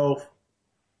yourself,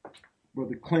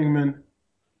 Brother Klingman,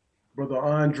 Brother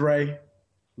Andre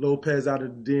Lopez out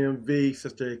of the DMV,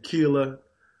 Sister Aquila,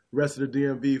 rest of the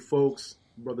DMV folks,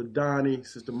 Brother Donnie,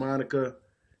 Sister Monica.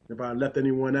 If I left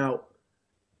anyone out,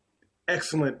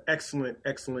 excellent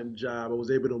job. I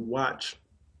was able to watch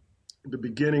the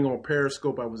beginning on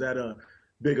Periscope. I was at a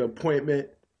big appointment,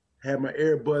 had my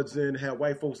earbuds in, had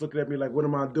white folks looking at me like, what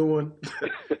am I doing?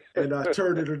 And I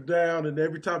turned it down, and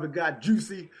every time it got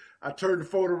juicy, I turned the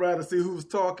phone around to see who was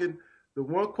talking. The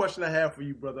one question I have for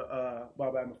you, Brother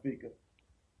Baba Mafika,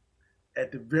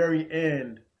 at the very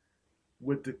end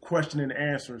with the question and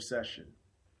answer session,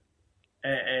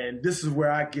 and this is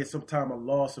where I get sometimes a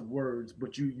loss of words,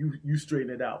 but you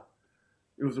straighten it out.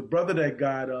 It was a brother that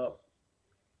got up,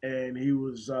 and he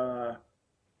was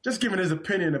just giving his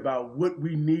opinion about what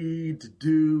we need to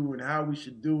do and how we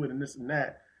should do it and this and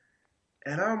that.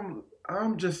 And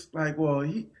I'm just like, well,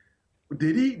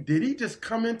 did he just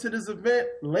come into this event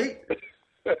late?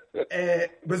 And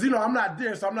but I'm not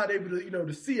there, so I'm not able to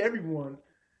to see everyone.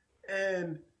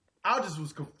 And I just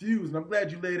was confused, and I'm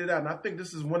glad you laid it out. And I think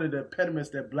this is one of the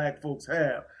impediments that black folks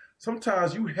have.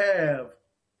 Sometimes you have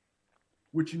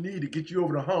what you need to get you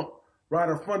over the hump right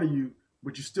in front of you,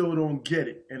 but you still don't get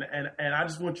it. And I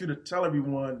just want you to tell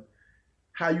everyone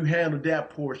how you handled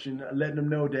that portion, letting them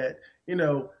know that,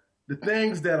 the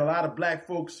things that a lot of black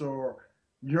folks are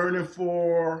yearning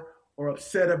for or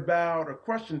upset about or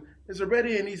question is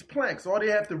already in these planks. All they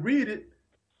have to read it,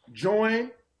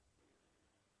 join,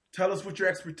 tell us what your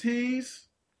expertise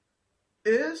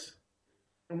is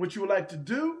and what you would like to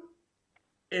do,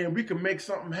 and we can make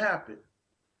something happen.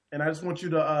 And I just want you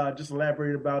to just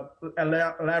elaborate on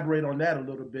that a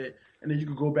little bit, and then you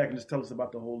can go back and just tell us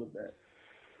about the whole event.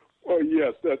 Well,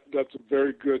 yes, that's a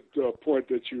very good point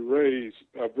that you raised,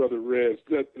 Brother Rez.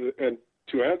 And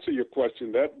to answer your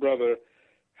question, that brother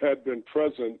had been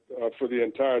present for the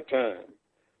entire time.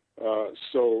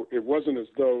 So it wasn't as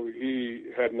though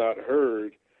he had not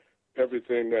heard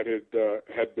everything that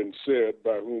had been said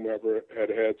by whomever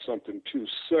had something to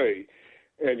say.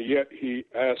 And yet he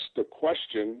asked a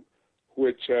question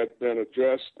which had been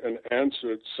addressed and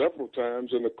answered several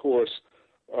times in the course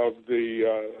of the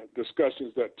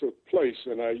discussions that took place.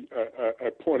 And I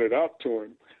pointed out to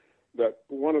him that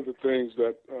one of the things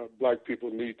that black people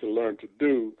need to learn to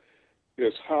do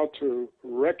is how to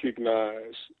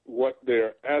recognize what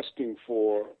they're asking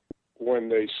for when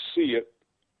they see it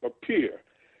appear.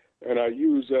 And I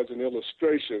use as an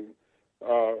illustration,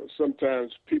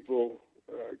 sometimes people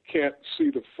can't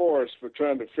see the forest for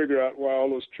trying to figure out why all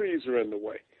those trees are in the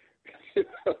way.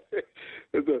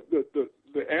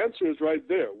 The answer is right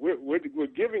there. We're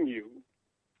giving you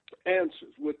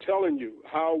answers. We're telling you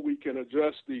how we can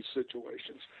address these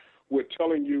situations. We're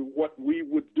telling you what we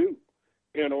would do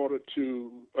in order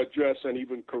to address and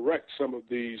even correct some of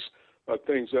these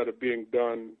things that are being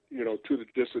done, to the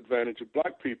disadvantage of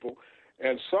black people.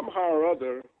 And somehow or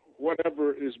other,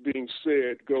 whatever is being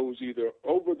said goes either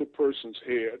over the person's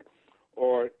head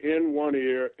or in one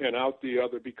ear and out the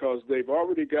other, because they've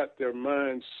already got their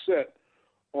minds set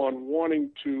on wanting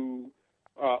to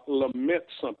lament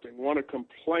something, want to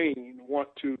complain, want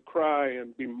to cry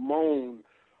and bemoan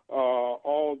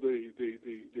all the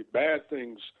bad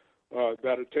things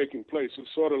that are taking place.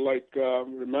 It's sort of like,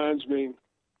 reminds me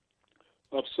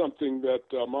of something that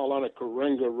Maulana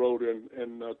Karenga wrote in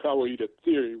Kawaida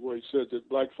Theory, where he says that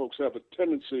black folks have a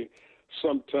tendency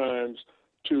sometimes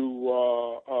to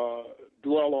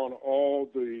dwell on all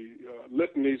the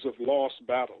litanies of lost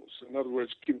battles. In other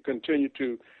words, continue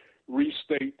to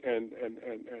restate and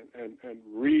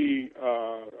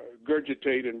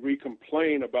regurgitate and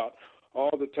recomplain about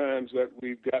all the times that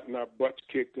we've gotten our butts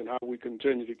kicked and how we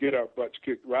continue to get our butts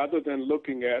kicked, rather than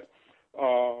looking at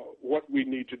what we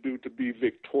need to do to be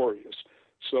victorious.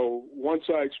 So once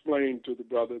I explained to the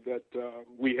brother that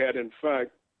we had, in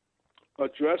fact,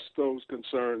 addressed those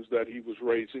concerns that he was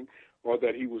raising or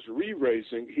that he was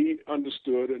re-raising, he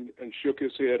understood and shook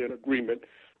his head in agreement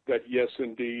that yes,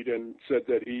 indeed, and said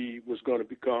that he was going to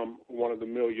become one of the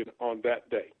million on that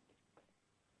day.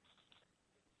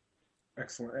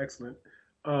 Excellent, excellent.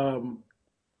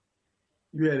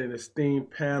 You had an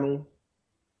esteemed panel.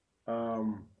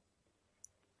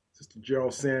 Sister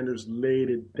Gerald Sanders laid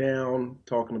it down,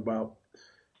 talking about,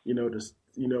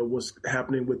 what's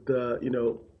happening with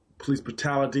the, police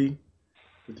brutality,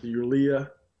 with the Ulia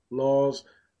laws.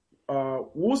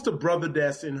 What's the brother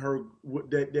that's in her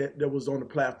that was on the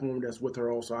platform that's with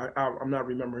her also? I'm not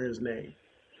remembering his name.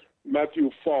 Matthew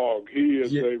Fogg. He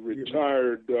is a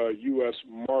retired U.S.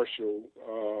 Marshal.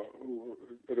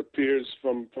 It appears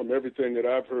from everything that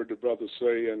I've heard the brother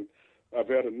say, and I've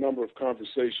had a number of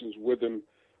conversations with him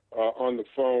on the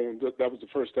phone. That was the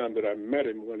first time that I met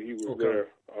him when he was there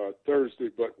Thursday,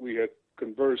 but we had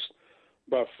conversed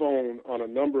by phone on a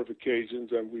number of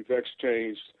occasions, and we've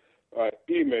exchanged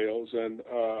emails, and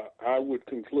I would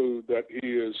conclude that he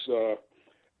is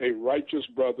a righteous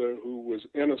brother who was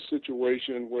in a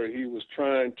situation where he was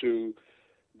trying to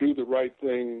do the right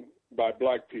thing by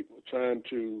black people, trying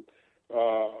to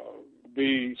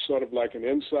be sort of like an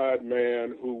inside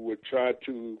man who would try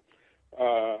to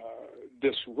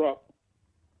disrupt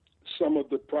some of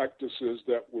the practices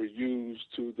that were used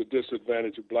to the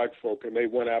disadvantage of black folk, and they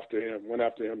went after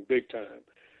him big time.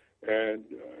 And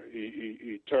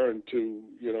he turned to,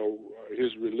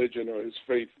 his religion or his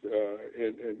faith,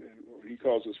 and he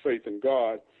calls his faith in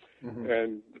God,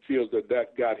 and feels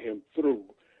that got him through.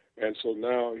 And so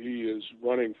now he is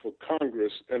running for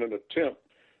Congress in an attempt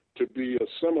to be a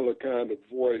similar kind of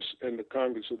voice in the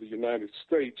Congress of the United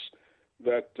States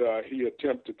that he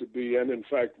attempted to be, and in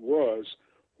fact was,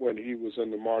 when he was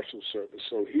in the Marshal Service.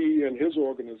 So he and his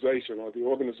organization, or the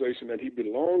organization that he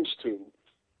belongs to,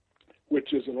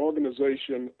 which is an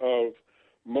organization of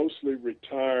mostly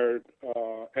retired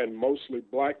and mostly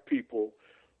black people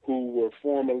who were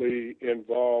formerly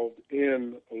involved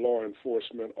in law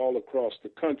enforcement all across the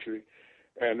country,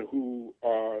 and who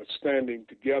are standing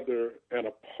together and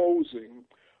opposing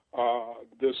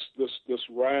this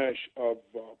rash of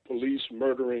police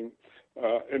murdering,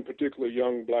 in particular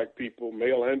young black people,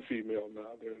 male and female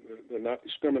now. They're not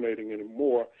discriminating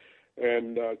anymore,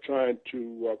 and trying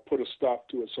to put a stop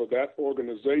to it. So that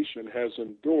organization has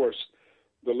endorsed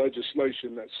the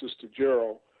legislation that Sister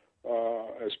Gerald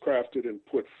has crafted and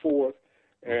put forth,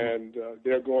 and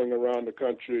they're going around the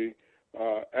country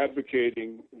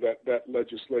advocating that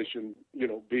legislation,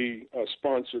 be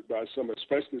sponsored by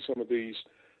especially some of these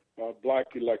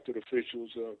black elected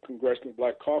officials, Congressional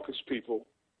Black Caucus people,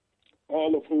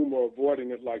 all of whom are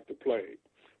avoiding it like the plague.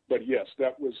 But yes,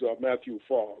 that was Matthew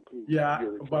Fogg.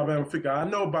 Bob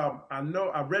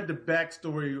Amafika. I read the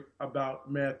backstory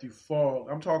about Matthew Fogg.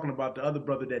 I'm talking about the other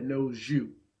brother that knows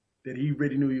you, that he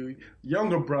really knew you,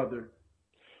 younger brother.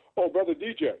 Oh, Brother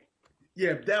DJ.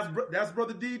 Yeah, that's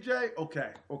Brother DJ.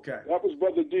 Okay. That was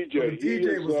Brother DJ.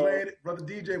 Brother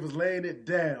DJ was laying it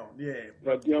down. Yeah,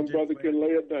 that young brother can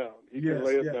lay it down. He can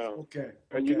lay it down. Okay.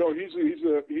 And you know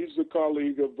he's a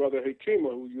colleague of Brother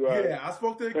Hakima, who you I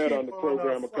spoke to had on the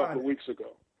program a couple of weeks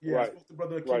ago. Yeah, right. I spoke to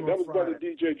Brother Hakima right. That was Friday. Brother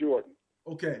DJ Jordan.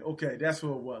 Okay, that's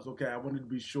who it was. Okay, I wanted to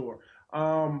be sure.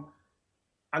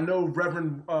 I know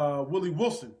Reverend Willie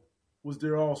Wilson was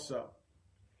there also.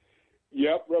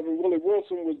 Yep, Reverend Willie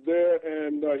Wilson was there,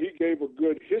 and he gave a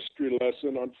good history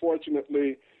lesson.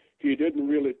 Unfortunately, he didn't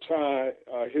really tie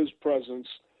his presence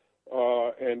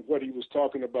and what he was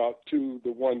talking about to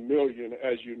the 1 million,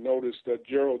 as you noticed that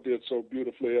Gerald did so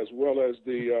beautifully, as well as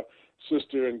the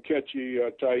sister Nkechi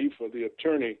Taifa, the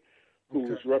attorney who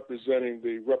was representing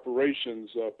the reparations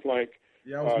plank.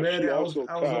 Yeah, I was mad. I was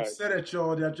upset at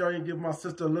y'all that y'all didn't give my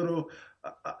sister a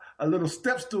little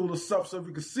step stool or something so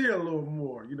we could see her a little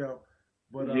more, you know.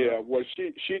 But, well,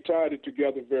 she tied it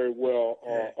together very well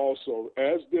also,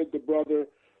 as did the brother,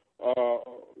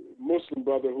 Muslim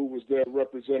brother who was there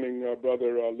representing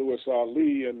Brother Louis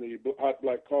Ali and the Hot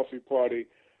Black Coffee Party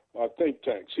think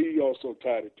tanks. He also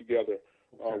tied it together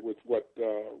with what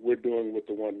we're doing with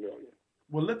the 1 million.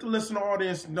 Well, let the listener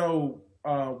audience know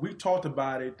we talked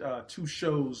about it 2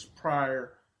 shows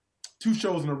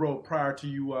in a row prior to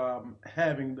you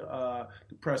having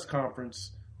the press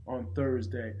conference on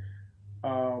Thursday.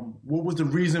 What was the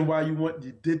reason why you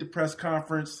did the press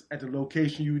conference at the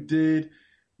location you did?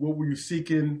 What were you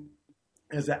seeking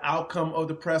as an outcome of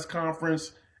the press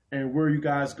conference? And where are you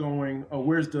guys going?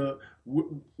 Where's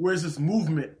this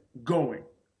movement going?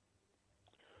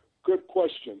 Good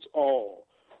questions, all.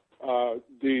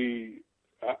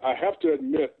 I have to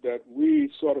admit that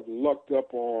we sort of lucked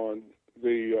up on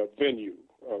the venue,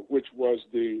 which was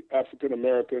the African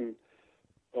American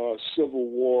Civil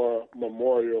War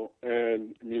Memorial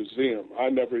and Museum. I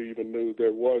never even knew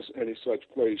there was any such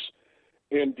place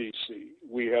in D.C.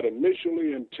 We had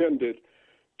initially intended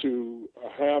to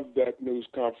have that news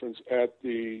conference at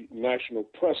the National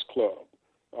Press Club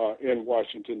in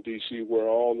Washington, D.C., where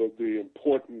all of the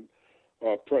important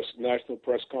national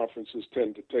press conferences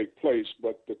tend to take place,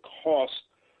 but the cost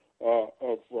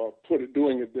of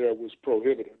doing it there was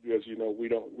prohibitive. As you know, we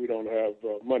don't have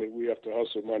money. We have to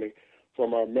hustle money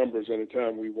from our members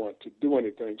anytime we want to do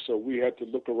anything. So we had to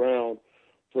look around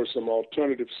for some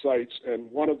alternative sites, and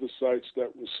one of the sites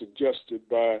that was suggested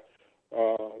by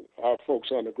our folks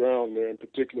on the ground there, in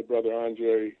particular Brother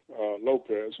Andre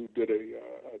Lopez, who did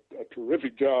a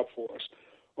terrific job for us,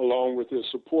 along with his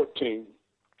support team,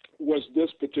 was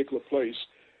this particular place.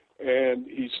 And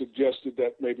he suggested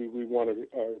that maybe we want to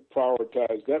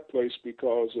prioritize that place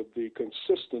because of the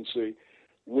consistency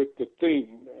with the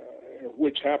theme,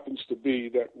 which happens to be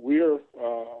that we're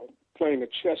playing a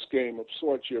chess game of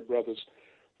sorts here, brothers,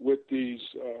 with these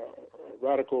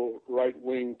radical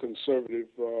right-wing conservative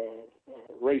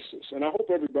racists. And I hope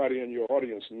everybody in your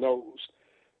audience knows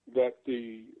that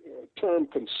the term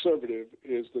conservative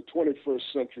is the 21st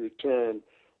century term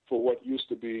for what used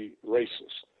to be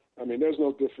racist. I mean, there's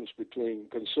no difference between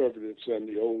conservatives and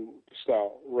the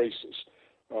old-style racists.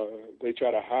 They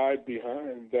try to hide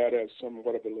behind that as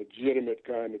somewhat of a legitimate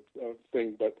kind of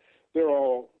thing, but they're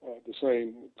all the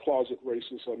same closet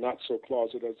racists or not so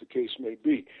closet as the case may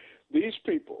be. These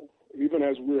people, even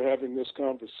as we're having this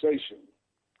conversation,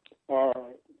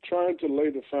 are trying to lay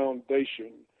the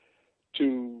foundation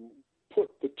to put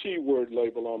the T-word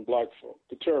label on black folk,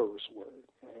 the terrorist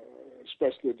word,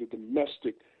 especially the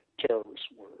domestic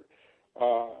terrorist word.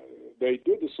 They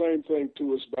did the same thing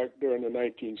to us back there in the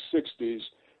 1960s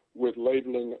with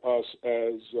labeling us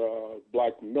as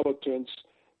black militants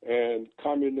and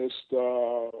communist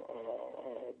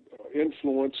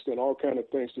influenced and all kind of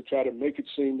things to try to make it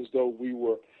seem as though we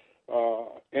were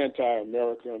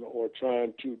anti-American or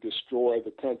trying to destroy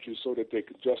the country so that they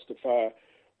could justify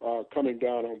coming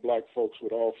down on black folks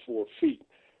with all 4 feet.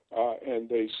 And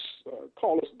they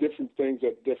call us different things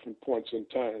at different points in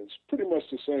time. It's pretty much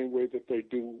the same way that they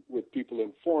do with people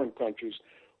in foreign countries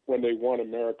when they want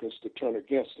Americans to turn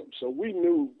against them. So we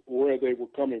knew where they were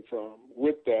coming from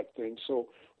with that thing. So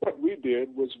what we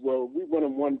did was, well, we went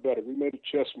in one better. We made a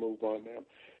chess move on them.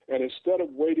 And instead of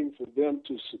waiting for them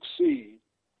to succeed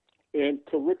in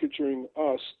caricaturing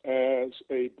us as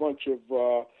a bunch of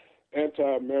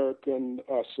anti-American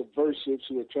subversives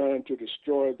who are trying to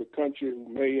destroy the country,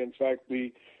 who may in fact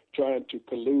be trying to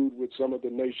collude with some of the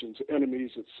nation's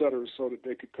enemies, et cetera, so that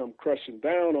they could come crushing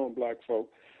down on black folk,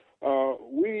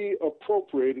 we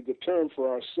appropriated the term for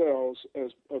ourselves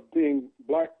as of being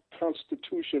black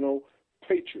constitutional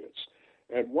patriots.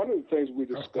 And one of the things we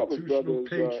discovered, brothers,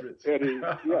 Eddie,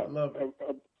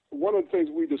 one of the things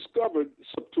we discovered,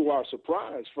 to our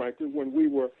surprise, frankly, when we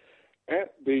were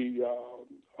at the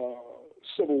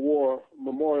Civil War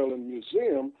Memorial and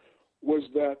Museum, was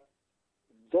that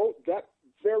that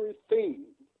very theme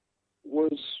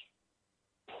was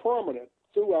prominent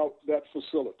throughout that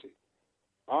facility.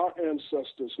 Our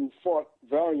ancestors who fought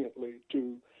valiantly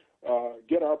to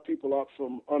get our people out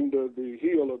from under the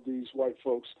heel of these white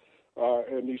folks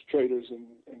and these traitors and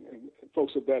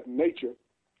folks of that nature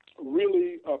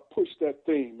really pushed that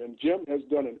theme. And Jim has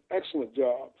done an excellent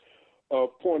job of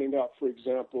pointing out, for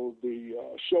example, the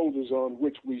shoulders on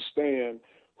which we stand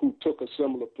who took a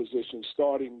similar position,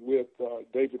 starting with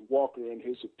David Walker and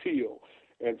his appeal,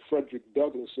 and Frederick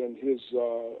Douglass and his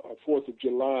 4th of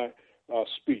July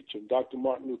speech, and Dr.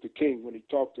 Martin Luther King when he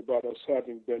talked about us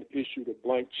having been issued a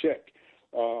blank check,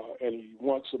 and he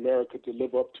wants America to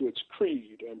live up to its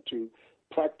creed and to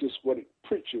practice what it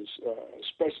preaches,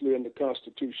 especially in the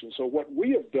Constitution. So what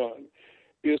we have done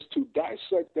is to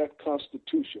dissect that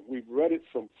Constitution. We've read it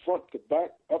from front to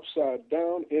back, upside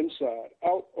down, inside,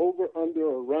 out, over, under,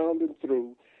 around, and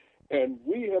through, and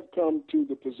we have come to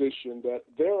the position that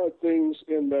there are things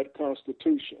in that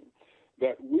Constitution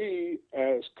that we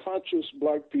as conscious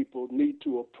black people need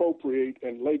to appropriate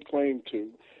and lay claim to,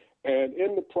 and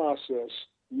in the process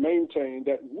maintain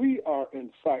that we are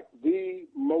in fact the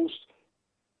most,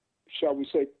 shall we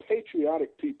say,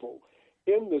 patriotic people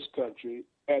in this country,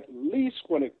 at least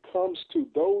when it comes to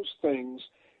those things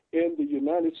in the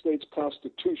United States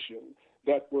Constitution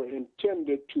that were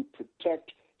intended to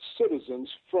protect citizens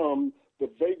from the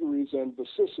vagaries and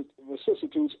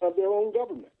vicissitudes of their own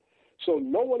government. So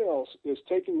no one else is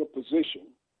taking a position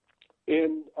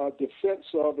in defense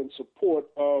of and support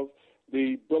of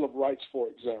the Bill of Rights, for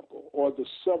example, or the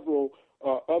several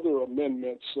other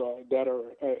amendments that are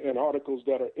and articles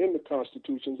that are in the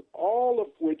Constitution, all of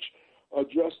which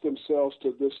address themselves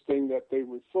to this thing that they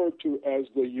refer to as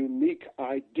the unique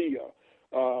idea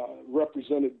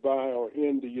represented by or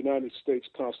in the United States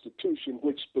Constitution,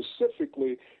 which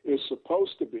specifically is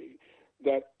supposed to be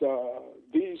that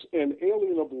these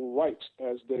inalienable rights,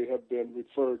 as they have been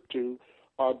referred to,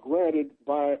 are granted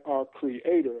by our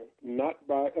Creator, not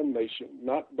by a nation,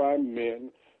 not by men,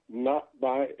 not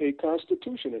by a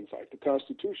constitution. In fact, the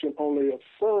Constitution only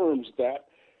affirms that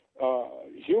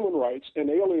human rights,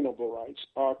 inalienable rights,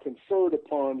 are conferred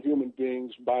upon human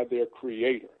beings by their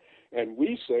Creator. And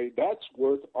we say that's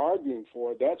worth arguing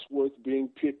for, that's worth being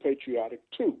patriotic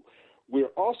too.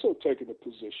 We're also taking a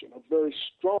position, a very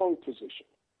strong position,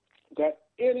 that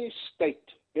any state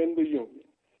in the Union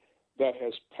that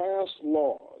has passed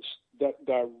laws that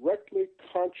directly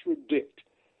contradict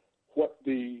what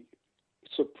the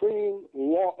supreme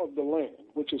law of the land,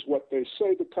 which is what they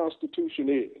say the Constitution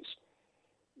is,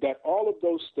 that all of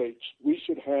those states, we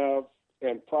should have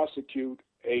and prosecute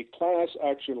a class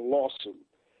action lawsuit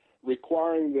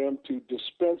requiring them to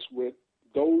dispense with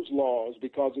those laws,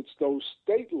 because it's those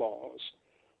state laws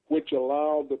which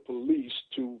allow the police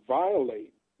to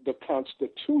violate the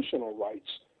constitutional rights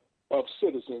of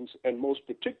citizens, and most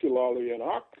particularly in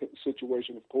our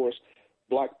situation, of course,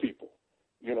 black people,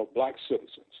 black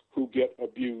citizens who get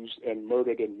abused and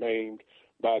murdered and maimed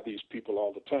by these people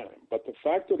all the time. But the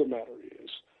fact of the matter is,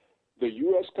 the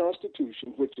U.S.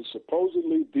 Constitution, which is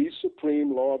supposedly the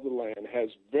supreme law of the land, has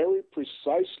very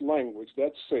precise language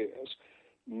that says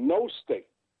no state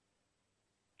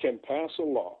can pass a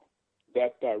law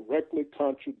that directly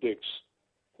contradicts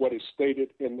what is stated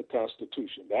in the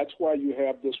Constitution. That's why you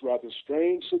have this rather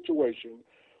strange situation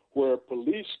where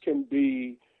police can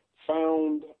be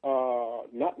found,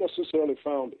 not necessarily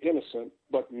found innocent,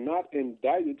 but not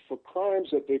indicted for crimes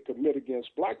that they commit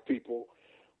against black people,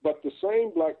 but the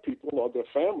same black people or their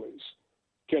families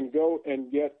can go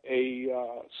and get a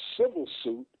civil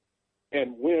suit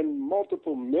and win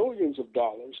multiple millions of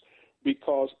dollars,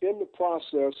 because in the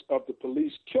process of the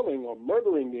police killing or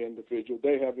murdering the individual,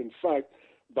 they have in fact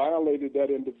violated that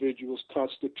individual's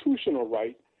constitutional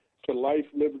right to life,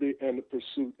 liberty, and the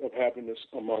pursuit of happiness,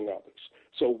 among others.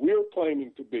 So we're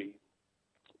claiming to be,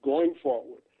 going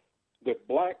forward, the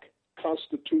black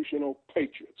constitutional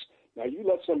patriots. Now, you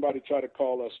let somebody try to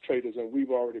call us traitors, and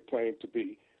we've already claimed to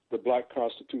be the black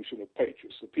constitutional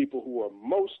patriots, the people who are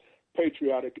most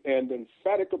patriotic and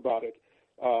emphatic about it,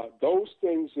 those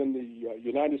things in the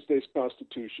United States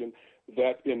Constitution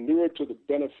that inure to the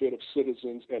benefit of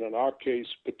citizens, and in our case,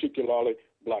 particularly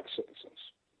black citizens.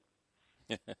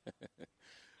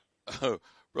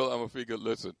 Brother, I'm a figure.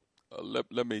 Listen,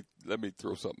 let me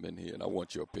throw something in here, and I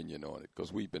want your opinion on it,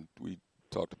 because we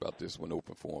talked about this when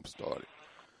Open Forum started.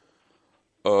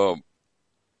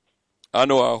 I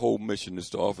know our whole mission is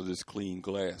to offer this clean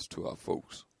glass to our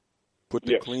folks, Put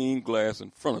the clean glass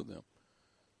in front of them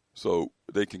so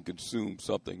they can consume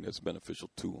something that's beneficial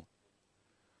to them.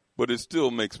 But it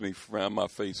still makes me frown, my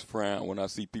face frown when I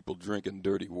see people drinking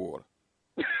dirty water.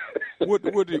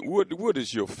 What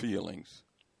is your feelings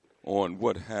on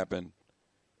what happened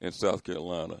in South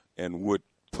Carolina and what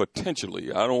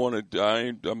potentially,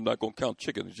 I'm not going to count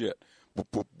chickens yet,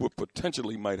 but what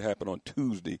potentially might happen on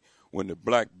Tuesday when the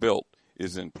black belt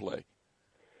is in play?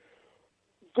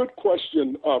 Good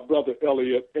question, Brother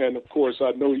Elliott. And, of course,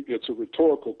 I know it's a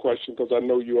rhetorical question because I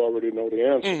know you already know the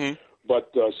answer. Mm-hmm.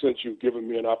 But since you've given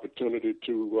me an opportunity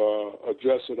to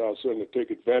address it, I'll certainly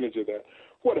take advantage of that.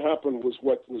 What happened was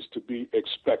what was to be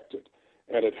expected.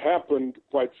 And it happened,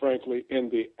 quite frankly, in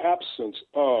the absence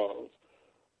of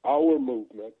our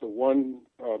movement, the 1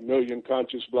 million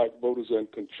conscious black voters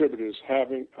and contributors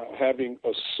having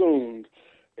assumed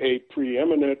a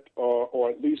preeminent or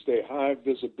at least a high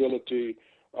visibility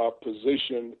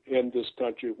position in this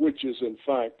country, which is, in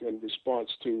fact, in response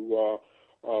to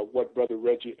what Brother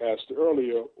Reggie asked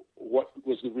earlier, what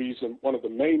was the reason, one of the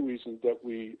main reasons that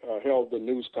we held the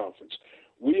news conference.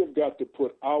 We have got to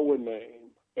put our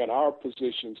name and our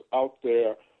positions out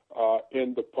there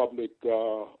in the public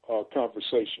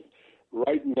conversation.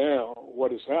 Right now,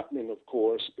 what is happening, of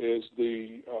course, is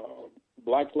the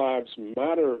Black Lives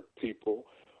Matter people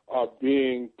are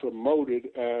being promoted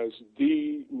as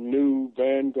the new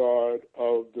vanguard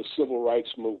of the civil rights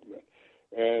movement.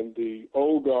 And the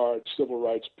old guard civil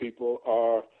rights people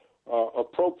are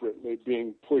appropriately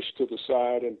being pushed to the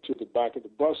side and to the back of the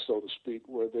bus, so to speak,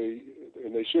 where they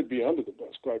should be under the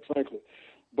bus, quite frankly.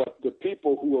 But the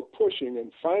people who are pushing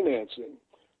and financing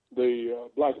the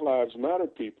Black Lives Matter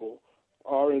people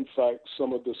are, in fact,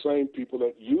 some of the same people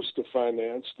that used to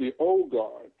finance the old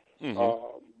guard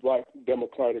black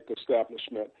democratic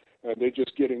establishment. And they're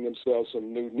just getting themselves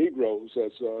some new Negroes,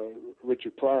 as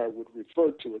Richard Pryor would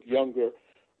refer to it, younger,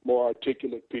 more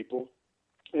articulate people,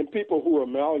 and people who are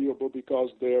malleable because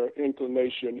their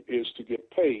inclination is to get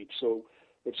paid. So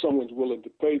if someone's willing to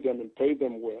pay them and pay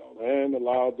them well and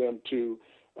allow them to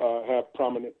have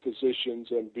prominent positions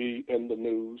and be in the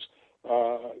news,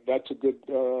 that's a good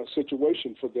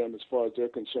situation for them as far as they're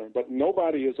concerned. But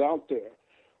nobody is out there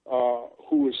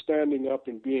who is standing up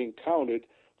and being counted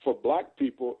for black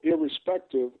people,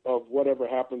 irrespective of whatever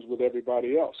happens with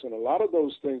everybody else. And a lot of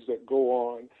those things that go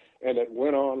on and that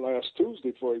went on last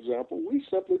Tuesday, for example, we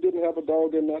simply didn't have a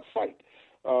dog in that fight.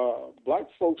 Black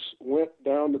folks went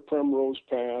down the primrose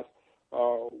path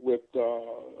with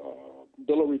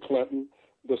Hillary Clinton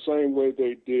the same way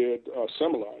they did,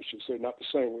 similar, I should say, not the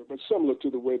same way, but similar to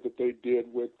the way that they did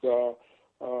with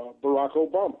Barack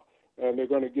Obama. And they're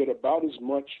going to get about as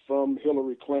much from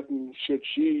Hillary Clinton, should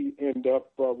she end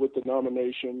up with the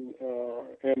nomination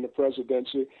and the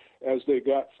presidency, as they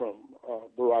got from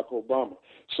Barack Obama.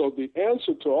 So the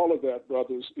answer to all of that,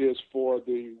 brothers, is for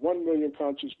the 1 million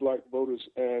conscious black voters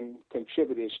and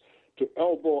contributors to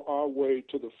elbow our way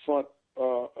to the front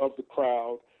of the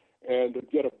crowd and to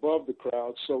get above the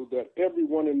crowd so that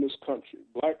everyone in this country,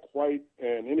 black, white,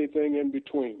 and anything in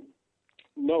between,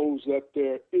 knows that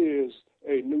there is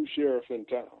a new sheriff in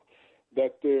town,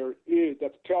 that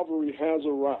that cavalry has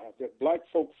arrived, that black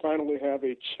folk finally have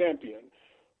a champion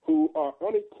who are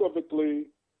unequivocally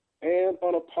and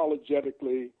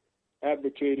unapologetically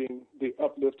advocating the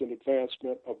uplift and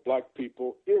advancement of black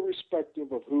people,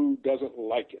 irrespective of who doesn't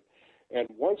like it. And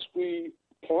once we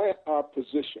plant our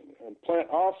position and plant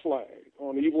our flag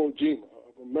on Iwo Jima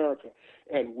of America,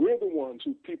 and we're the ones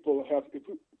who people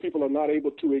are not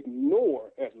able to ignore,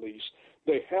 at least,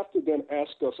 they have to then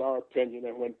ask us our opinion.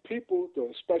 And when people,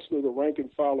 especially the rank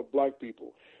and file of black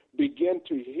people, begin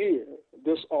to hear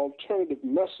this alternative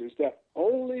message that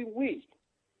only we,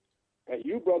 and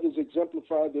you brothers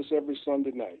exemplify this every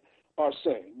Sunday night, are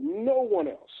saying, no one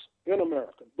else in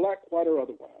America, black, white, or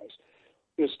otherwise,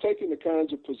 is taking the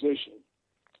kinds of position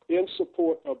in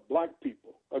support of black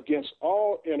people against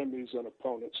all enemies and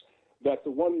opponents that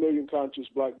the 1 million conscious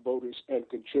black voters and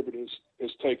contributors is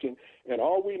taking. And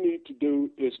all we need to do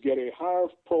is get a higher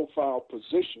profile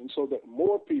position so that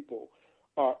more people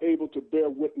are able to bear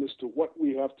witness to what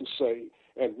we have to say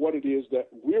and what it is that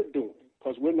we're doing,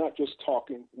 because we're not just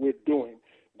talking, we're doing.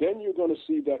 Then you're going to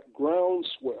see that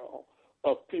groundswell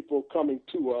of people coming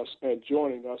to us and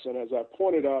joining us. And as I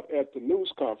pointed out at the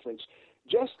news conference,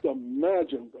 just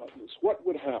imagine, brothers, what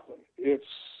would happen if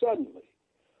suddenly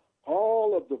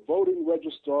all of the voting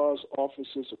registrars'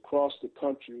 offices across the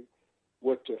country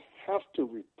were to have to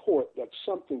report that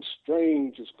something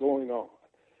strange is going on.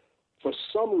 For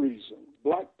some reason,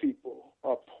 black people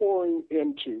are pouring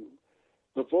into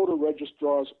the voter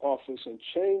registrar's office and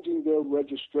changing their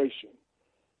registration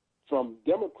from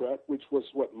Democrat, which was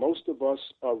what most of us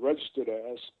are registered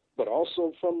as, but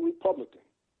also from Republican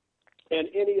and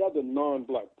any other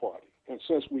non-black party. And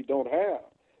since we don't have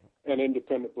an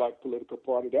independent black political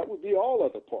party, that would be all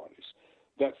other parties,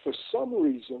 that for some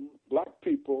reason black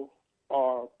people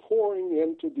are pouring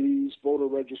into these voter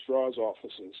registrars'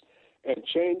 offices and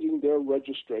changing their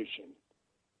registration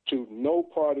to no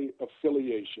party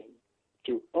affiliation,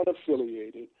 to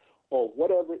unaffiliated, or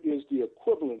whatever is the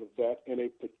equivalent of that in a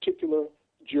particular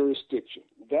jurisdiction.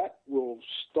 That will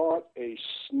start a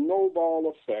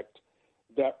snowball effect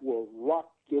that will rock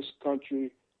this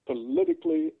country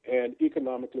politically and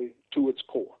economically to its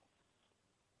core.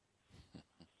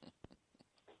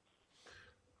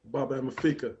 Baba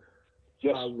Mafika,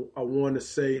 yes. I want to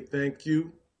say thank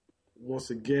you once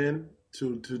again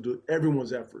to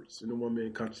everyone's efforts in the 1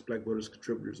 Million Conscious Black Voters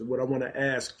Contributors. And what I want to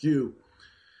ask you,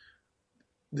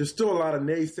 there's still a lot of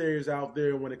naysayers out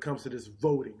there when it comes to this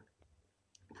voting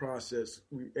process.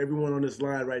 Everyone on this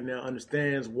line right now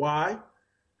understands why.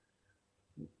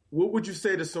 What would you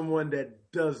say to someone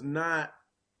that does not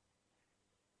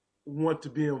want to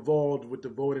be involved with the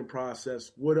voting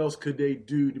process? What else could they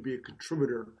do to be a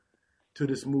contributor to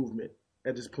this movement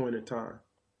at this point in time?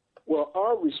 Well,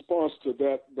 our response to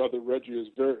that, Brother Reggie, is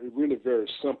really very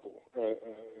simple.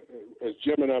 As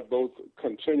Jim and I both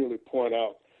continually point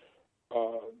out,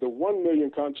 the 1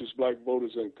 Million Conscious Black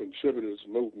Voters and Contributors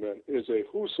movement is a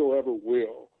whosoever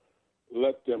will,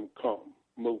 let them come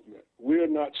movement. We're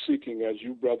not seeking, as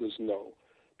you brothers know,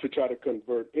 to try to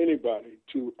convert anybody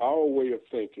to our way of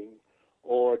thinking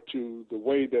or to the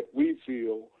way that we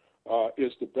feel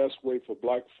is the best way for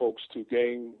black folks to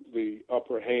gain the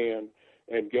upper hand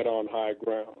and get on high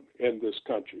ground in this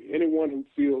country. Anyone who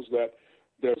feels that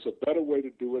there's a better way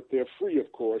to do it, they're free,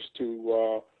 of course,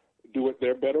 to do it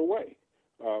their better way.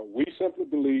 We simply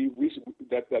believe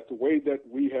that the way that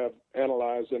we have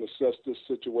analyzed and assessed this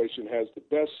situation has the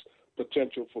best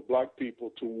potential for black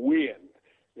people to win.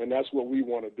 And that's what we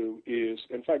want to do is,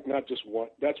 in fact, not just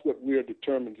want, that's what we're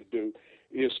determined to do,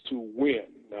 is to win.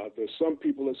 Now, there's some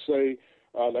people that say,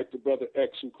 like the Brother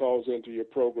X who calls into your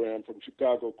program from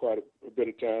Chicago quite a bit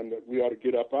of time, that we ought to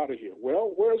get up out of here.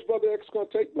 Well, where's Brother X going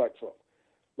to take black folk?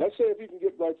 Let's say if he can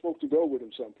get black folk to go with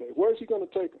him someplace, where's he going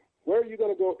to take them? Where are you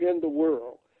going to go in the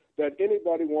world that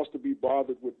anybody wants to be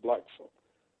bothered with black folk?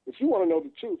 If you want to know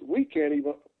the truth, we can't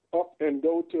even up and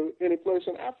go to any place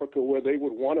in Africa where they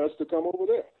would want us to come over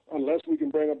there, unless we can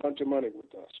bring a bunch of money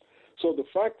with us. So the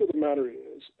fact of the matter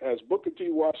is, as Booker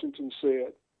T. Washington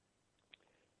said,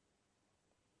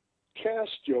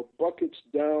 cast your buckets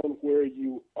down where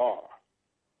you are.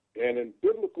 And in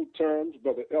biblical terms,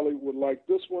 Brother Elliot would like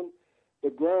this one, the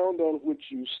ground on which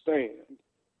you stand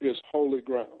is holy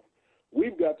ground.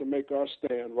 We've got to make our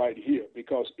stand right here,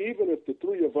 because even if the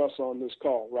three of us on this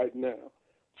call right now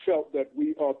felt that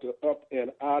we ought to up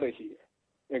and out of here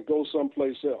and go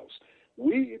someplace else,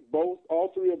 we both,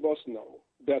 all three of us know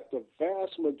that the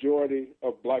vast majority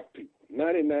of black people,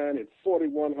 99 and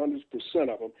 4100%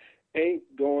 of them, ain't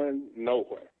going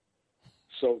nowhere.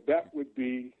 So that would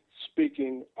be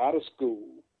speaking out of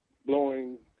school,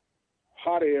 blowing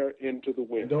hot air into the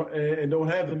wind. Don't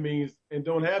have the means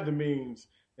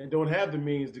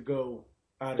to go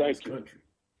out of this country.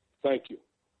 Thank you.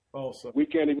 Also, we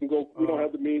can't even go. We don't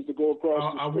have the means to go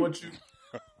across the street. I want you.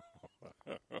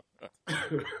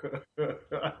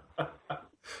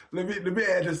 Let me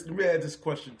add this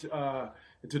question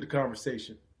into the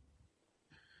conversation.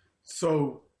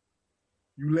 So,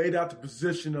 you laid out the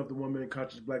position of the 1 Million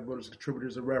Conscious Black Voters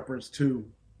Contributors in reference to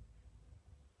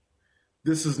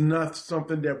this is not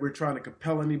something that we're trying to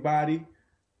compel anybody.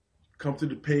 Come to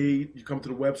the page, you come to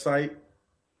the website,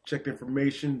 check the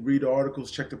information, read the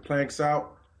articles, check the planks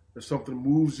out. If something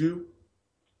moves you,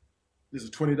 there's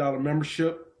a $20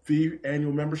 membership fee,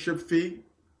 annual membership fee.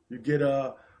 You get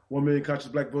a 1 Million Conscious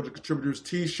Black Voters Contributors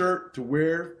t-shirt to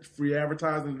wear, free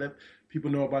advertising, let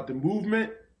people know about the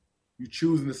movement. You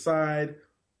choose and decide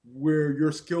where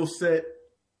your skill set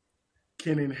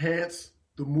can enhance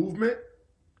the movement,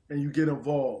 and you get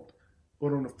involved.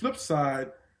 But on the flip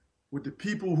side, with the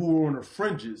people who are on the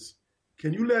fringes,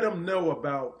 can you let them know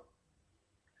about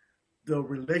the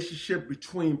relationship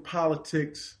between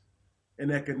politics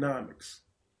and economics?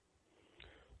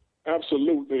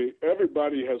 Absolutely.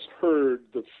 Everybody has heard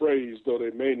the phrase, though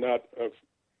they may not have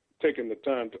taken the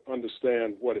time to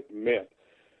understand what it meant,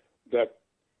 that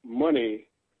money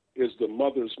is the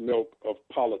mother's milk of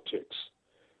politics.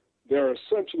 There are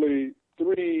essentially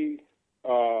three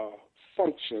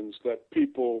functions that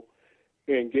people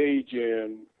engage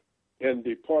in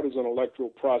the partisan electoral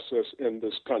process in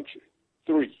this country.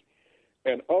 Three.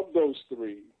 And of those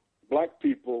three, black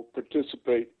people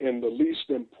participate in the least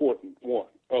important one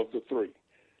of the three.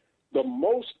 The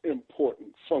most important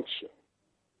function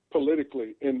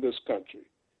politically in this country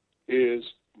is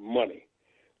money.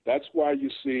 That's why you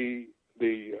see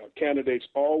the candidates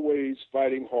always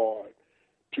fighting hard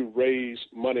to raise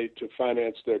money to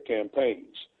finance their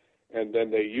campaigns. And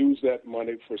then they use that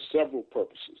money for several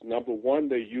purposes. Number one,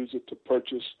 they use it to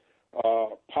purchase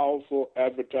powerful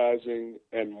advertising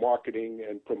and marketing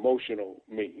and promotional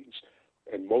means.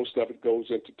 And most of it goes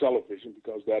into television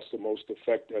because that's the most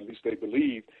effective, at least they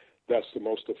believe that's the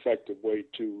most effective way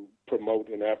to promote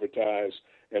and advertise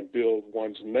and build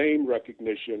one's name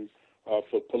recognition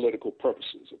for political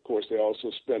purposes. Of course, they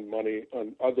also spend money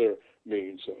on other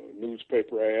means,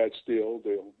 newspaper ads still.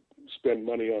 They'll spend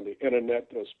money on the internet.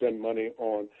 They'll spend money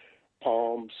on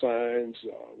palm signs,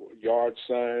 yard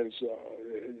signs,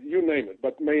 you name it.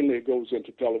 But mainly it goes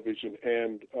into television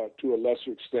and, to a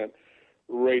lesser extent,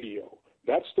 radio.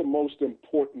 That's the most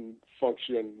important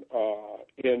function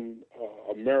in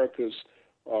America's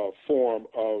form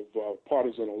of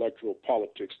partisan electoral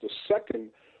politics. The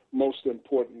second most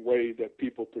important way that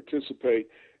people participate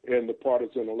in the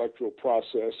partisan electoral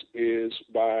process is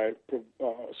by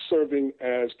serving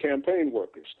as campaign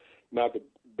workers. Now, the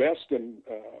best and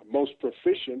most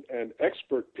proficient and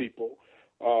expert people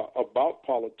about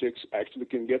politics actually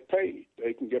can get paid.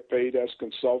 They can get paid as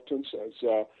consultants,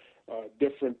 as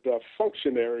different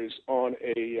functionaries on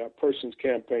a person's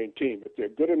campaign team. If they're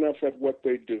good enough at what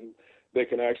they do, they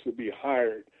can actually be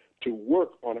hired to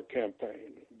work on a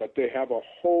campaign. But they have a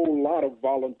whole lot of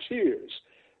volunteers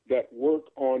that work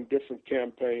on different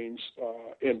campaigns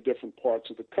in different parts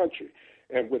of the country.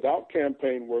 And without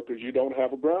campaign workers, you don't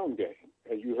have a ground game.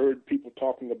 And you heard people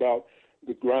talking about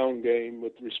the ground game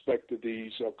with respect to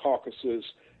these caucuses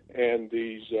and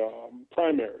these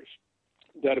primaries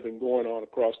that have been going on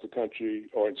across the country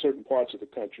or in certain parts of the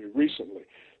country recently.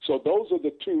 So those are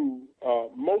the two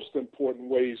most important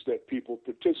ways that people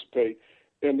participate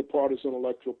in the partisan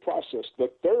electoral process.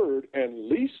 The third and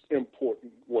least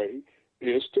important way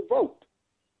is to vote.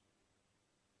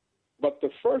 But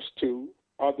the first two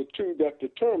are the two that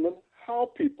determine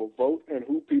how people vote and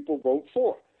who people vote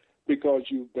for, because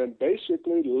you've been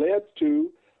basically led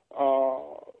to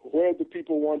where the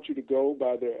people want you to go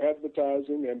by their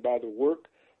advertising and by the work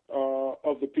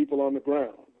of the people on the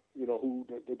ground, who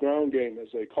the ground game, as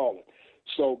they call it.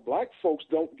 So black folks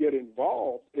don't get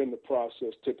involved in the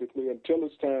process typically until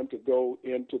it's time to go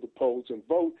into the polls and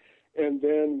vote, and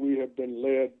then we have been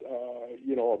led,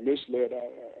 or misled,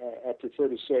 I prefer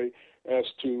to say, as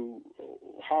to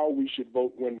how we should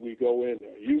vote when we go in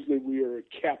there. Usually we are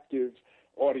a captive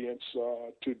audience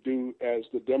to do as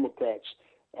the Democrats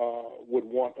would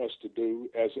want us to do,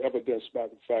 as evidenced by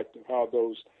the fact of how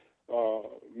those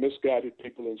misguided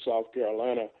people in South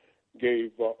Carolina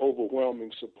gave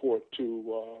overwhelming support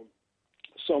to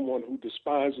someone who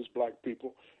despises black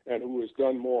people and who has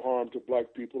done more harm to black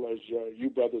people, as you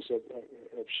brothers have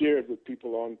shared with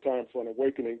people on Time for an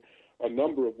Awakening a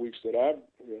number of weeks that I've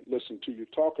listened to you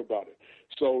talk about it.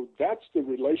 So that's the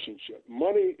relationship.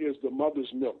 Money is the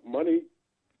mother's milk. Money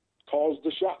calls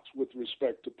the shots with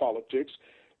respect to politics,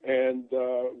 and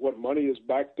what money is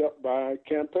backed up by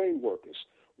campaign workers.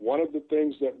 One of the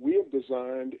things that we have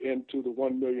designed into the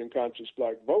 1 million conscious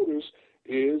black voters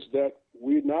is that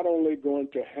we're not only going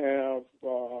to have,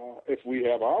 if we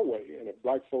have our way, and if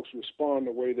black folks respond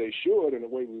the way they should and the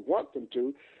way we want them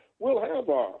to, we'll have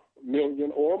our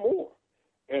million or more.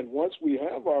 And once we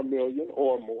have our million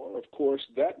or more, of course,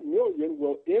 that million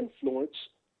will influence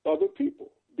other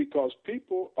people, because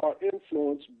people are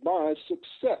influenced by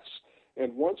success.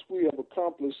 And once we have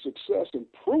accomplished success and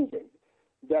proven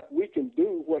that we can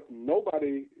do what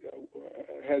nobody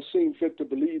has seen fit to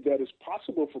believe that is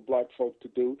possible for black folk to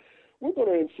do, we're going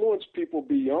to influence people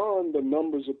beyond the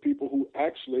numbers of people who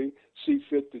actually see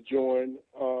fit to join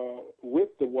with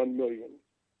the 1 million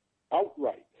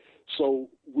outright. So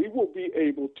we will be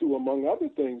able to, among other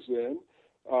things then,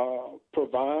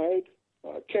 provide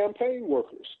campaign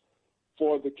workers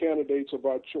for the candidates of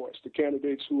our choice, the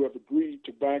candidates who have agreed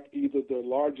to back either the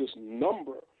largest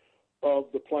number of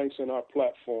the planks in our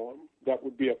platform, that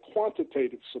would be a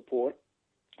quantitative support,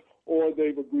 or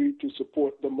they've agreed to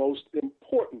support the most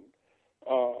important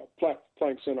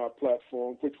planks in our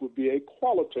platform, which would be a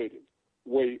qualitative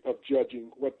way of judging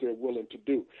what they're willing to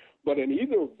do. But in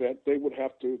either event, they would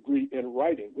have to agree in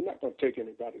writing. We're not going to take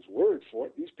anybody's word for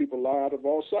it. These people lie out of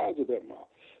all sides of their mouth.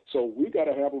 So we got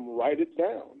to have them write it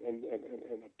down and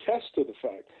attest to the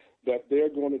fact that they're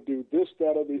going to do this,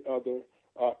 that, or the other,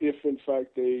 if in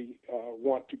fact they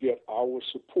want to get our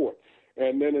support.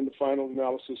 And then in the final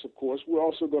analysis, of course, we're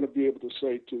also going to be able to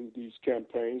say to these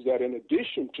campaigns that in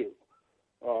addition to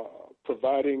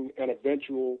providing an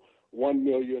eventual 1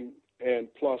 million and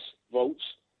plus votes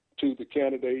to the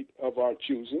candidate of our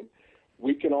choosing,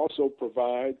 we can also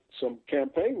provide some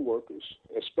campaign workers,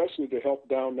 especially to help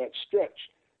down that stretch,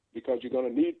 because you're going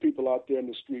to need people out there in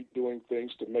the street doing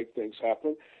things to make things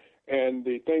happen. And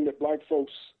the thing that black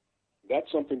folks,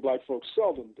 that's something black folks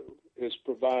seldom do, is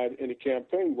provide any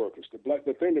campaign workers.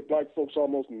 The thing that black folks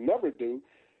almost never do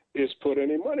is put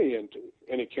any money into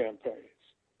any campaigns.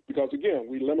 Because, again,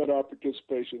 we limit our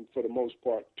participation for the most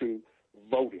part to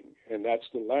voting, and that's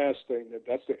the last thing,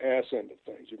 that's the ass end of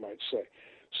things, you might say.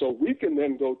 So we can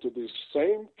then go to the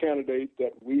same candidate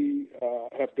that we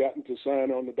have gotten to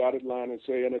sign on the dotted line and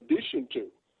say, in addition to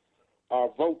our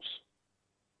votes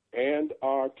and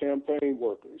our campaign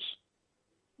workers,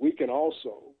 we can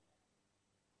also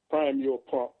prime your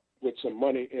pump with some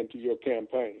money into your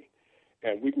campaign.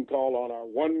 And we can call on our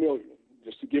 1 million,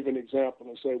 just to give an example,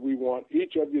 and say we want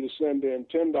each of you to send in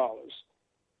 $10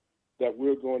 that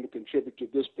we're going to contribute to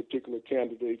this particular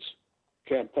candidate's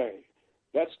campaign.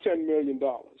 That's $10 million.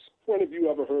 When have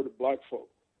you ever heard of black folk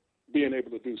being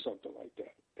able to do something like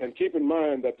that? And keep in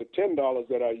mind that the $10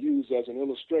 that I use as an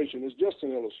illustration is just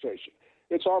an illustration.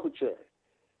 It's arbitrary.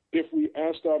 If we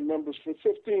asked our members for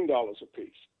 $15 a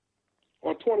piece,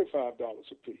 or $25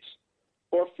 a piece,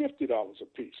 or $50 a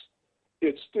piece,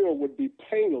 it still would be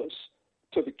painless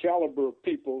to the caliber of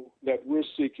people that we're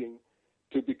seeking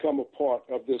to become a part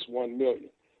of this 1 million.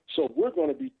 So we're going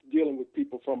to be dealing with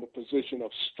people from a position of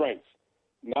strength,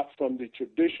 not from the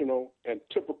traditional and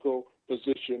typical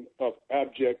position of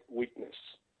abject weakness.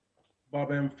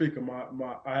 Bob M. Fika,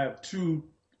 I have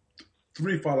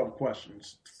three follow-up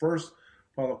questions. The first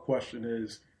follow-up question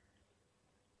is,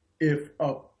 if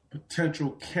a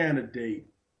potential candidate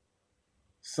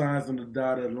signs on the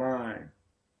dotted line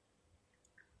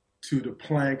to the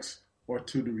planks or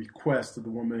to the request of the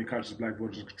 1 million conscious black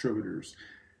voters and contributors,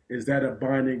 is that a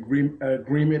binding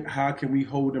agreement? How can we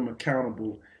hold them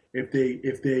accountable if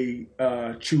they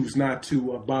choose not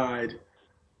to abide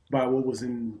by what was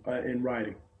in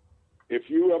writing? If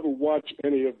you ever watch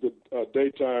any of the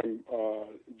daytime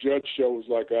judge shows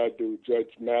like I do, Judge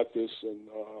Mathis and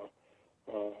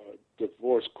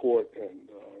Divorce Court and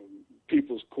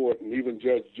People's Court, and even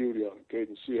Judge Judy on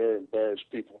occasion, see her embarrass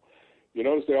people, you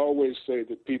notice they always say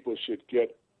that people should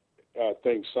get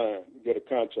things signed, get a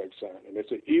contract signed. And they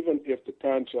say even if the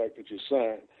contract that you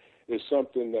sign is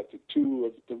something that the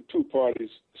two parties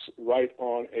write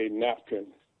on a napkin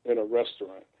in a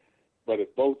restaurant, but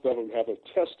if both of them have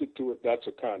attested to it, that's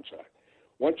a contract.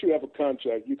 Once you have a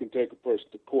contract, you can take a person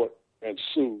to court and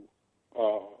sue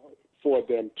for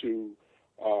them to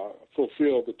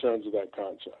fulfill the terms of that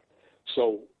contract.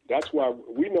 So that's why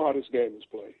we know how this game is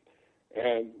played.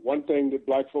 And one thing that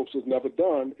black folks have never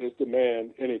done is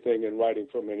demand anything in writing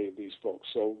from any of these folks.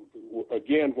 So,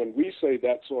 again, when we say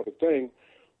that sort of thing,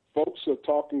 folks are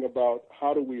talking about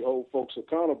how do we hold folks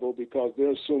accountable, because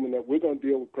they're assuming that we're going to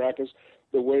deal with crackers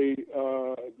the way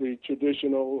the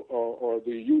traditional or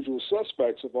the usual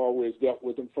suspects have always dealt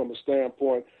with them, from a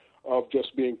standpoint of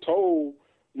just being told,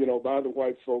 you know, by the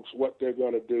white folks what they're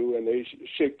going to do, and they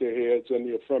shake their heads and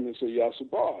they affirm and say, yes,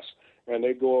 boss. And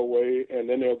they go away, and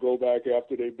then they'll go back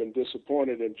after they've been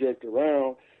disappointed and jerked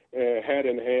around, hat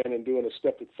in hand, and doing a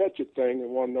step-it-fetch-it thing, and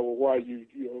want to know, well, why you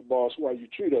boss, why you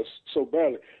treat us so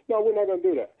badly. No, we're not going to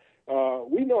do that.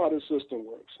 We know how the system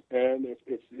works, and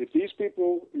if these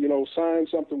people, you know, sign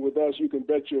something with us, you can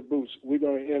bet your boots we're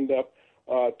going to end up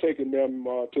taking them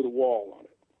to the wall on it.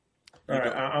 All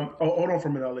right, hold on for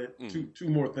a minute, Elliot. Two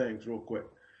more things real quick.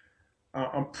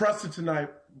 I'm pressing tonight,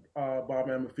 Bob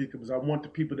Amafika, because I want the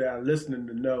people that are listening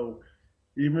to know,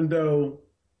 even though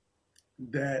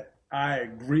that I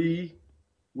agree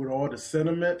with all the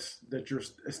sentiments that you're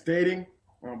stating,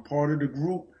 I'm part of the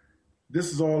group.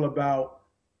 This is all about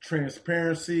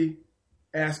transparency,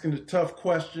 asking the tough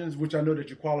questions, which I know that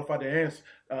you're qualified to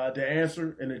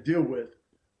answer and to deal with,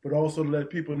 but also to let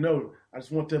people know. I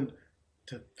just want them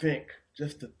to think,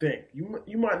 just to think.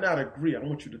 You might not agree. I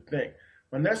want you to think.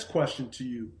 My next question to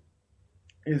you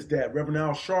is that Reverend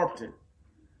Al Sharpton,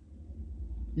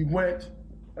 he went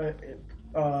to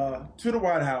the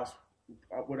White House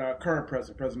with our current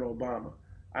president, President Obama.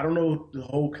 I don't know his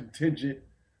whole contingent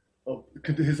of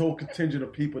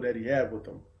people that he had with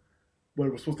him, but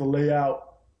it was supposed to lay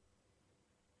out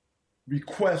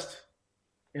requests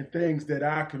and things that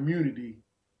our community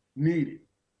needed.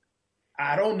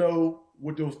 I don't know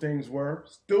what those things were.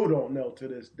 Still don't know to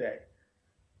this day.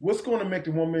 What's going to make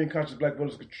the 1 million conscious black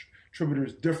voters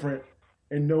contributors different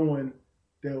in knowing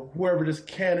that whoever this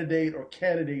candidate or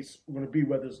candidates are going to be,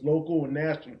 whether it's local or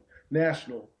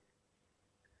national,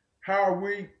 how are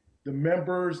we, the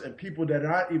members and people that are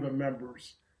not even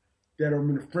members, that are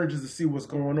in the fringes to see what's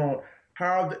going on?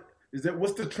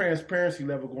 What's the transparency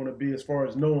level going to be as far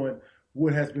as knowing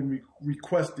what has been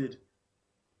requested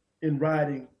in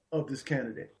writing of this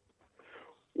candidate?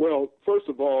 Well, first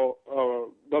of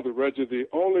all, Brother Reggie, the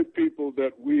only people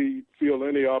that we feel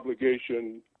any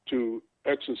obligation to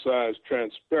exercise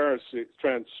transparency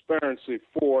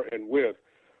for and with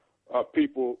are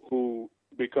people who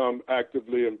become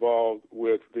actively involved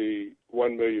with the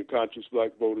 1 million conscious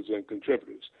black voters and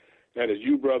contributors. And as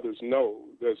you brothers know,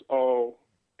 there's all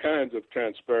kinds of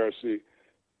transparency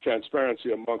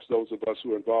amongst those of us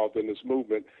who are involved in this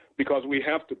movement, because we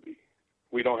have to be.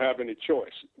 We don't have any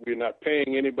choice. We're not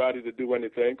paying anybody to do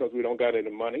anything because we don't got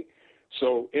any money.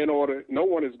 So no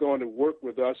one is going to work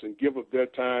with us and give of their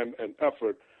time and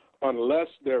effort unless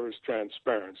there is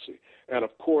transparency. And,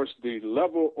 of course, the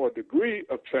level or degree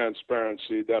of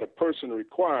transparency that a person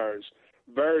requires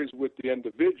varies with the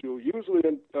individual, usually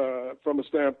from a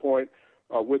standpoint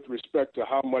with respect to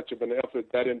how much of an effort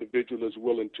that individual is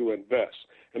willing to invest.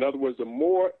 In other words, the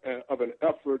more of an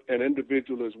effort an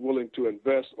individual is willing to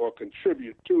invest or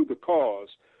contribute to the cause,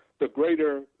 the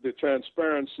greater the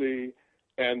transparency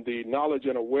and the knowledge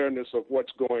and awareness of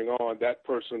what's going on that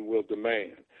person will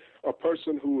demand. A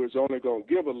person who is only going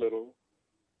to give a little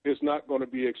is not going to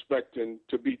be expecting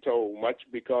to be told much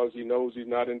because he knows he's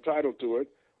not entitled to it,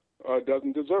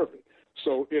 doesn't deserve it.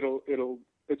 So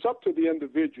it's up to the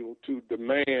individual to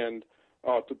demand,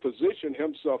 to position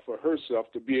himself or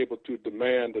herself to be able to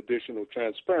demand additional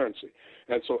transparency.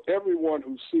 And so everyone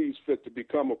who sees fit to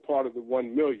become a part of the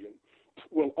 1 million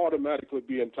will automatically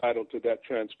be entitled to that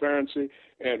transparency,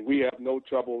 and we have no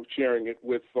trouble sharing it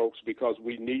with folks because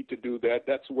we need to do that.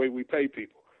 That's the way we pay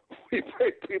people. We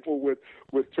pay people with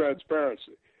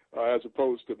transparency as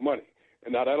opposed to money.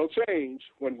 And now that'll change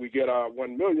when we get our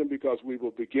 1 million, because we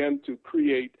will begin to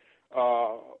create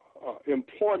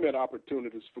employment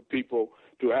opportunities for people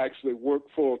to actually work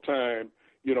full time,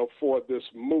 for this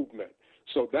movement.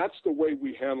 So that's the way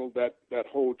we handle that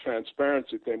whole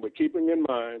transparency thing. But keeping in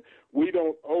mind, we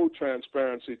don't owe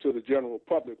transparency to the general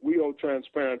public. We owe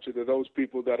transparency to those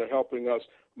people that are helping us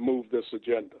move this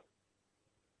agenda.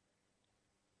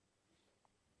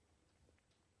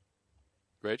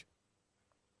 Great.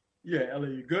 Yeah,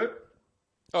 Ellie, you good?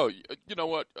 Oh, you know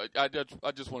what? I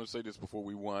just want to say this before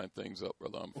we wind things up,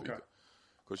 Brother Amfika.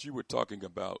 Because you were talking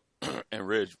about, and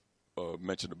Reg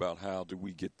mentioned about how do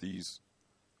we get these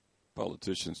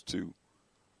politicians to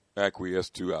acquiesce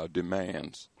to our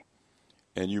demands.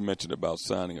 And you mentioned about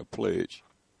signing a pledge.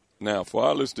 Now, for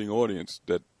our listening audience,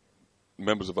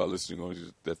 members of our listening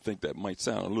audience that think that might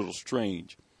sound a little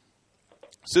strange,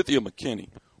 Cynthia McKinney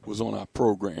was on our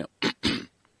program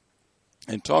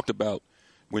and talked about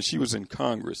when she was in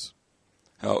Congress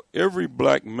how every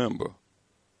black member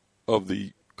of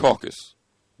the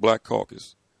Black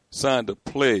Caucus, signed a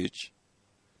pledge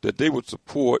that they would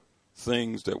support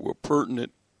things that were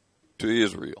pertinent to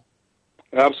Israel.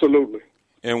 Absolutely.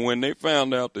 And when they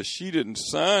found out that she didn't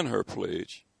sign her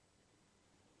pledge,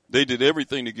 they did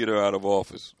everything to get her out of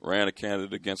office, ran a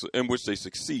candidate against her, in which they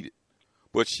succeeded.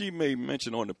 But she made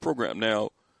mention on the program.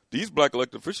 Now, these black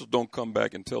elected officials don't come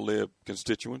back and tell their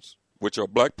constituents, which are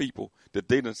black people, that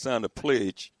they didn't sign a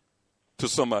pledge to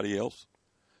somebody else.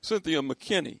 Cynthia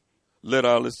McKinney let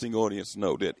our listening audience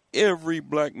know that every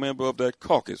black member of that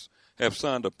caucus have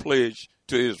signed a pledge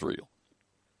to Israel.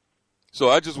 So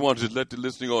I just wanted to let the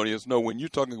listening audience know, when you're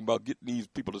talking about getting these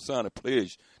people to sign a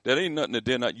pledge, that ain't nothing that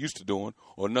they're not used to doing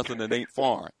or nothing that ain't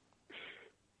foreign.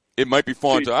 It might be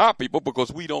foreign to our people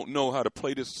because we don't know how to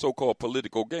play this so-called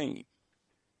political game.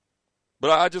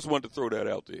 But I just wanted to throw that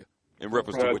out there in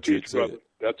reference to what you had said. Brother.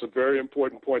 That's a very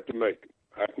important point to make.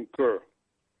 I concur.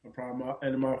 No problem.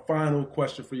 And my final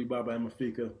question for you, Baba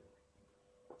Amafika,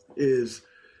 is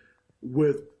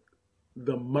with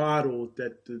the model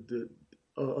that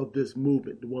of this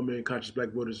movement, the 1 million conscious black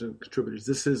voters and contributors.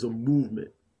 This is a movement.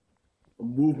 A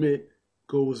movement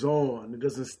goes on. It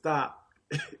doesn't stop.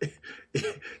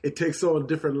 It takes on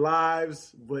different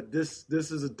lives, but this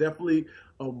is definitely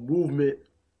a movement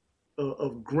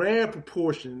of grand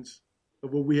proportions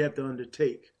of what we have to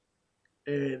undertake.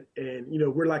 And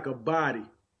we're like a body.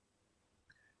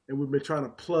 And we've been trying to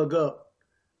plug up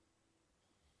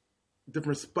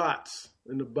different spots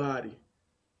in the body,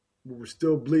 but we're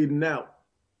still bleeding out.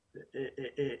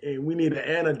 And we need an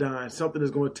anodyne, something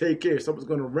that's going to take care, something's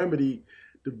going to remedy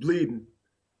the bleeding.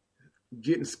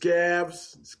 Getting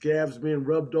scabs being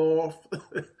rubbed off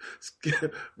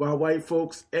by white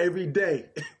folks every day.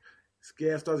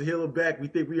 Scab starts to heal back. We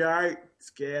think we all right.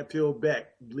 Scab healed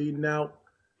back, bleeding out,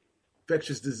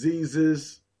 infectious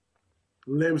diseases,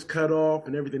 limbs cut off,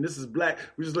 and everything. This is black.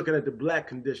 We're just looking at the black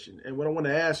condition. And what I want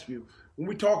to ask you, when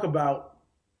we talk about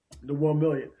the 1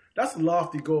 million, that's a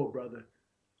lofty goal, brother.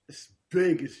 It's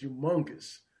big. It's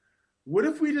humongous. What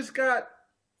if we just got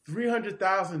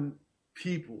 300,000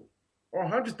 people or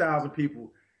 100,000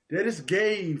 people that just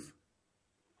gave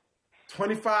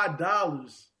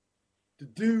 $25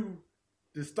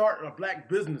 to start a black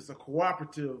business, a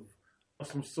cooperative of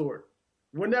some sort?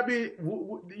 Wouldn't that be,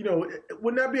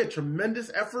 wouldn't that be a tremendous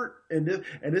effort in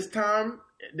this time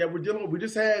that we're dealing with? We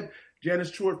just had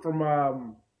Janice Truitt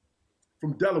from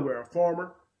Delaware, a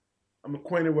farmer. I'm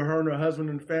acquainted with her and her husband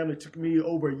and family. It took me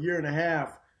over a year and a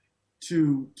half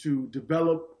to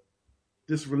develop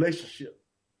this relationship.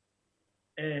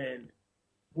 And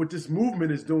what this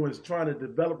movement is doing is trying to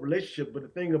develop relationship. But the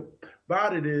thing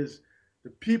about it is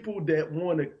the people that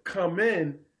want to come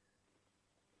in,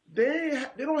 they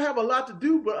don't have a lot to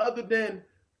do, but other than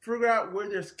figure out where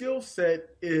their skill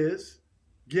set is,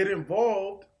 get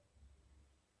involved,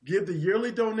 give the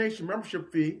yearly donation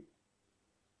membership fee,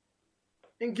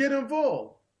 and get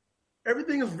involved.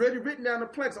 Everything is ready, written down in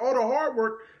planks. All the hard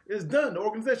work is done. The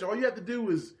organization, all you have to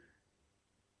do is,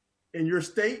 in your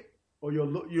state or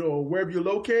wherever you're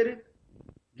located,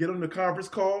 get on the conference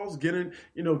calls, get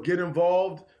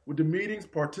involved with the meetings,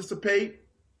 participate.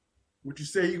 What you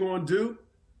say you're going to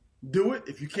do it.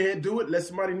 If you can't do it, let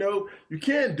somebody know you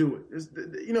can do it.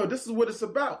 This is what it's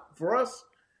about for us.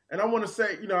 And I want to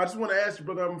say, I just want to ask you,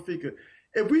 Brother Amafika,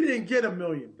 if we didn't get 1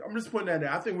 million, I'm just putting that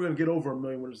there. I think we're going to get over 1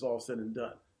 million when it's all said and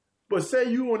done. But say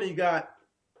you only got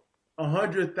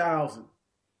 100,000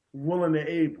 willing and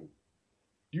able.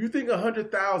 Do you think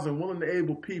 100,000 willing and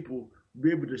able people will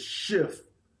be able to shift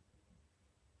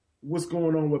what's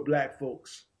going on with black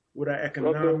folks, with our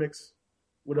economics,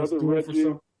 with us doing for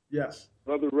some? Yes.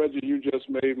 Brother Reggie, you just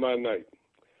made my night.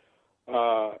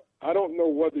 I don't know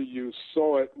whether you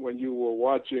saw it when you were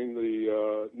watching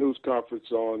the news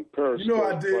conference on Periscope.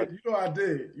 I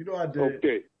did.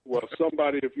 Okay. Well,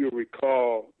 somebody, if you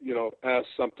recall, asked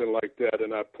something like that,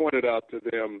 and I pointed out to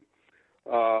them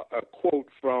a quote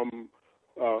from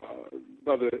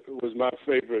was my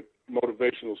favorite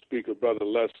motivational speaker, Brother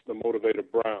Les, the Motivator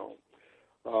Brown.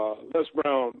 Les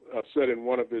Brown said in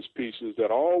one of his pieces that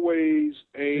always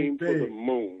aim for the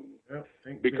moon,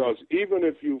 because even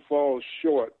if you fall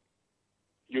short,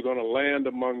 you're going to land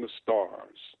among the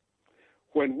stars.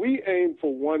 When we aim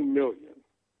for 1 million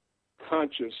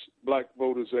conscious black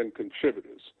voters and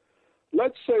contributors,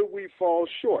 let's say we fall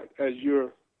short, as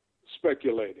you're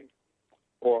speculating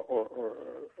or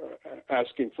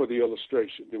asking for the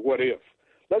illustration, the what if.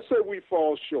 Let's say we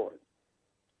fall short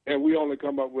and we only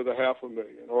come up with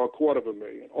 500,000 or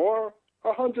 250,000 or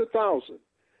 100,000.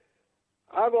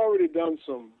 I've already done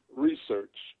some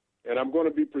research, and I'm going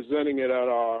to be presenting it at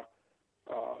our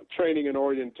training and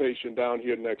orientation down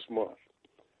here next month.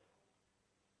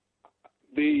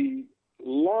 The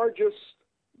largest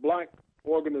black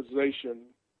organization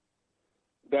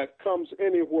that comes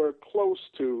anywhere close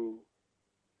to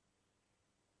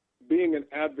being an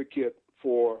advocate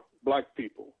for black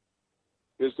people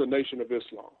is the Nation of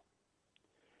Islam.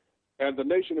 And the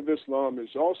Nation of Islam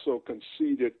is also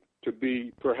conceded to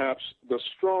be perhaps the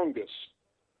strongest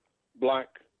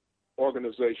black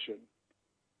organization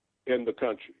in the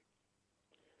country.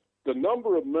 The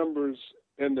number of members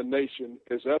in the nation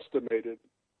is estimated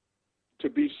to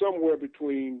be somewhere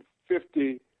between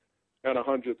 50 and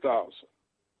 100,000.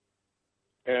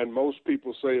 And most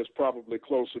people say it's probably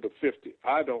closer to 50.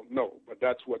 I don't know, but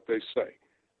that's what they say.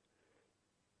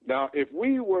 Now, if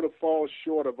we were to fall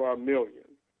short of our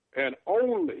million and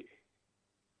only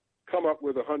come up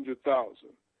with 100,000,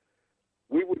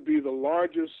 we would be the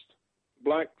largest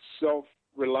black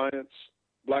self-reliance,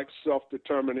 black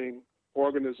self-determining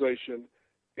organization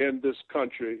in this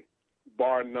country,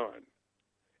 bar none.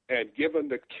 And given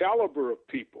the caliber of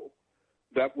people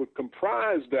that would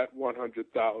comprise that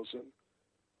 100,000,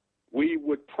 we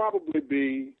would probably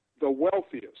be the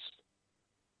wealthiest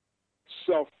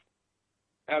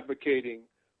self-advocating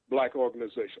black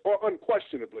organization. Or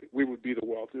unquestionably, we would be the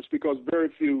wealthiest, because very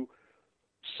few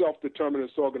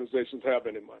self-determinist organizations have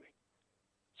any money.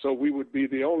 So we would be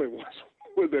the only ones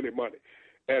with any money.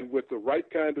 And with the right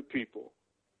kind of people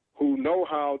who know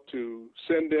how to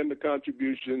send in the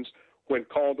contributions when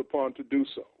called upon to do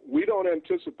so. We don't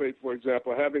anticipate, for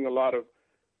example, having a lot of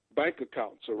bank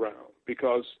accounts around,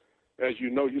 because, as you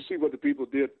know, you see what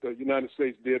the United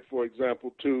States did, for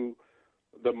example, to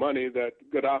the money that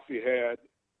Gaddafi had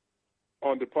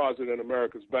on deposit in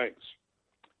America's banks.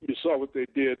 You saw what they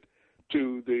did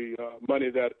to the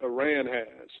money that Iran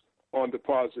has on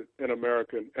deposit in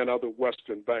American and other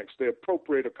Western banks. They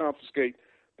appropriate or confiscate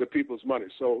the people's money.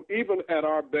 So even at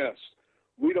our best,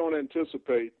 we don't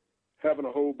anticipate having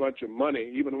a whole bunch of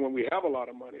money, even when we have a lot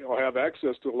of money or have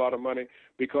access to a lot of money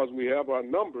because we have our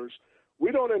numbers.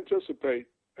 We don't anticipate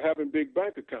having big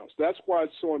bank accounts. That's why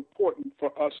it's so important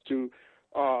for us to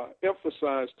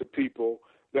emphasize to people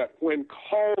that when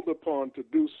called upon to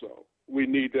do so, we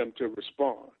need them to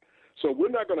respond. So we're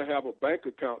not going to have a bank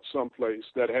account someplace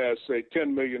that has, say,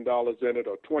 $10 million in it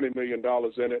or $20 million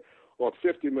in it or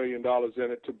 $50 million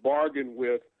in it to bargain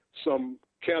with some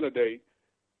candidate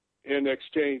in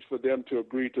exchange for them to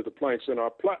agree to the planks in our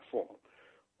platform.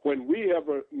 When we have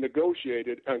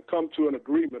negotiated and come to an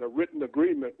agreement, a written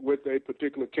agreement with a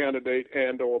particular candidate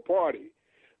and or party,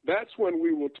 that's when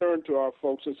we will turn to our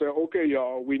folks and say, okay,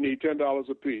 y'all, we need $10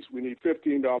 a piece, we need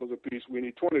 $15 a piece, we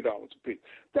need $20 a piece.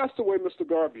 That's the way Mr.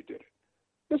 Garvey did it.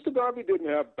 Mr. Garvey didn't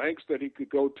have banks that he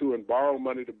could go to and borrow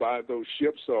money to buy those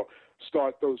ships or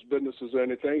start those businesses or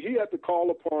anything. He had to call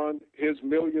upon his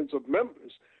millions of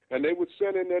members, and they would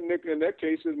send in their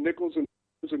cases, nickels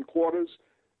and quarters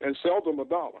and sell them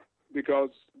 $1 because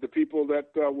the people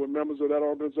that were members of that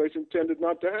organization tended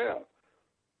not to have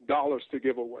dollars to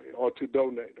give away or to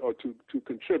donate or to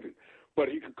contribute. But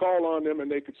he could call on them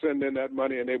and they could send in that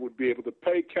money and they would be able to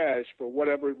pay cash for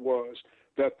whatever it was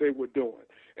that they were doing.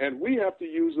 And we have to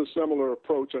use a similar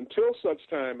approach until such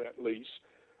time, at least,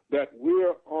 that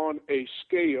we're on a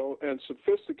scale and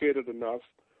sophisticated enough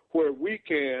where we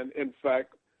can, in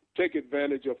fact, take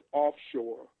advantage of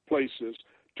offshore places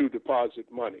to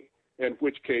deposit money, in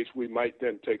which case we might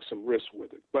then take some risk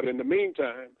with it. But in the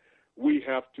meantime, we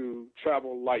have to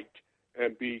travel light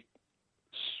and be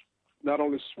not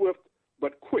only swift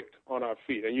but quick on our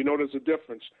feet. And you know there's a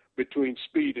difference between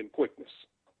speed and quickness.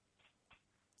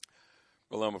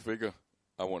 Well, I'm a figure.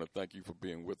 I want to thank you for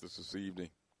being with us this evening.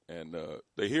 And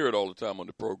they hear it all the time on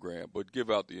the program, but give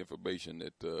out the information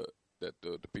that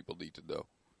the people need to know.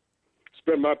 It's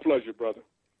been my pleasure, brother.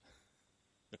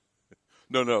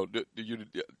 No, you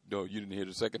didn't hear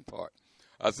the second part.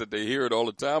 I said they hear it all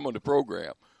the time on the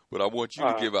program, but I want you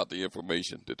to give out the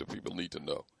information that the people need to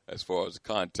know as far as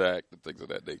contact and things of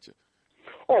that nature.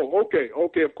 Oh, okay.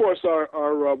 Of course, our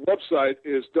website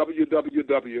is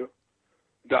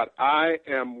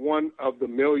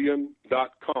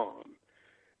www.IamOneOfTheMillion.com.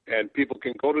 And people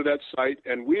can go to that site,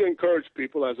 and we encourage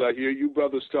people, as I hear you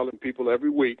brothers telling people every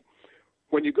week,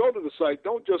 when you go to the site,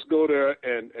 don't just go there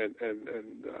and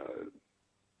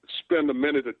spend a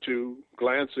minute or two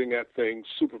glancing at things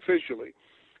superficially.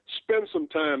 Spend some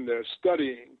time there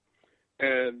studying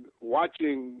and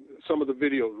watching some of the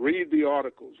videos. Read the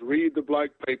articles. Read the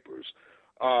black papers.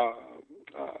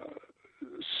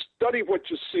 Study what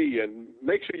you see and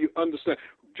make sure you understand.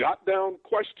 Jot down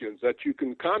questions that you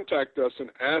can contact us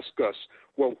and ask us,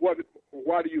 well, why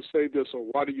do you say this, or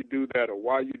why do you do that, or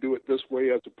why you do it this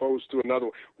way as opposed to another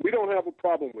way? We don't have a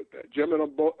problem with that. Jim and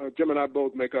I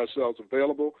both make ourselves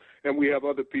available, and we have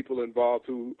other people involved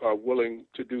who are willing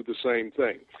to do the same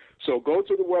thing. So go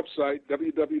to the website,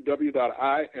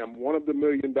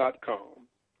 www.IamOneOfTheMillion.com,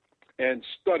 and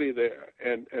study there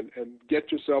and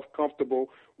get yourself comfortable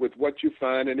with what you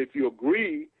find. And if you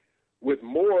agree with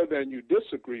more than you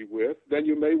disagree with, then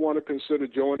you may want to consider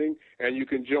joining, and you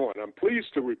can join. I'm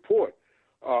pleased to report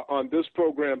on this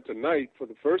program tonight, for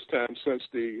the first time since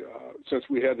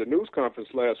we had the news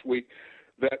conference last week,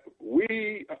 that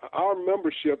our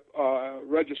membership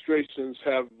registrations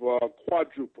have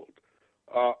quadrupled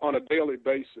on a daily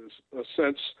basis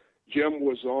since Jim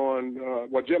was on.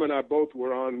 Jim and I both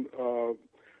were on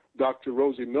Dr.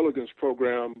 Rosie Milligan's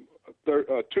program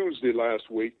Tuesday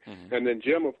last week, and then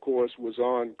Jim, of course, was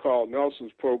on Carl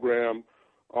Nelson's program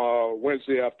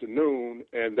Wednesday afternoon,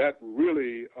 and that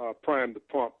really primed the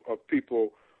pump of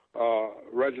people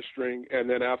registering. And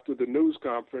then after the news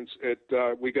conference,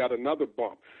 we got another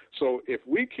bump. So if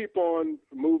we keep on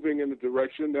moving in the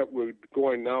direction that we're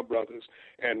going now, brothers,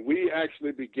 and we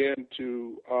actually begin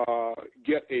to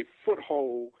get a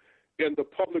foothold in the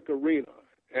public arena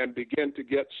and begin to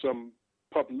get some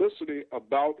publicity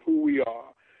about who we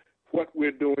are, what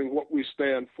we're doing, what we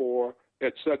stand for,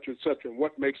 et cetera, and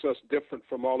what makes us different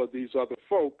from all of these other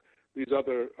folk, these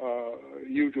other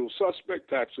usual suspect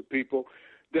types of people,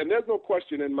 then there's no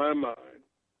question in my mind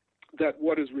that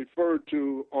what is referred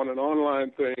to on an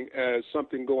online thing as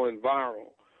something going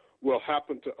viral will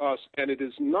happen to us, and it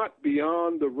is not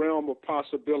beyond the realm of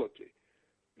possibility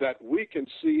that we can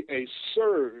see a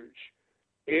surge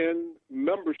in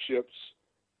memberships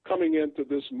coming into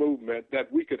this movement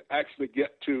that we could actually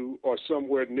get to or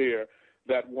somewhere near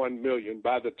that 1 million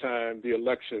by the time the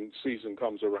election season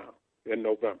comes around in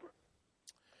November.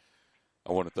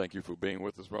 I want to thank you for being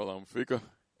with us, Brother Amfika,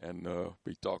 and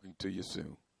be talking to you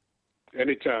soon.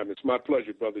 Anytime. It's my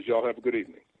pleasure, brothers. Y'all have a good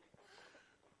evening.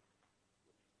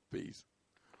 Peace.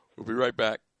 We'll be right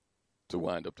back to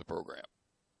wind up the program.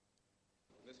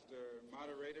 Mr.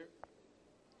 Moderator,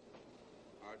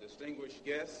 our distinguished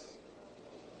guests,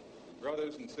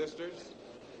 brothers and sisters,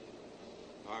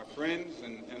 our friends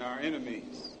and our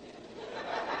enemies.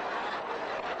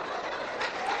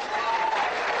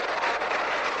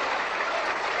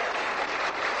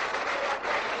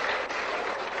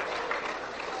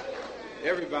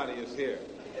 Everybody is here.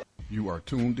 You are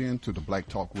tuned in to the Black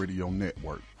Talk Radio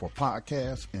Network. For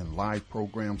podcasts and live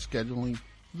program scheduling,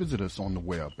 visit us on the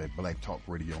web at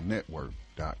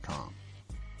blacktalkradionetwork.com.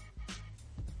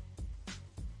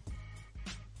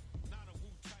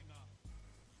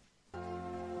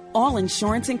 All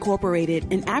Insurance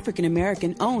Incorporated, an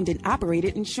African-American owned and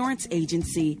operated insurance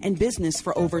agency and business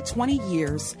for over 20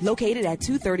 years, located at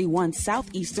 231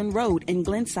 Southeastern Road in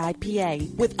Glenside, PA,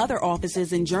 with other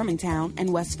offices in Germantown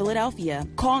and West Philadelphia.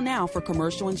 Call now for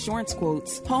commercial insurance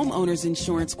quotes, homeowners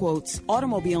insurance quotes,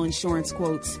 automobile insurance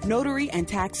quotes, notary and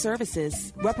tax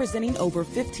services, representing over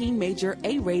 15 major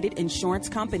A-rated insurance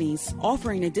companies,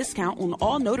 offering a discount on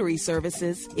all notary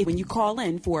services when you call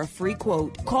in for a free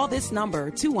quote. Call this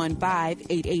number,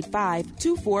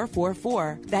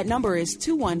 215-885-2444. That number is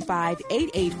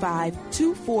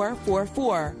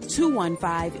 215-885-2444.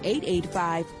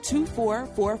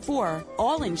 215-885-2444.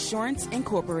 All Insurance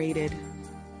Incorporated.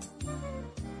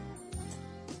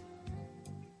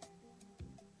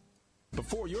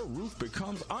 Before your roof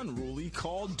becomes unruly,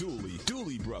 call Dooley.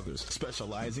 Dooley Brothers,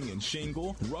 specializing in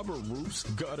shingle, rubber roofs,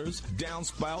 gutters,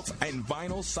 downspouts, and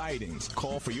vinyl sidings.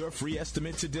 Call for your free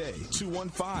estimate today.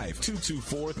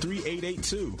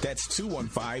 215-224-3882. That's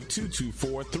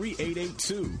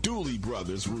 215-224-3882. Dooley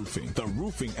Brothers Roofing, the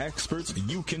roofing experts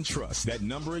you can trust. That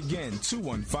number again,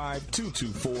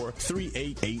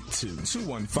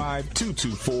 215-224-3882.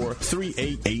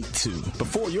 215-224-3882.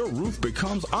 Before your roof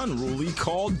becomes unruly,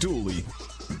 call Dooley.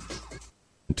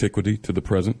 Antiquity to the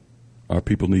present, our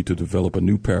people need to develop a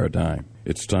new paradigm.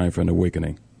 It's time for an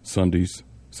awakening. Sundays,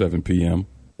 7 p.m.,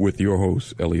 with your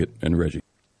hosts, Elliot and Reggie.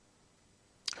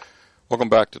 Welcome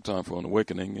back to Time for an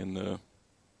Awakening. And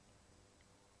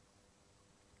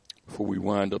before we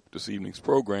wind up this evening's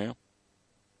program,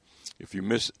 if you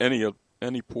miss any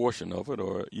portion of it,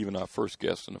 or even our first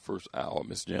guest in the first hour,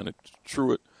 Miss Janice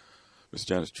Truitt,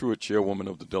 chairwoman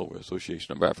of the Delaware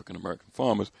Association of African American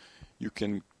Farmers, you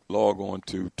can log on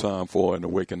to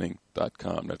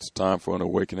timeforanawakening.com. That's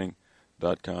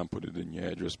timeforanawakening.com. Put it in your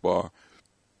address bar.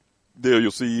 There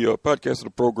you'll see podcasts of the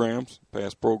programs,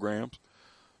 past programs.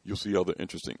 You'll see other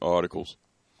interesting articles.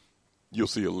 You'll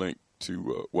see a link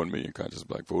to 1 million conscious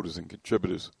black voters and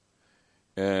contributors.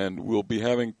 And we'll be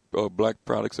having black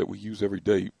products that we use every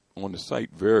day on the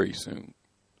site very soon.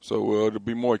 So there'll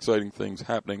be more exciting things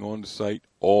happening on the site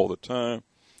all the time.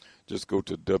 Just go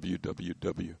to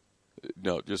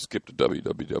just skip to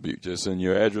www. Just in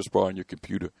your address bar on your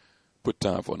computer, put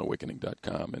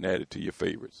timeforanawakening.com and add it to your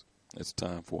favorites. That's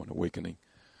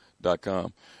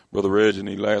timeforanawakening.com. Brother Reg,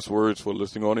 any last words for the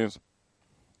listening audience?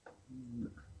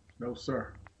 No,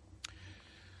 sir.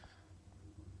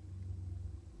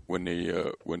 As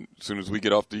soon as we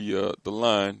get off the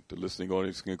line, the listening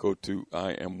audience can go to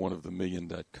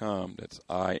IamOneOfTheMillion.com. That's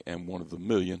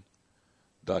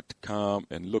IamOneOfTheMillion.com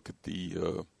and look at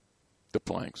the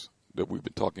planks that we've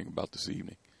been talking about this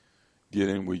evening. Get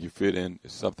in where you fit in.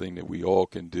 It's something that we all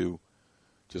can do,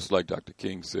 just like Dr.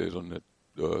 King says on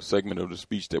the segment of the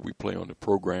speech that we play on the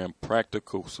program,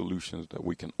 practical solutions that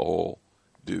we can all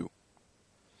do.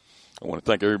 I want to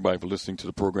thank everybody for listening to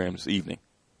the program this evening.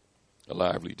 A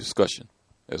lively discussion,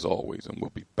 as always, and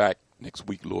we'll be back next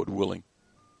week, Lord willing,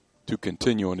 to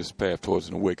continue on this path towards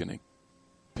an awakening.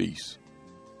 Peace.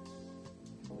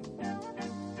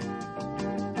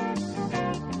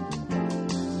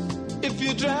 If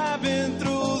you're driving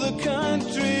through the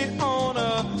country on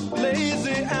a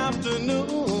lazy afternoon,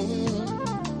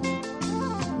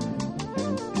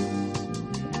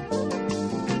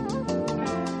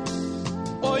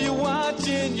 or you're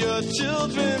watching your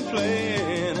children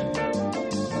playing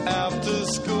after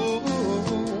school,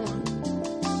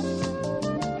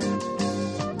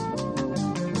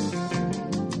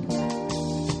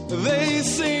 they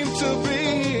seem to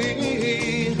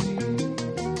be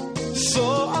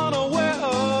so unaware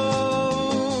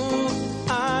of,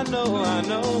 I know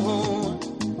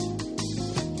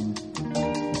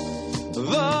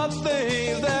the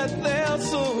things that they'll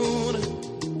soon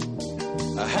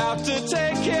have to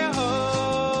take care of.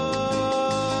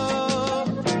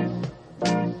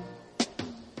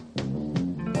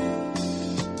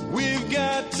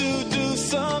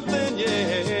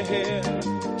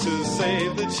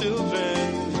 save the children.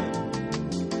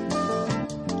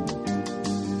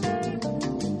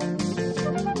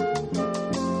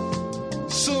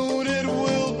 Soon it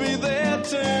will be their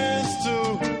turns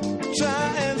to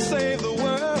try and save the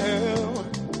world.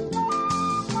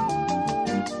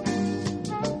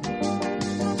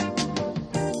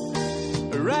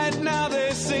 Right now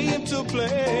they seem to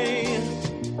play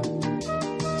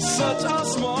such a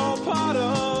small part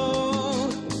of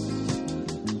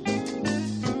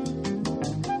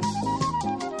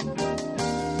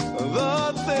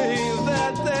the things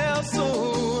that they'll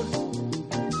soon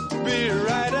be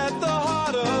right at the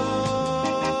heart of.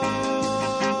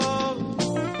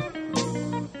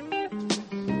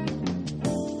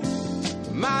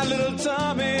 My little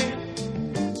Tommy,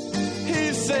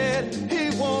 he said he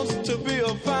wants to be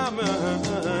a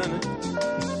fireman.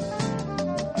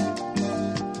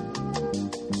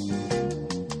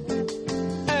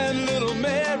 And little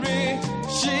Mary,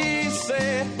 she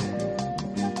said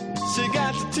she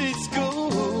got to teach school.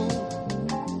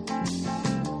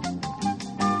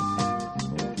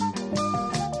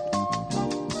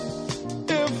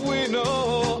 If we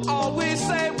know all we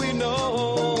say we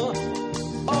know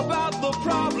about the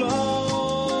problems,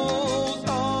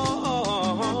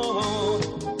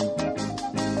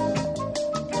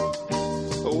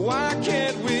 why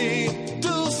can't we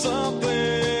do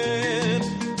something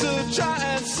to try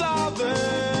and solve them?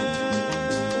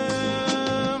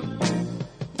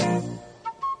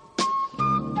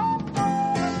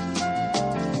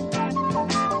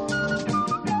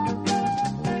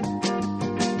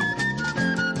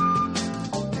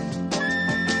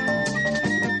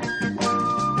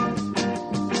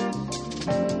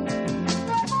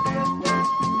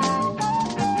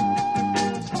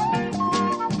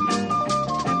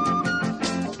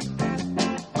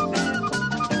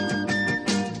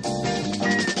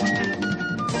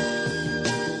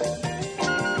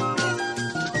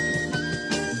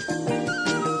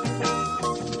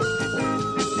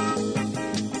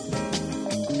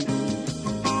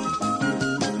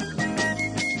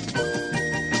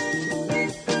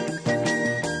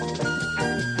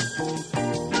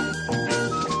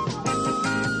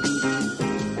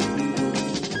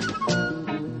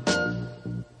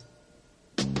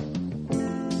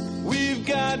 We've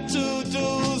got to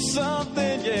do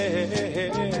something,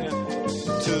 yeah,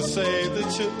 to save the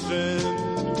children.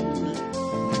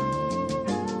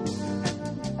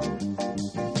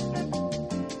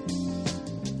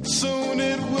 Soon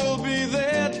it will be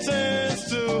their turns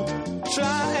to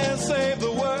try and save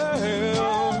the world.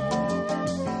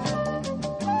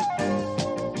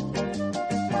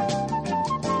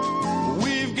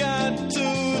 We've got to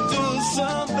do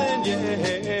something,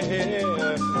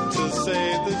 yeah, to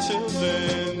save the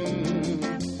children.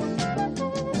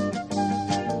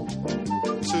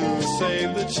 To save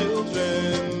the children.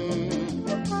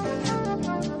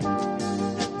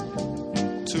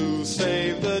 To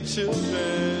save the children.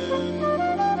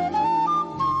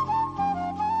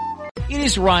 It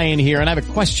is Ryan here, and I have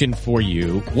a question for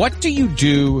you. What do you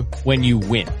do when you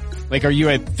win? Like, are you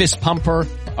a fist pumper,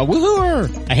 a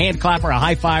woohooer, a hand clapper, a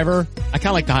high fiver? I kind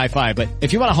of like the high five, but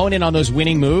if you want to hone in on those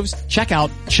winning moves, check out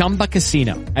Chumba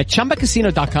Casino. At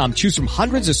ChumbaCasino.com, choose from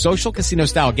hundreds of social casino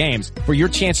style games for your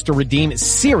chance to redeem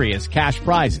serious cash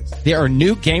prizes. There are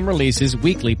new game releases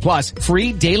weekly, plus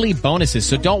free daily bonuses.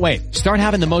 So don't wait. Start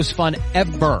having the most fun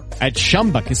ever at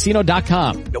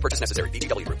ChumbaCasino.com. No purchase necessary.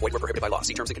 VGW Group. Void where prohibited by law.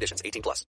 See terms and conditions. 18+.